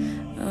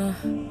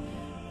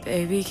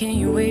 Baby, can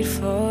you wait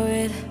for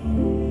it,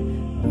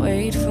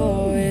 wait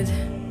for it.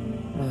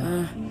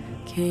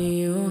 Can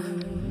you,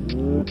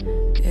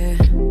 yeah.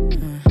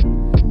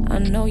 I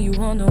know you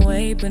on the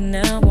way, but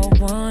now I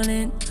want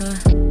it.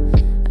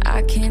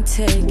 I can't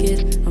take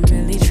it. I'm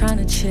really trying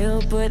to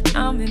chill, but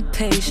I'm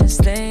impatient.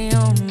 Stay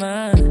on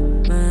my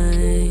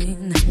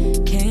mind.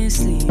 Can't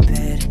sleep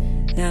at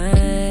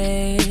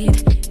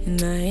night.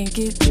 And I ain't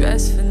get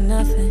dressed for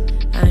nothing.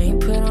 I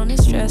ain't put on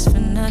this dress for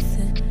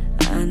nothing.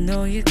 I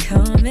know you're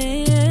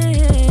coming.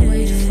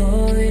 Wait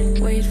for it,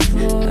 wait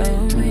for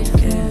it, wait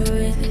for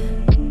it.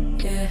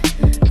 Yeah,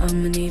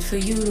 I'ma need for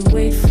you to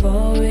wait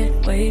for it,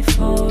 wait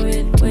for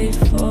it, wait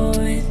for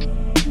it.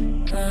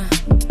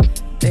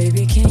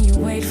 Baby, can you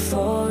wait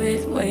for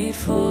it, wait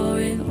for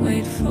it,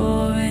 wait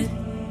for it.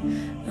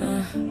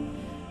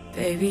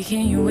 Baby,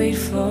 can you wait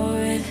for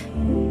it,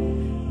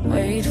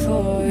 wait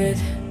for it.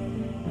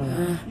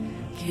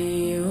 Can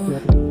you,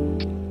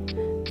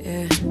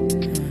 yeah.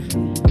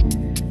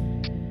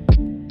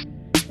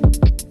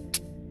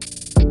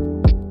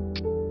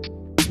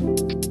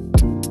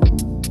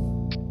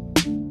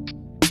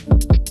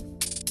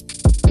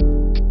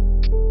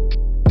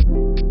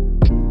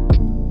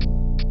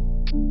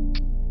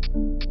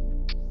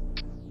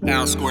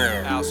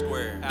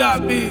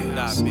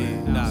 Alsquare.biz.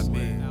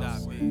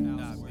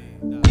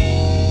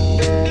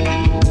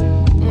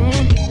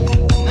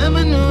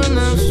 Never knew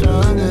I'm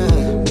stronger.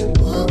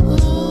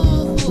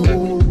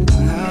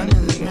 How did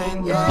this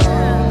man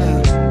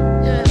go?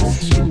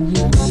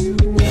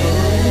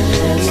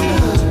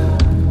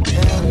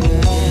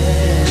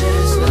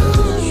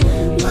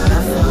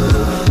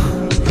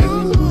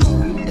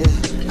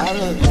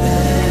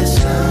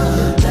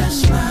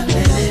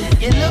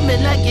 You love me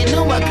like you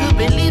know I could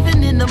believe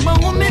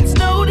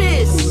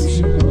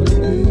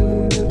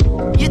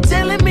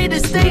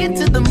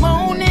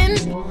moaning.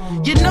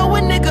 You know a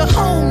nigga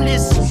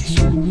homeless.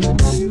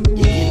 You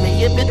give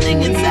me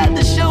everything inside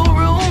the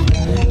showroom.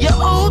 Your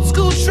old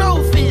school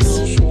trophies.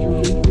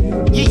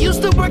 You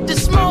used to work the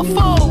small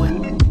forward.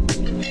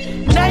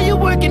 Now you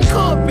working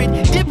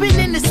corporate, dipping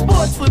in the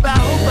sports whip. I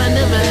hope I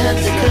never have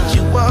to cut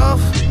you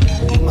off.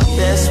 You're my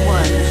best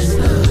one,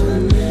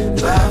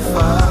 by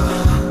far.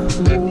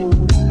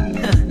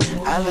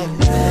 I love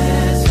you.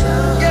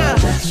 Yeah.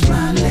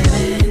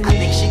 I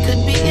think she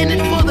could be in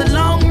it for the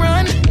long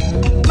run.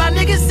 My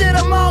nigga said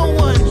I'm on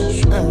one.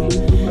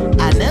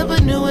 I never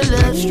knew a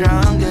love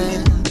stronger.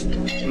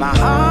 My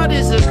heart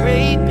is a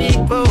great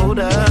big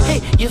boulder.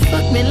 Hey, you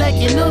fuck me like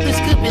you know this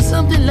could be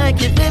something like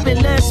your very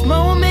last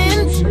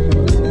moment.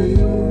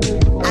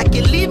 I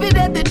can leave it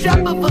at the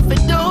drop of a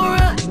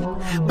fedora,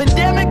 but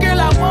damn it, girl,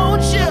 I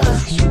want you.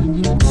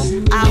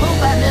 I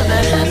hope I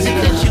never have to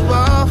cut you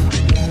off.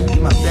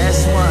 You're my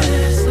best one,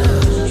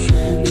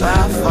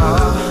 by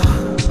far.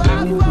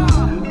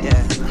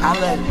 Yeah, I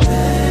love you.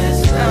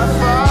 By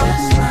far.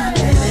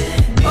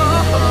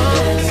 Oh,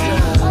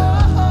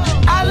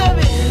 I love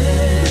it.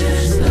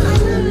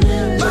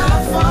 By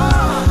far.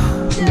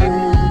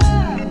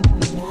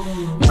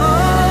 Oh,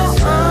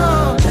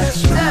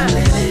 yeah.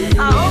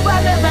 I hope I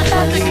never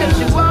have to cut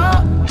you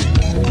off.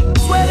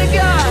 Swear to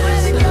God.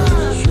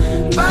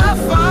 By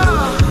far.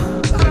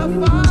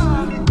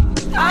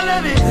 I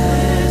love it.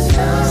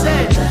 Say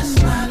it.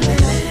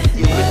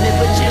 You couldn't,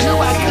 but you know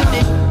I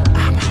couldn't.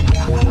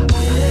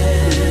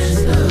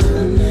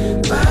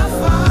 By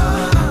far.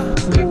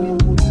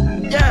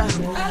 Yeah.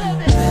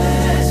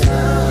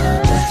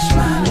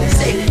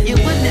 Say you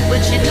wouldn't,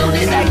 but you know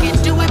that I can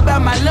do it by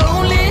my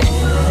lonely.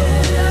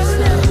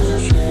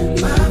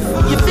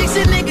 You fix a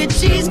nigga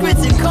cheese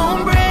grits and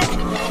cornbread.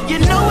 You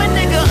know a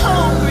nigga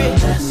hungry.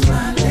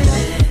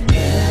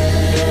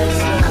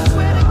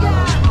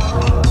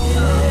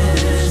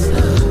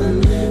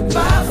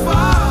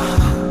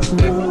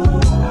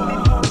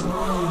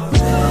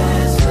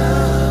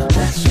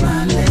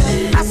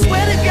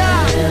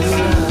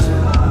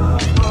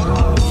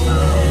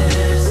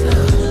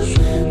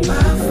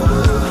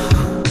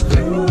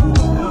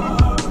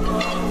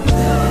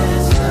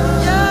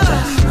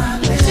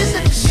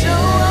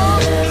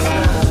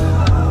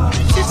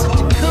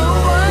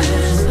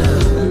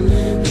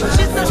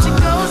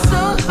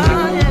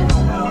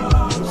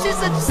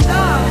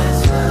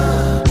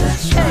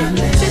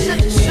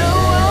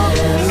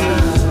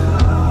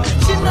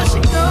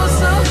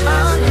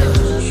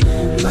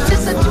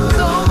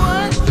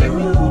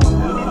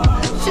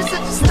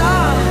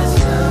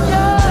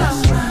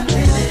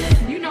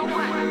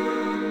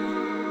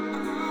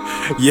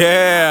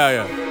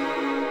 Yeah.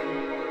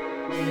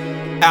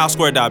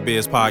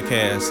 Outsquare.biz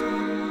podcast.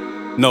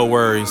 No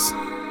worries.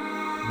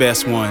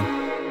 Best one.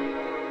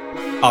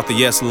 Off the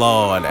Yes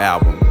Lord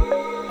album.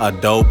 A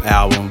dope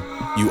album.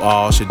 You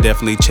all should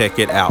definitely check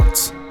it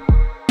out.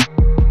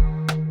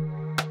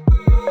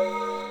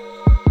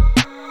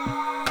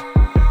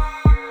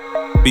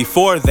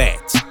 Before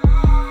that,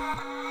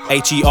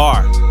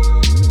 HER.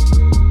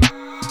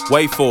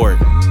 Wait for it.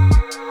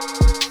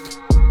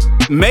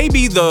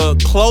 Maybe the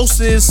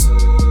closest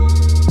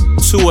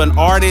to an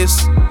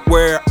artist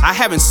where I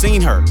haven't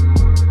seen her,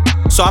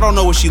 so I don't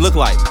know what she looked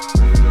like.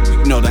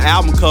 You know, the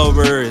album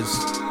cover is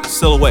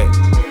silhouette.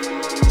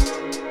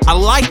 I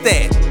like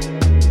that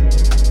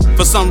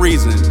for some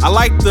reason. I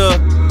like the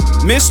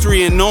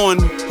mystery in knowing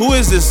who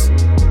is this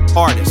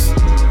artist,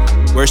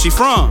 where's she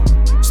from,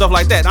 stuff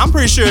like that. I'm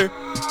pretty sure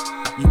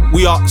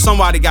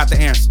somebody got the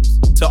answers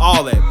to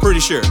all that. Pretty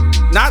sure.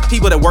 Not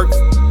people that work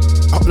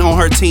on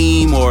her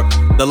team or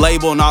the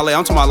label and all that.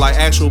 I'm talking about like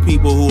actual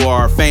people who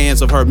are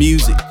fans of her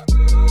music.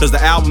 Because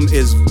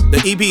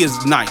the EP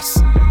is nice.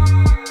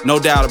 No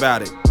doubt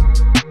about it.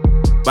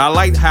 But I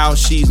like how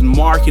she's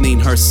marketing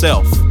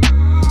herself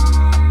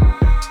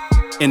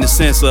in the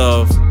sense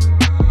of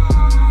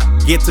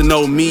get to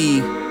know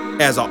me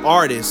as an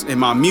artist and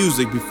my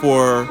music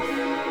before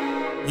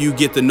you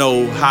get to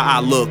know how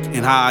I look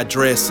and how I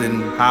dress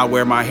and how I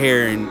wear my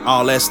hair and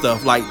all that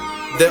stuff. Like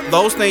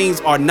those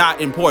things are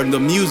not important. The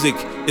music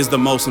is the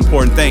most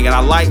important thing. And I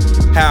like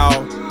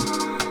how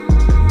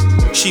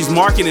she's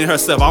marketing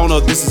herself. I don't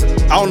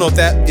know if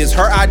that is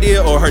her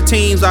idea or her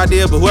team's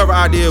idea, but whoever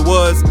idea it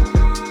was,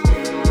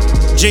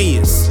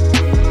 genius.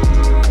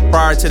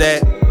 Prior to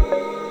that,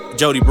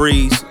 Jody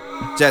Breeze,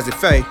 Jazzy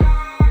Faye.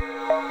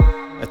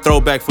 A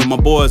throwback for my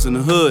boys in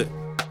the hood.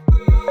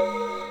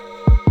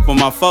 For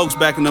my folks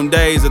back in them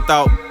days that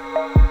thought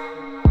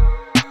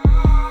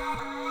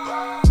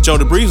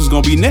Jody Breeze was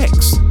gonna be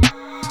next.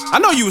 I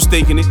know you was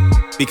thinking it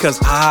because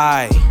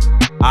I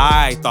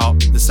thought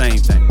the same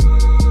thing.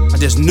 I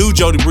just knew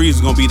Jody Breeze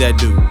was gonna be that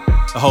dude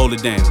to hold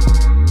it down.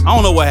 I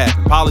don't know what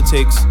happened.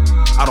 Politics,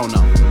 I don't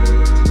know.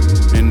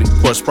 And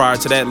of course, prior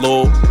to that,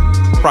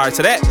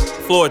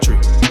 Floetry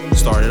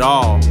started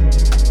all.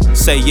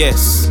 Say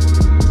Yes.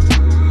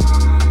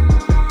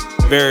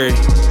 Very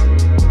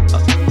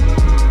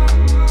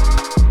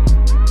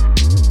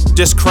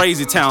just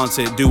crazy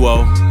talented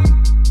duo.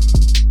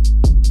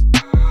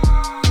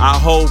 I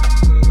hope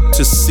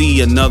to see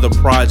another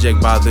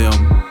project by them.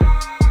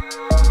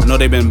 I know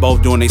they've been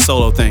both doing their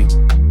solo thing.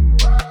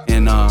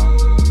 And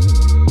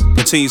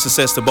continued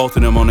success to both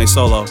of them on their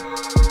solo.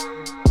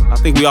 I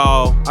think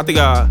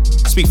I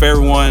speak for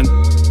everyone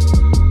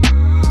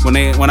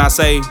when I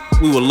say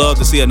we would love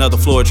to see another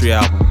Floetry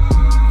album.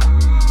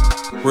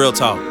 Real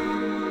talk.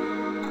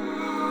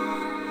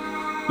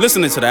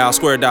 Listening to the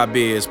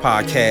OutSquare.biz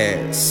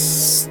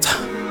podcast.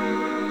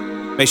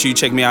 Make sure you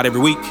check me out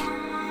every week.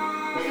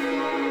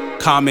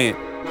 Comment,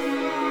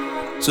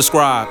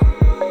 subscribe,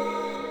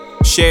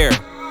 share,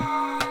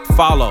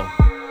 follow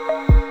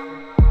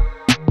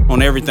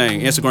on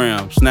everything.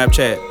 Instagram,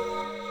 Snapchat,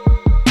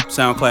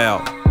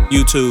 SoundCloud,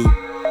 YouTube,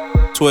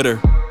 Twitter,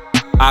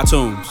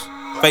 iTunes,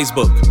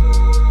 Facebook.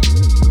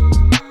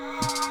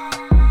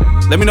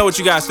 Let me know what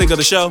you guys think of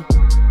the show.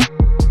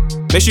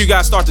 Make sure you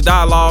guys start the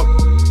dialogue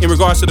in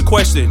regards to the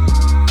question.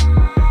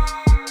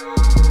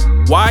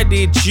 Why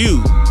did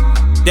you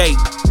date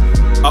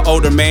an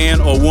older man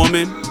or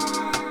woman?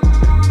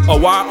 Or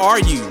why are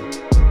you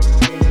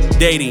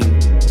dating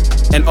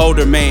an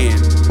older man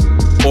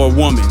or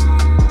woman?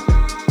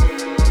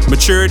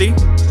 Maturity,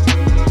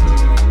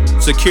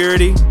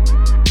 security,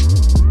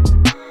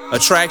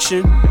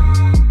 attraction,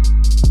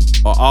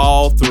 or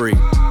all three?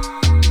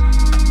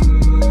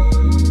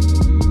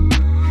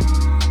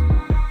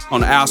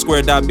 On the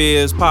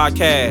OutSquare.biz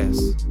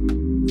podcast.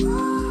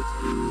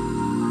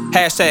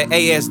 Hashtag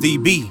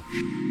ASDB.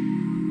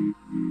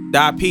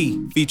 .P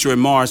featuring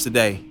Mars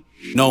today.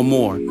 No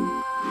more.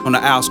 On the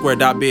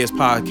OutSquare.biz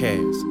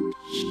podcast.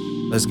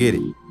 Let's get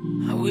it.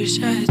 I wish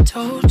I had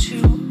told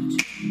you.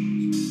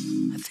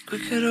 I think we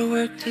could have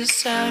worked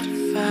this out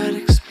if I'd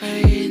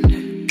explained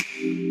it.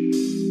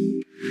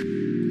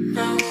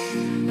 No,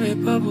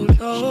 it bubbled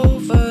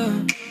over.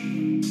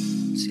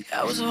 See,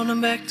 I was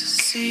holding back to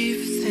see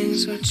if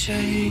things would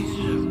change.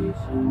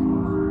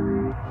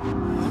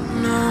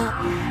 No,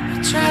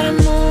 I try to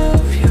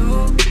move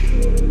you,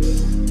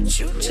 but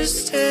you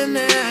just stand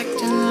there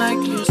acting like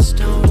you're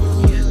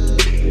stoned. Yeah.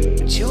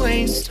 But you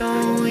ain't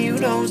stoned, you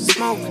don't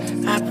smoke.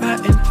 I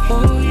brought and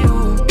pull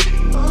you.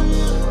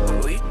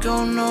 We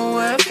go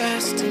nowhere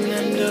fast and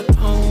end up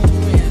home.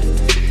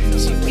 Yeah.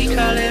 See, we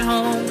call it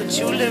home, but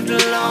you lived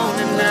alone,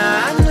 and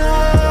now I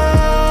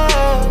know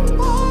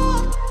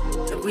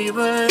that we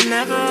were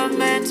never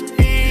meant to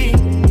be,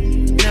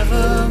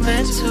 never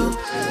meant to.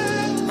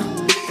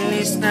 At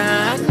least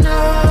now I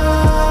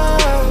know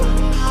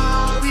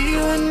we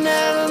were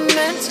never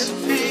meant to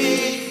be.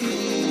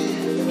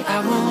 I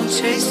won't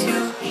chase you.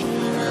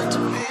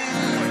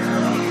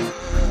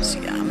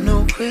 See, I'm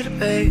no quitter,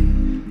 babe.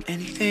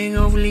 Anything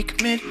overly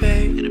committed,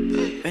 babe.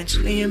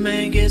 Eventually a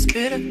man gets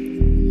bitter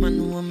when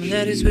the woman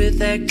that is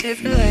with act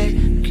differently.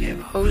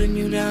 Kept holding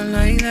you down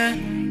like that.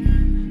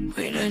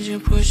 Wait, let you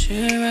push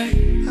it right.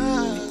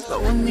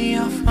 Throwing me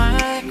off my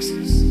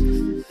axis.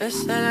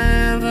 Best that I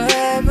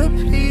ever,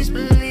 please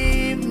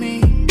believe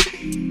me.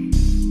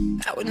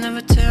 I would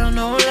never tell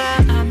no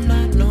lie, I'm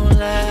not no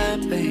lie,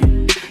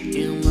 babe.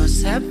 You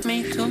must have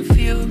me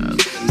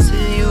confused.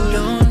 Say you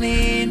don't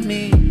need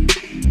me,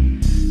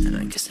 and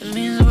I guess that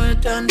means we're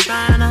done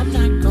trying. I'm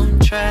not gonna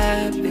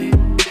try, babe.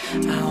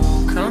 I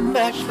won't come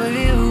back for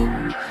you.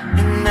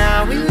 And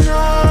now we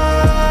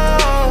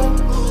know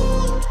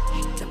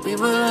that we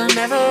were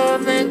never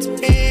meant to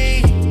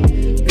be,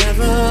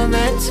 never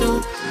meant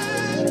to.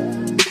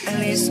 At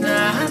least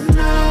now I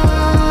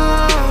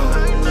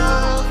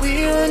know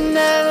we were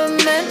never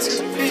meant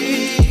to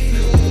be.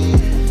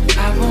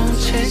 I won't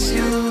chase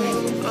you.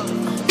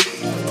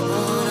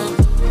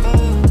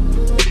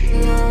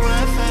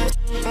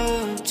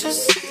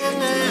 Just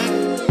stand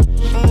there.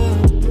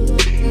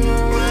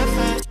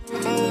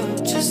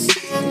 Just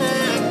stand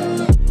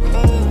there.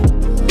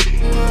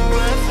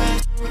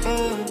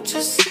 Just stand there.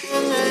 Just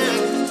stand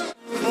there.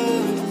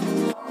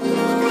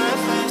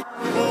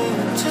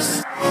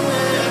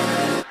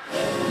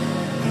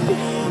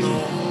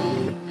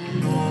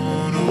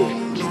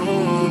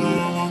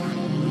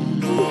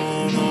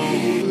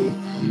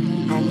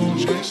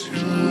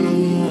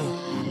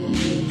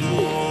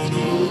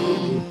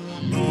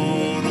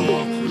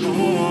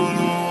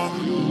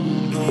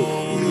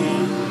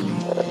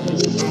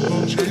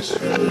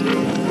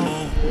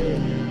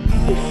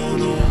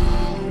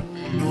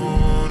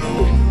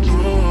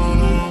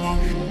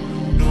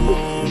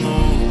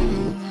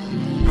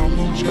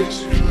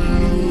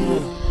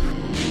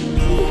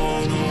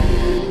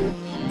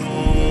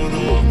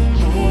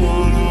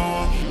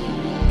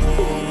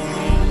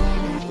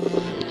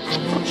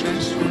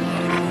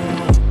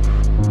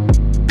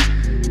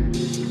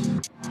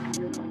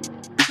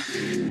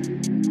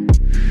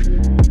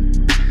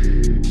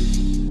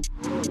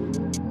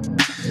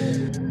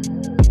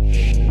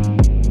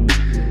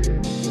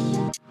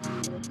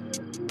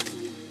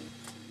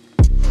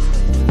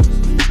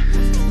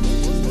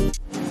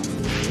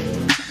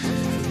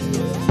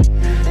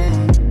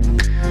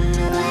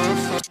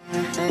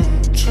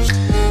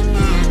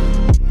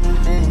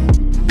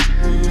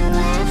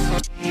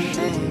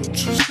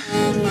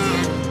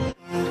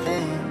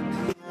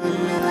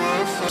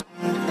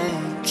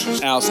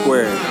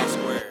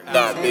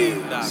 Let's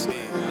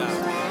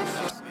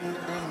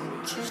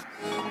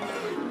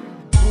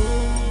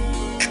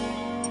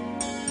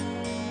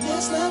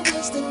not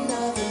waste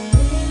another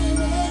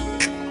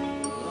minute.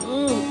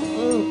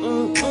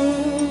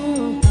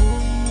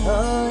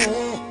 Oh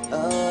yeah, oh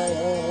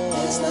yeah.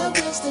 Let's not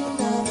waste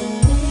another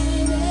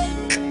minute.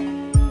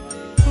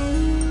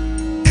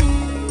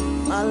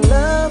 My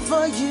love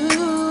for you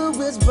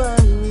is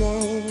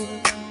burning.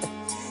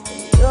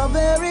 Your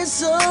very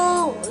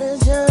soul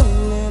is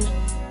yearning.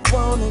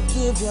 Wanna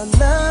give your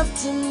love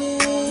to me.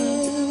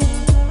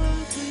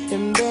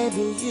 And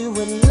baby, you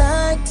would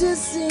like to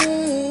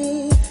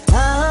see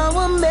how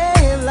a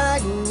man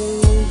like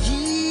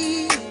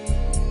me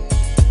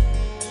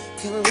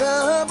can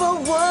love a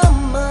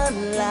woman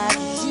like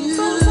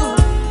you.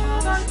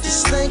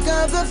 Just think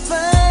of the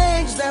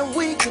things that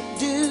we could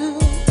do.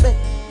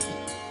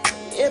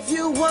 If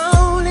you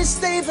only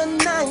stay the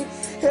night,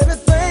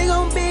 everything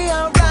gon' be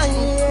alright.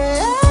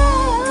 Yeah.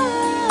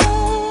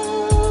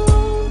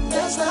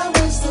 Let's not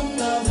waste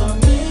another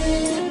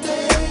minute,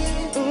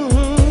 babe.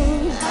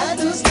 I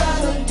just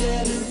gotta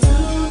get it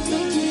through to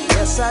you.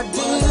 Yes, I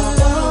do.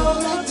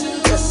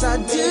 Yes, I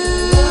do.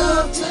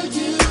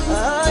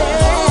 Oh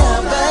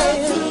yeah,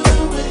 babe.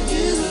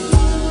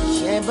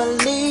 Can't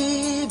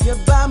believe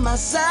you're by my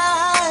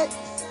side,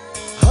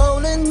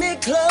 holding me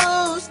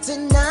close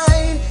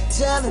tonight,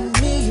 telling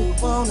me you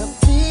wanna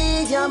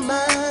be your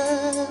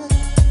man,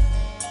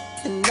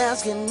 and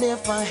asking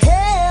if I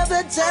have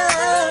the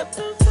time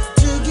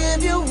to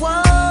give you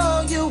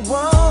all you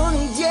want,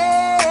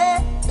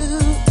 yeah.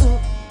 Ooh.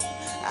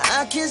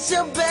 I kiss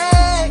your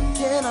back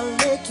and I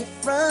lick your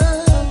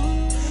front.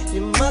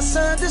 You must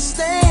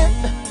understand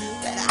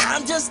that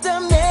I'm just a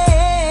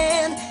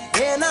man,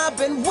 and I've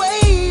been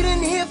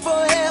waiting here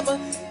forever.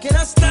 Can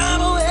I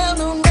stop? Oh hell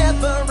no,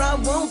 never. I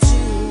want you.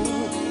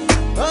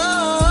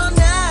 Oh,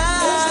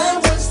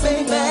 now,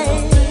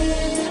 baby.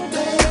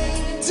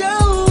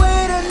 Don't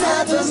wait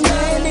another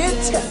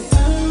minute.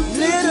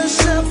 Little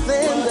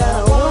something that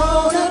I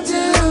wanna do.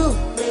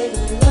 Make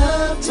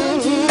love to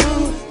you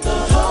the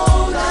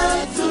whole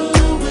night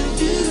through with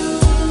you.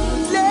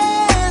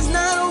 Let's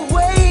not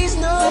waste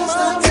no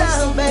more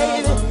time,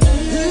 baby.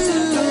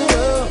 Ooh,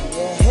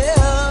 yeah.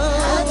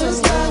 I just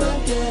gotta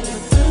get it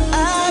through.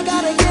 I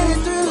gotta get it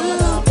through.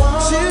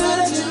 To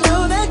let you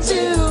know that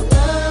you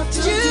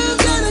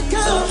gotta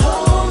come.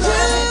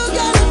 You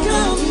gotta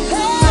come.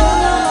 Hey,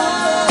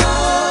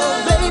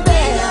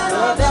 baby.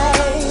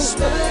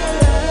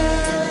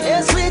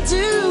 Yes, we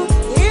do.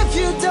 If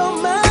you don't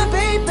mind,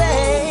 baby.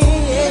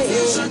 If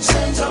you should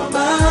change your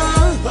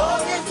mind, or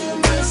if you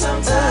need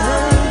some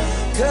time,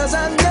 'cause I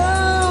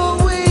know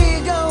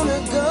we're gonna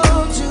go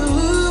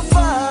too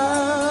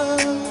far.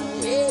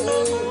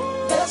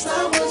 Yeah. Let's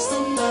not waste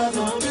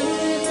another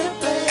minute,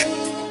 babe.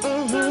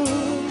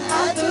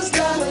 I just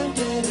gotta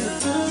get it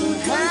through.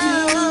 I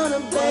want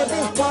it, baby.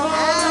 I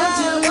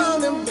just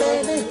want it,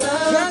 baby.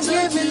 Come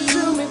give it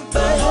to me,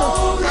 baby. I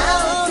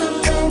want it,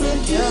 baby.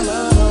 Come on.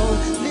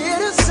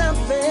 Little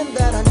something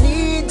that I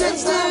need to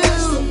do.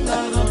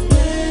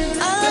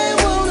 I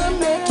wanna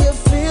make you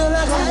feel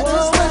like I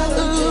want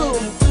to.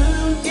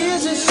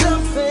 Is it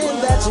something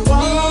that you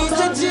need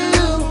to do?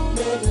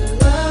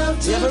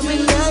 Every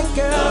night,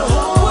 girl.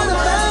 What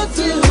about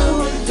you?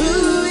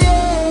 Ooh,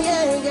 yeah,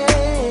 yeah,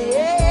 yeah,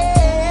 yeah.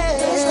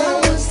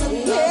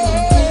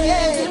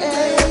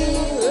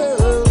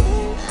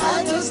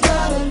 I just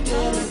gotta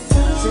get it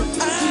through.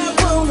 I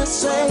wanna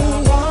say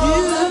you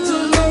to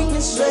make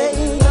me say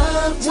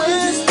when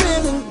it's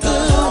feeling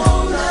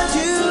good.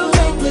 You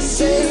make me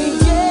say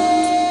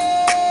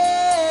yeah.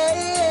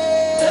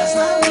 That's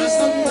not just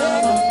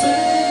another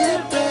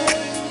minute,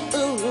 babe.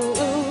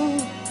 Ooh,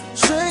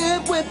 sing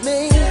it with me.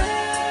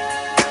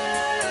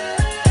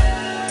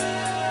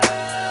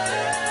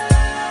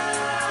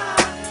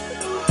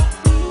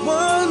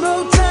 One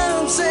more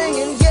time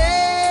singing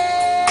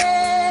yeah.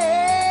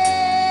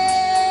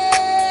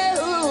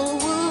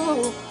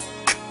 Ooh,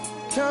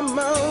 come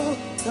on,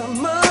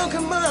 come on,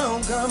 come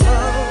on, come on.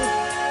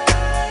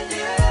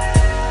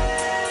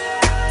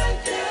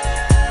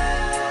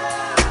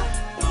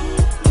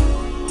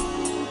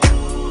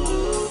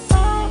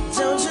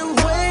 Don't you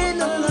wait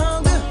no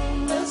longer.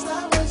 Let's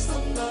not waste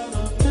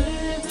another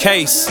minute.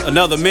 Case,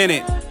 Another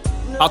Minute,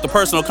 off the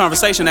Personal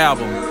Conversation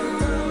album.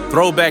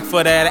 Throwback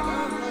for that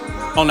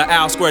on the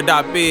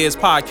OutSquare.biz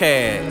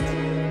podcast.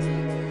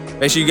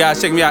 Make sure you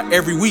guys check me out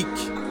every week.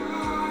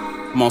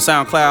 I'm on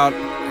SoundCloud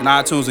and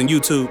iTunes and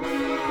YouTube.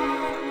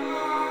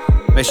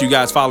 Make sure you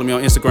guys follow me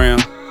on Instagram,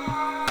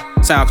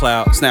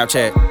 SoundCloud,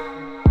 Snapchat,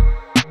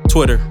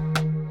 Twitter,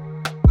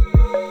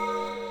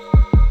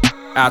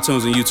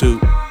 iTunes and YouTube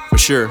for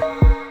sure.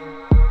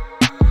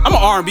 I'm an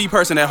R&B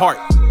person at heart.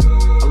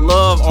 I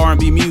love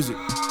R&B music.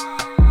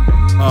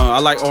 I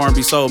like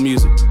R&B soul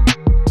music.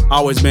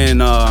 Always been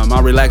my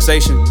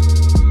relaxation,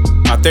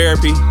 my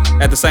therapy.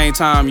 At the same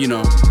time, you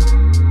know,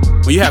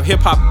 when you have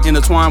hip hop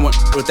intertwined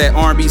with that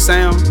R&B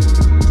sound,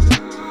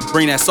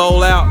 bring that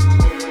soul out.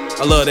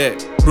 I love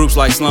that. Groups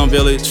like Slum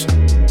Village,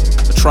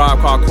 The Tribe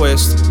Called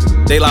Quest,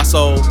 De La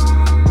Soul,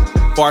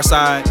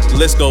 Farside, the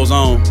list goes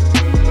on.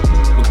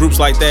 With groups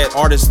like that,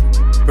 artists,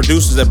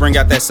 producers that bring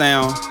out that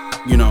sound,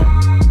 you know,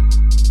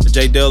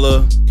 J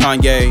Dilla,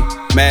 Kanye,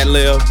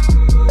 Madlib,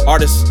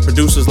 artists,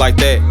 producers like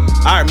that,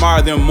 I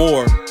admire them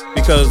more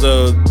because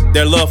of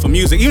their love for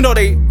music. Even though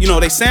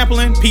they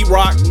sampling Pete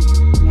Rock,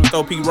 I'm gonna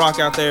throw Pete Rock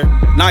out there,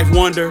 Knife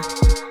Wonder,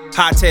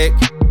 High Tech,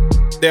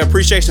 their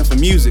appreciation for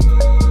music,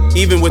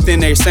 even within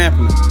their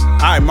sampling,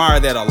 I admire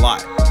that a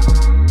lot.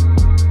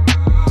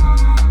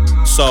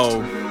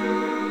 So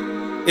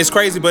it's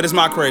crazy, but it's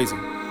not crazy.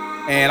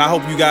 And I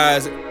hope you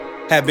guys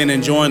have been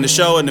enjoying the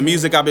show and the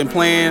music I've been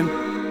playing,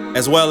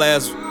 as well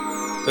as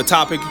the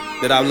topic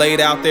that I laid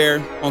out there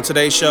on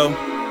today's show.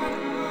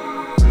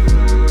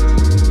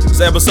 It's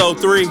episode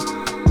 3.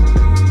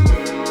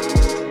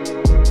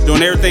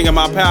 Doing everything in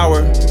my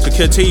power to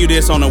continue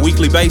this on a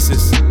weekly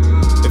basis.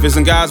 If it's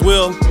in God's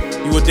will,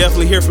 you will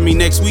definitely hear from me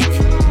next week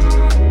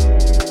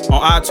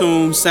on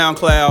iTunes,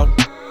 SoundCloud,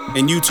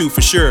 and YouTube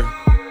for sure.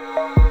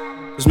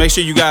 Just make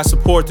sure you guys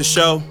support the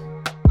show,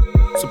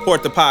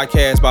 support the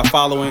podcast by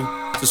following,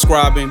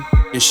 subscribing,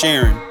 and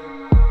sharing,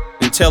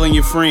 and telling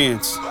your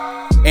friends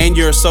and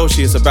your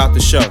associates about the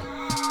show.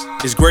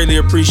 It's greatly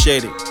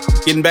appreciated.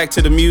 Getting back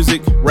to the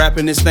music,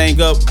 wrapping this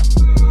thing up,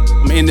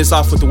 I'm gonna end this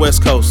off with the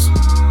West Coast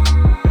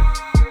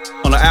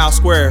on the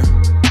Alsquare.biz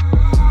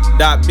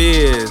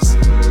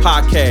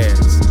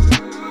podcast.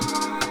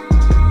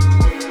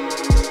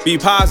 Be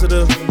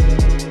positive,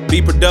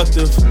 be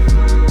productive,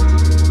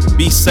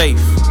 be safe,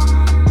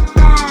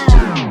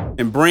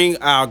 and bring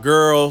our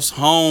girls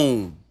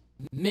home.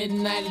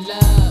 Midnight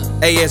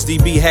love.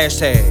 Asdb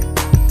hashtag.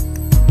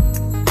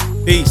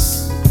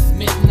 Peace.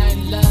 Midnight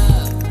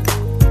love.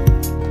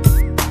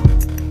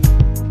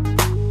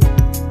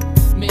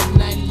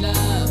 Midnight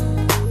love.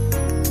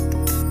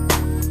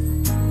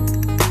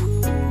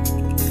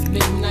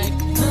 Midnight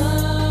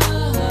love.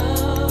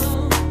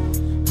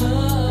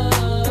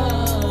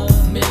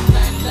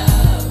 Midnight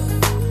love.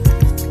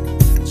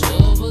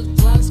 12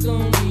 o'clock's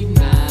gonna be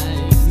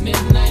night.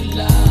 Midnight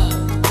love.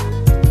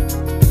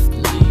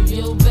 Leave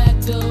your back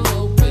door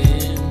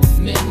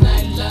open.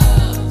 Midnight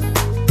love.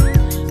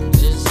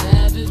 Just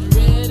have it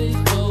ready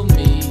for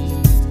me.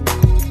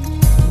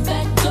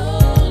 Back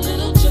door,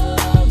 little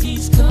Joe,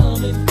 he's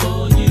coming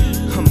for you.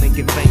 I'm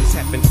making things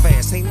happen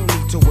fast. Ain't no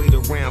need to wait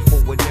around for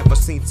what never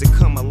seems to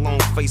come. A long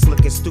face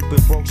looking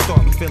stupid, broke,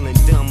 starting feeling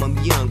dumb. I'm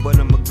young, but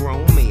I'm a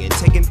grown man.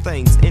 Taking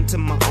things into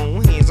my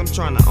own hands. I'm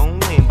trying to own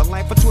land, but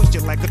life will twist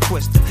you like a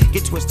twister.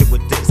 Get twisted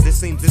with this. This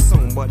seems it's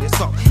on, but it's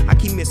off. I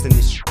keep missing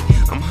this shit.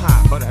 I'm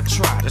high, but I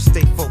try to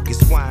stay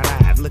focused,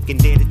 wide-eyed, looking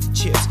dead at the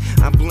chips.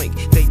 I blink,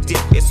 they dip.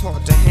 It's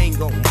hard to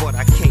hang on, but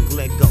I can't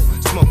let go.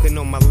 Smoking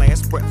on my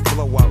last breath,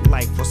 blow out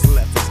life. What's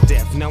left is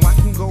death. Now I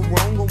can go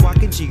wrong or I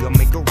can G or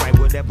make it right.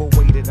 Whatever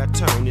way that I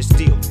turn, it's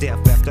still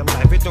death after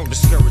life. It don't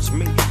discourage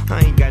me.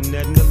 I ain't got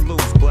nothing to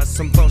lose, but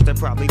some thoughts that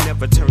probably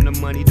never turn the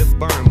money to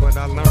burn. But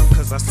I learn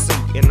cause I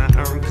see, and I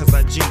earn cause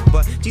I G.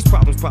 But these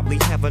problems probably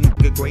have a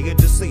nigga greater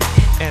to see.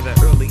 At an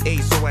early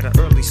age, so at an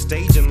early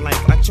stage in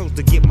life, I chose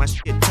to get my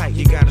shit tight.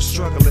 You gotta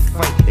struggle and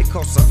fight. It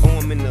costs an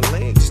arm and a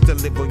leg just to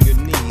live on your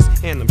knees.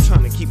 And I'm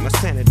trying to keep my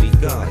sanity.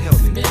 God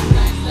help me.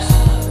 Midnight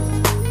love.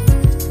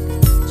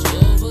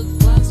 12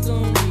 o'clock's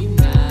gonna be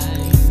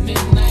night.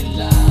 Midnight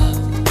love.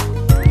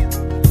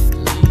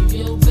 Leave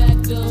your back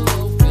door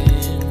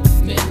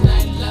open.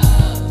 Midnight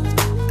love.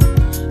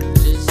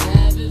 Just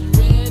have it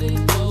ready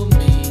for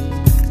me.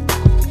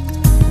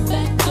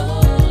 Back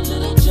door,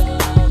 little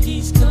Joe,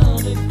 he's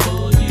coming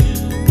for you.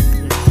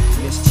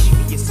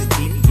 Mischievous and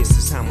devious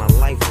is how my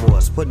life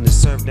was. Putting the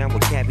serve down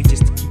with cabbie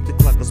just to keep the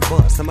cluckers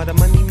buzz. Some of the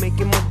money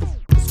making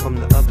motherfuckers from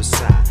the other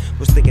side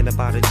was thinking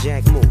about a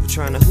jack move,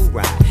 trying to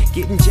hoorah.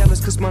 Getting jealous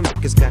cause my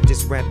niggas got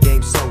this rap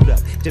game sold up.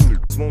 Them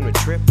niggas want a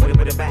trip,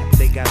 whatever the back,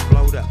 they got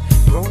blowed up.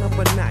 Grown up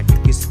or not, you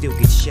can still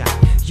get shot.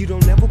 You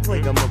don't never play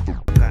a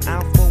motherfucker.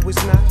 Alpha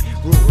is not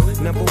rule.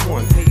 Number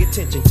 1, pay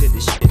attention to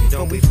this shit.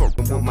 Don't be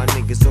fucking with my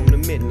niggas on the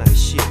midnight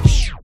shit.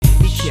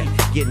 He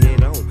kept getting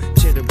it on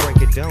till the break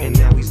it down, and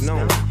now he's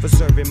known for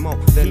serving more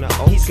than the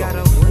old. He's got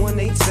a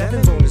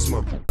 187 on his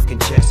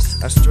motherfucking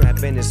chest, a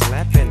strap in his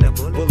lap, and a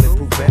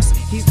bulletproof vest.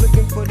 He's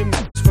looking for the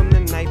niggas from the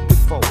night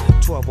before.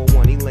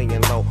 12:01, he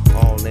laying low,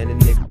 all in a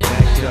nigga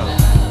back door.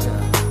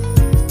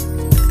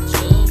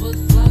 12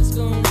 o'clock's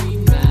gonna be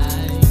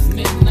night.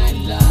 Midnight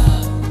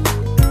love.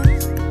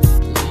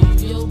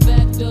 Leave your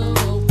back door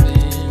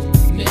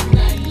open.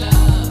 Midnight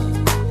love.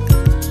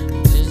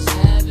 Just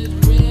have it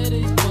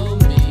ready for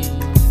me.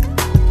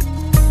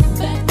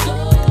 Back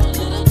door,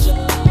 little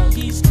Joe,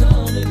 he's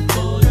coming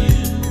for you.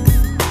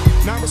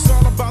 Now it's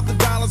all about the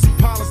dollars and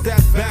dollars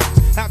that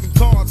bounce. Having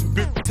cards and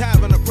bitches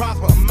having a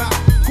proper amount.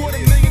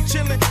 $250,000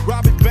 chillin',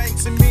 robbing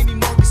banks and many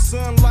mortgage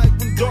sunlight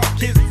when dark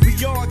hits.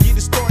 We all get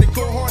it started,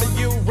 cold hearted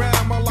year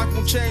round. My life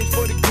won't change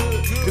for the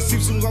good. It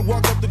seems soon as I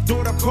walk up the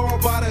door, I'm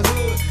called by the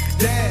hood.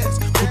 Dads,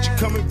 would you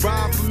come and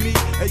ride for me?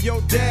 Hey,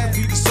 yo, dad,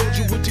 be the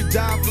soldier, would you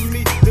die for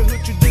me? The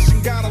hood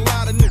tradition got a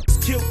lot of niggas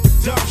killed for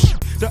dumb shit.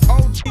 The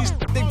OGs,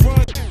 they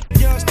run,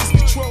 youngsters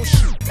control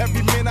shit.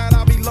 Every minute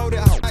I be loaded,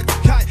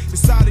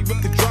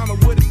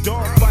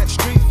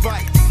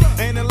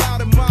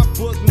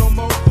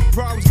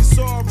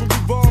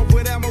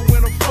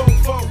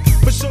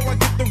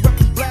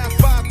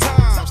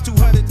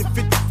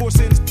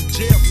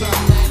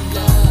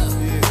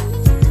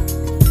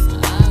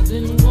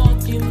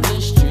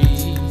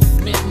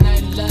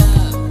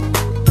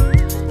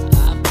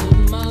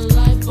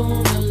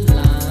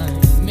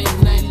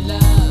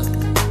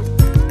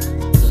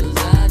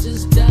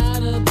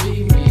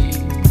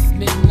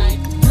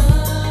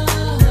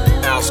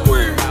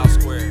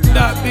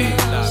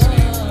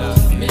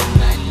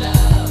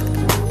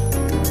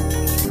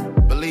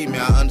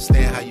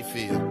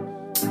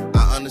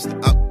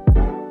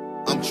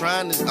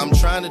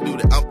 trying to do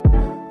that.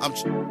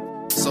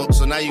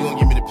 So now you're gonna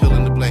give me the pill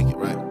and the blanket,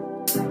 right?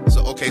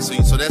 So okay,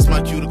 so that's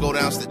my cue to go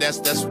downstairs.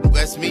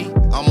 That's me.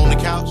 I'm on the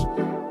couch.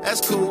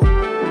 That's cool.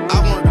 I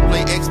wanted to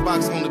play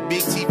Xbox on the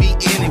big TV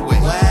anyway.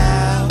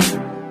 Wow,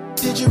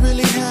 did you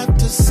really have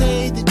to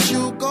say that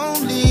you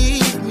gon'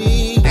 leave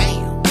me?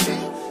 Damn.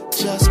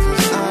 Just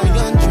 'cause I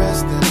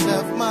undressed and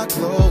left my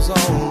clothes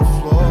on the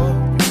floor.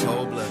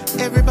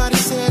 Cold-blooded. Everybody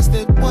says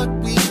that what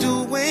we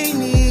do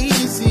ain't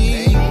easy.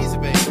 Ain't easy,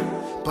 baby.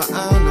 But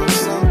I know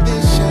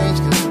something's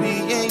changed 'cause we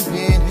ain't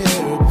been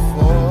here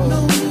before.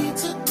 No need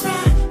to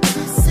cry,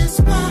 this is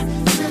why.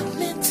 Let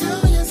me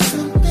tell you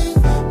something.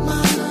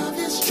 My love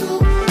is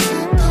true.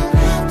 It don't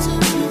have to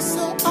be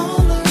so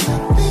all or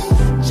nothing.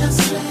 Just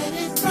let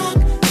it rock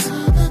to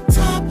the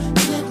top.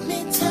 Let me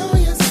tell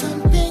you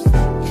something.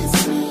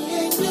 It's me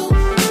and you.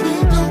 We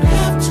don't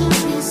have to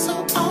be so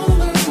all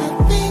or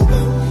nothing.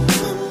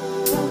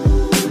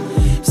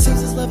 Since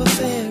this love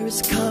affair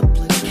is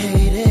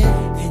complicated,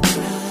 and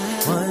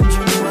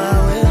wondering why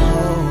we're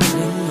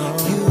holding on.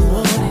 You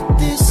want it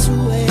this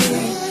way,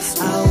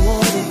 I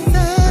want it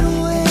that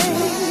way.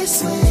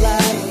 Seems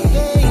like,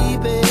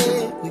 baby,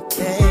 we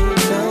can't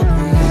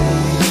agree.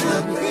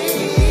 But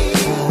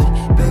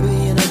baby,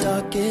 in the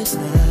darkest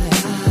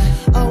night,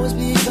 I always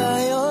be by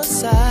your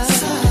side.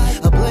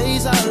 A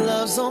blaze our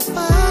love's on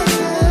fire.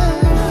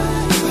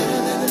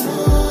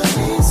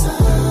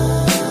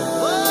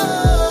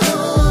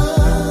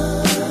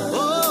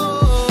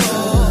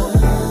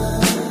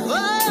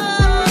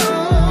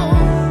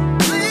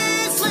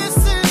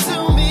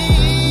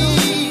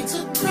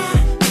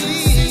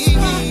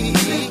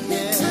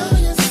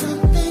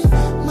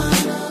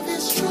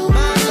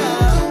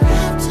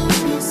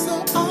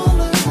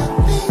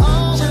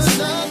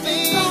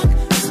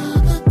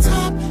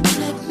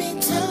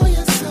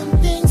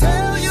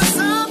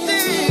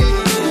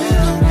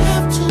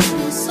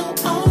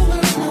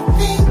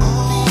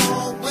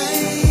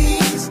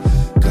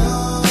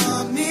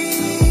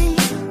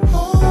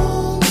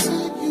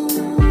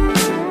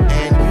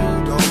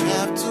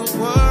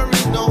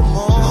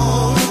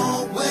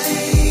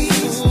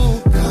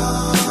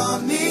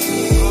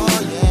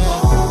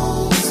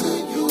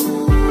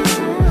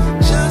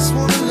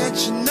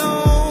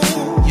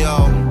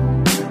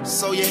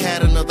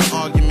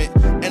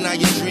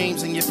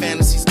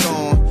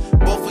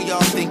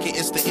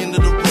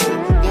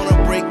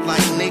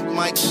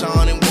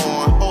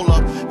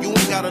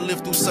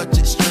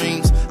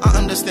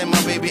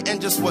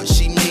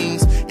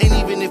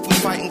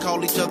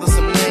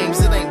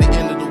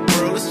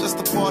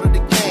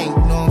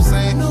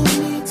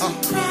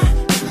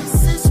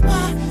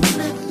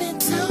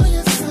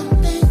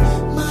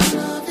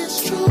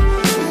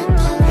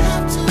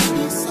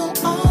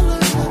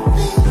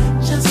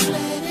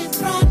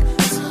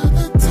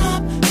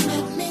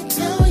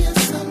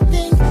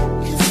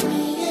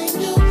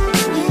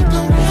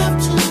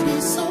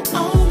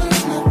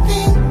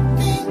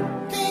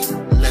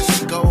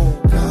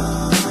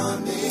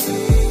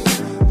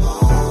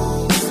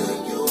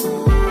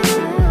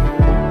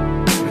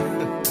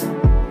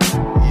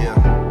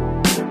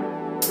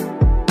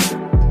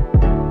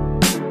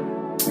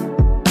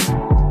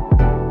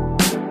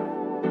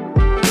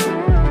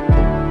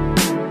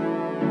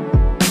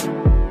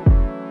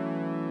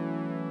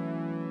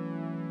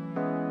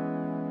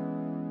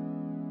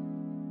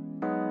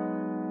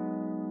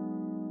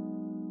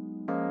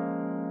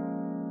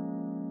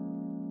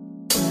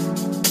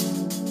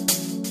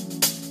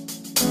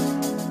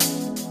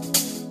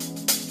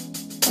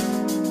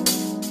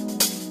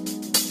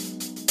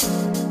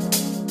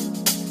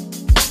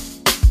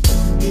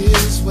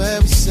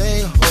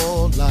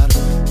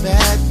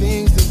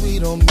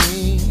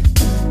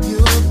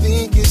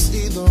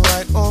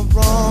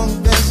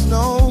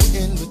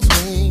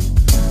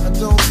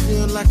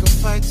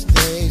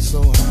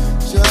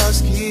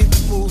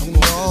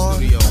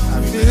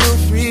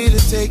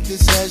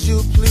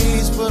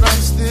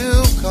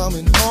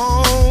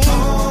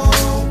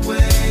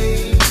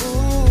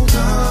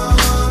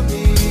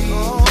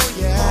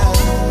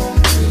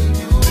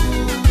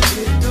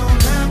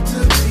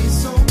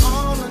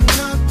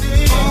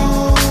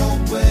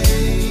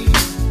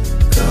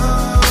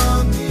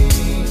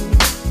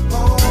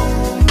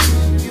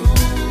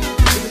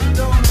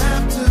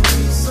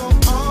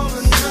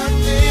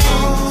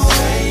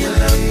 Say you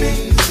love me.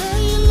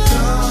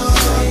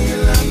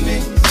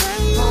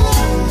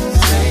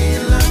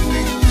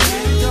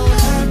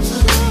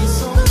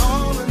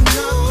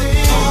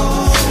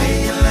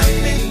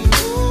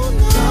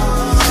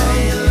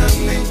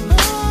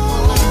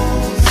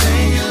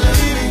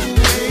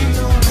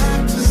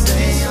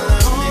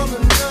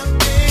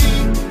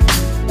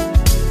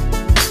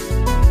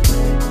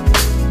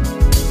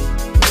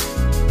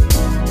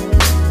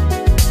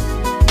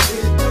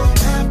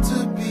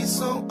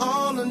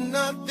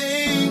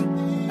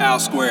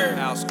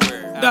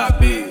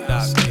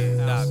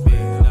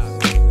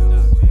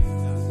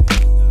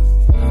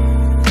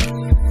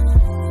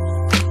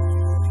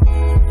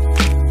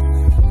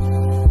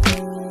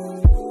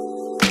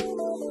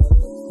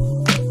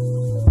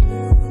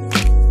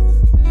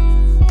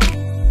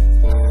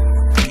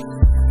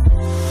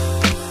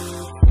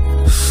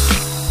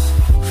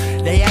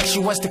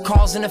 you what's the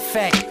cause and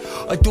effect.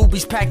 A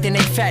doobies packed and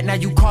they fat, now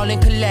you call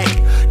and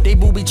collect. They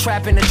booby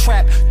trapping the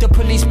trap, the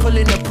police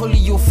pulling the pulley,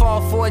 you'll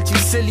fall for it, you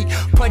silly.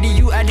 Putty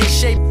you out of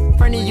shape,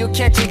 friendly, you'll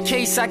catch a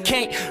case. I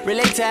can't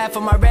relate to half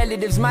of my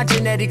relatives, my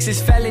genetics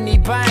is felony.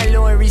 Buying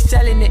low and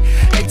reselling it,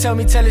 they tell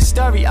me tell a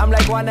story, I'm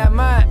like, why not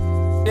mine?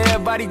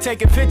 Everybody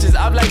taking pictures,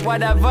 I'm like, why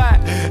not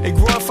vibe? It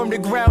grew up from the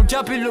ground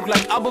up, it look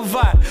like I'm a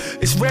vibe.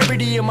 It's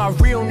rarity in my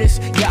realness,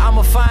 yeah, I'm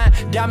a fine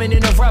diamond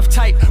in a rough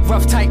type,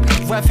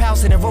 rough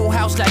house in a roll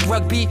house like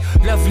rugby.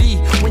 Lovely,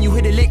 when you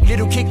hit a lick,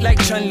 little kick like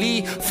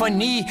Chun-Li.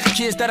 Funny,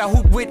 kids that I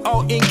hoop with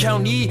all in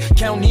county.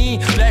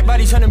 Black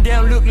bodies hunt them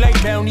down, look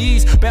like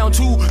bounties. Bound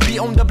to be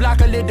on the block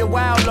a little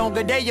while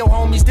longer. They your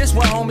homies, this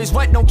what homies,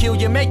 what don't kill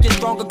you, make you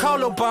stronger. Call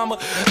Obama,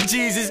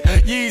 Jesus,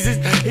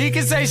 he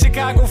can say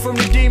Chicago from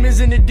the demons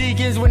and the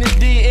deacons. When it's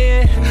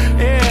DN,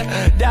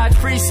 yeah. Dodge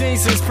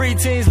precincts since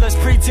preteens. Let's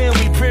pretend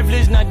we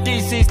privileged, not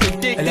DC's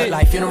addicted. It look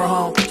like funeral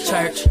home,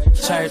 church,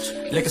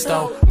 liquor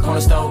store,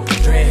 corner store,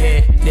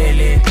 dreadhead, dead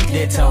lid,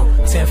 dead toe,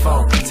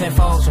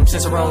 tenfold from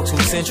Cicero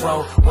to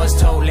Central.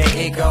 Was told, let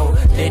it go.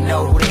 Didn't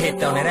know who to hit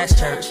though. Now that's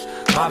church.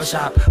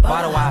 Barbershop,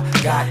 bottle I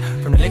got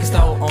from the liquor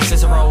store on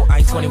Cicero. I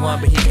ain't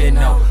 21, but he didn't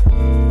know.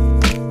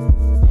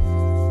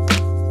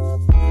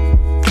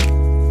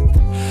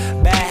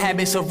 Bad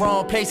habits of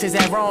wrong places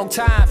at wrong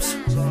times.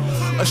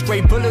 A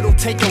straight bullet will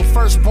take your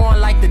firstborn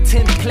like the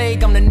 10th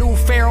plague. I'm the new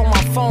pharaoh on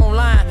my phone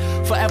line.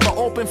 Forever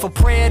open for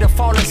prayer. The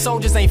fallen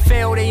soldiers ain't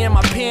failed. They in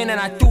my pen and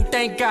I do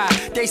thank God.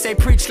 They say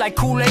preach like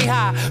Kool-Aid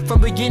high. From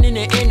beginning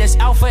to end, it's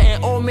Alpha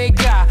and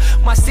Omega.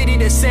 My city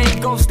the same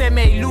ghost that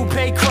made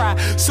Lupe cry.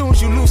 Soon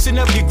as you loosen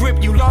up your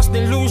grip, you lost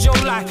and lose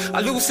your life. I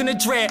loosen the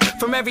dread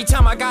from every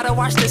time I gotta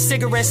watch the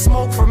cigarette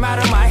smoke from out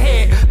of my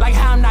head. Like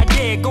how I'm not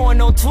dead,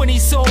 going on 20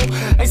 soul.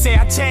 They say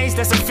I changed,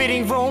 that's a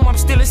fitting room. I'm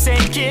still the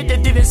same kid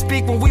that didn't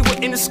speak when we were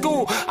in the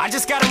school. I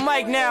just got a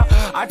mic now.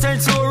 I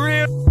turned to a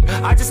real.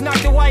 I just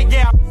knocked the white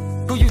down.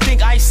 Who you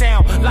think I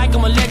sound? Like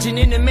I'm a legend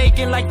in the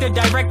making, like the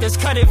directors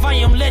cut it. I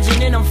am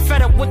legend and I'm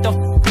fed up with the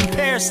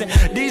comparison.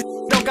 These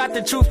don't got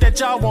the truth that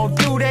y'all won't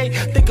do. They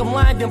think I'm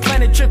lying, then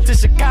plan a trip to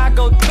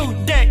Chicago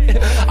today.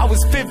 I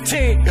was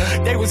 15,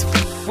 they was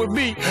with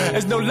me.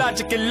 There's no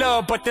logic in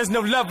love, but there's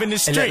no love in the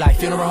street. It look like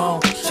funeral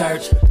home,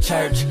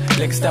 church,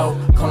 liquor store,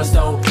 corner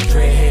store,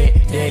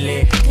 dreadhead, dead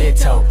lid, dead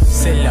toe,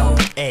 silo,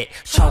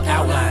 chalk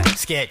outline,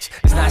 sketch.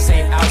 It's not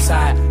safe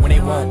outside when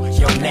they want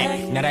your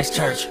neck. Now that's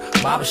church,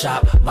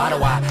 barbershop,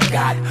 bottle I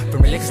got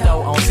from the liquor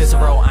store on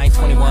Cicero. I ain't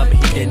 21, but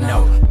he didn't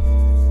know.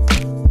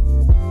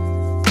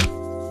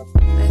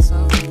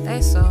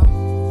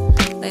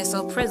 They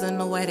so prison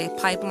the way they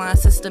pipeline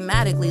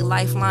systematically,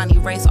 lifeline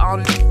erase all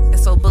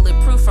it's so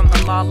bulletproof from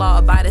the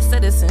law-abided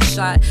citizen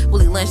shot.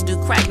 Willie Lynch do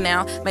crack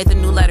now, made the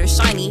new letter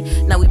shiny.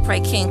 Now we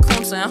pray King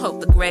Kunta and hope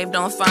the grave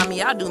don't find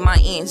me. I'll do my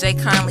E&J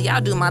kindly,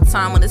 I'll do my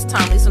time when it's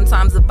timely.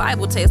 Sometimes the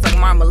Bible tastes like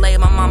marmalade,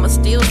 my mama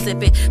still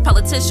sip it.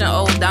 Politician,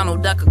 old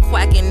Donald Duck, a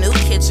quack in new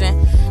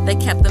kitchen. They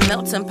kept the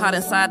melting pot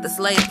inside the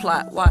slave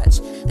plot, watch.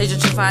 They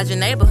gentrified your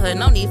neighborhood,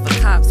 no need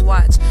for cops,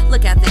 watch.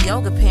 Look at the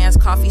yoga pants,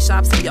 coffee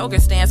shops and yoga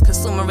stands,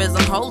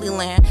 consumerism, holy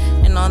land.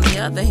 And on the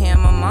other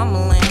hand, my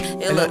mama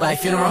land. It look like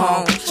funeral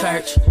home,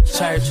 church,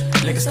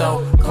 liquor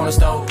store, corner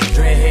store,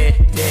 dreadhead,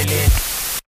 dead lid.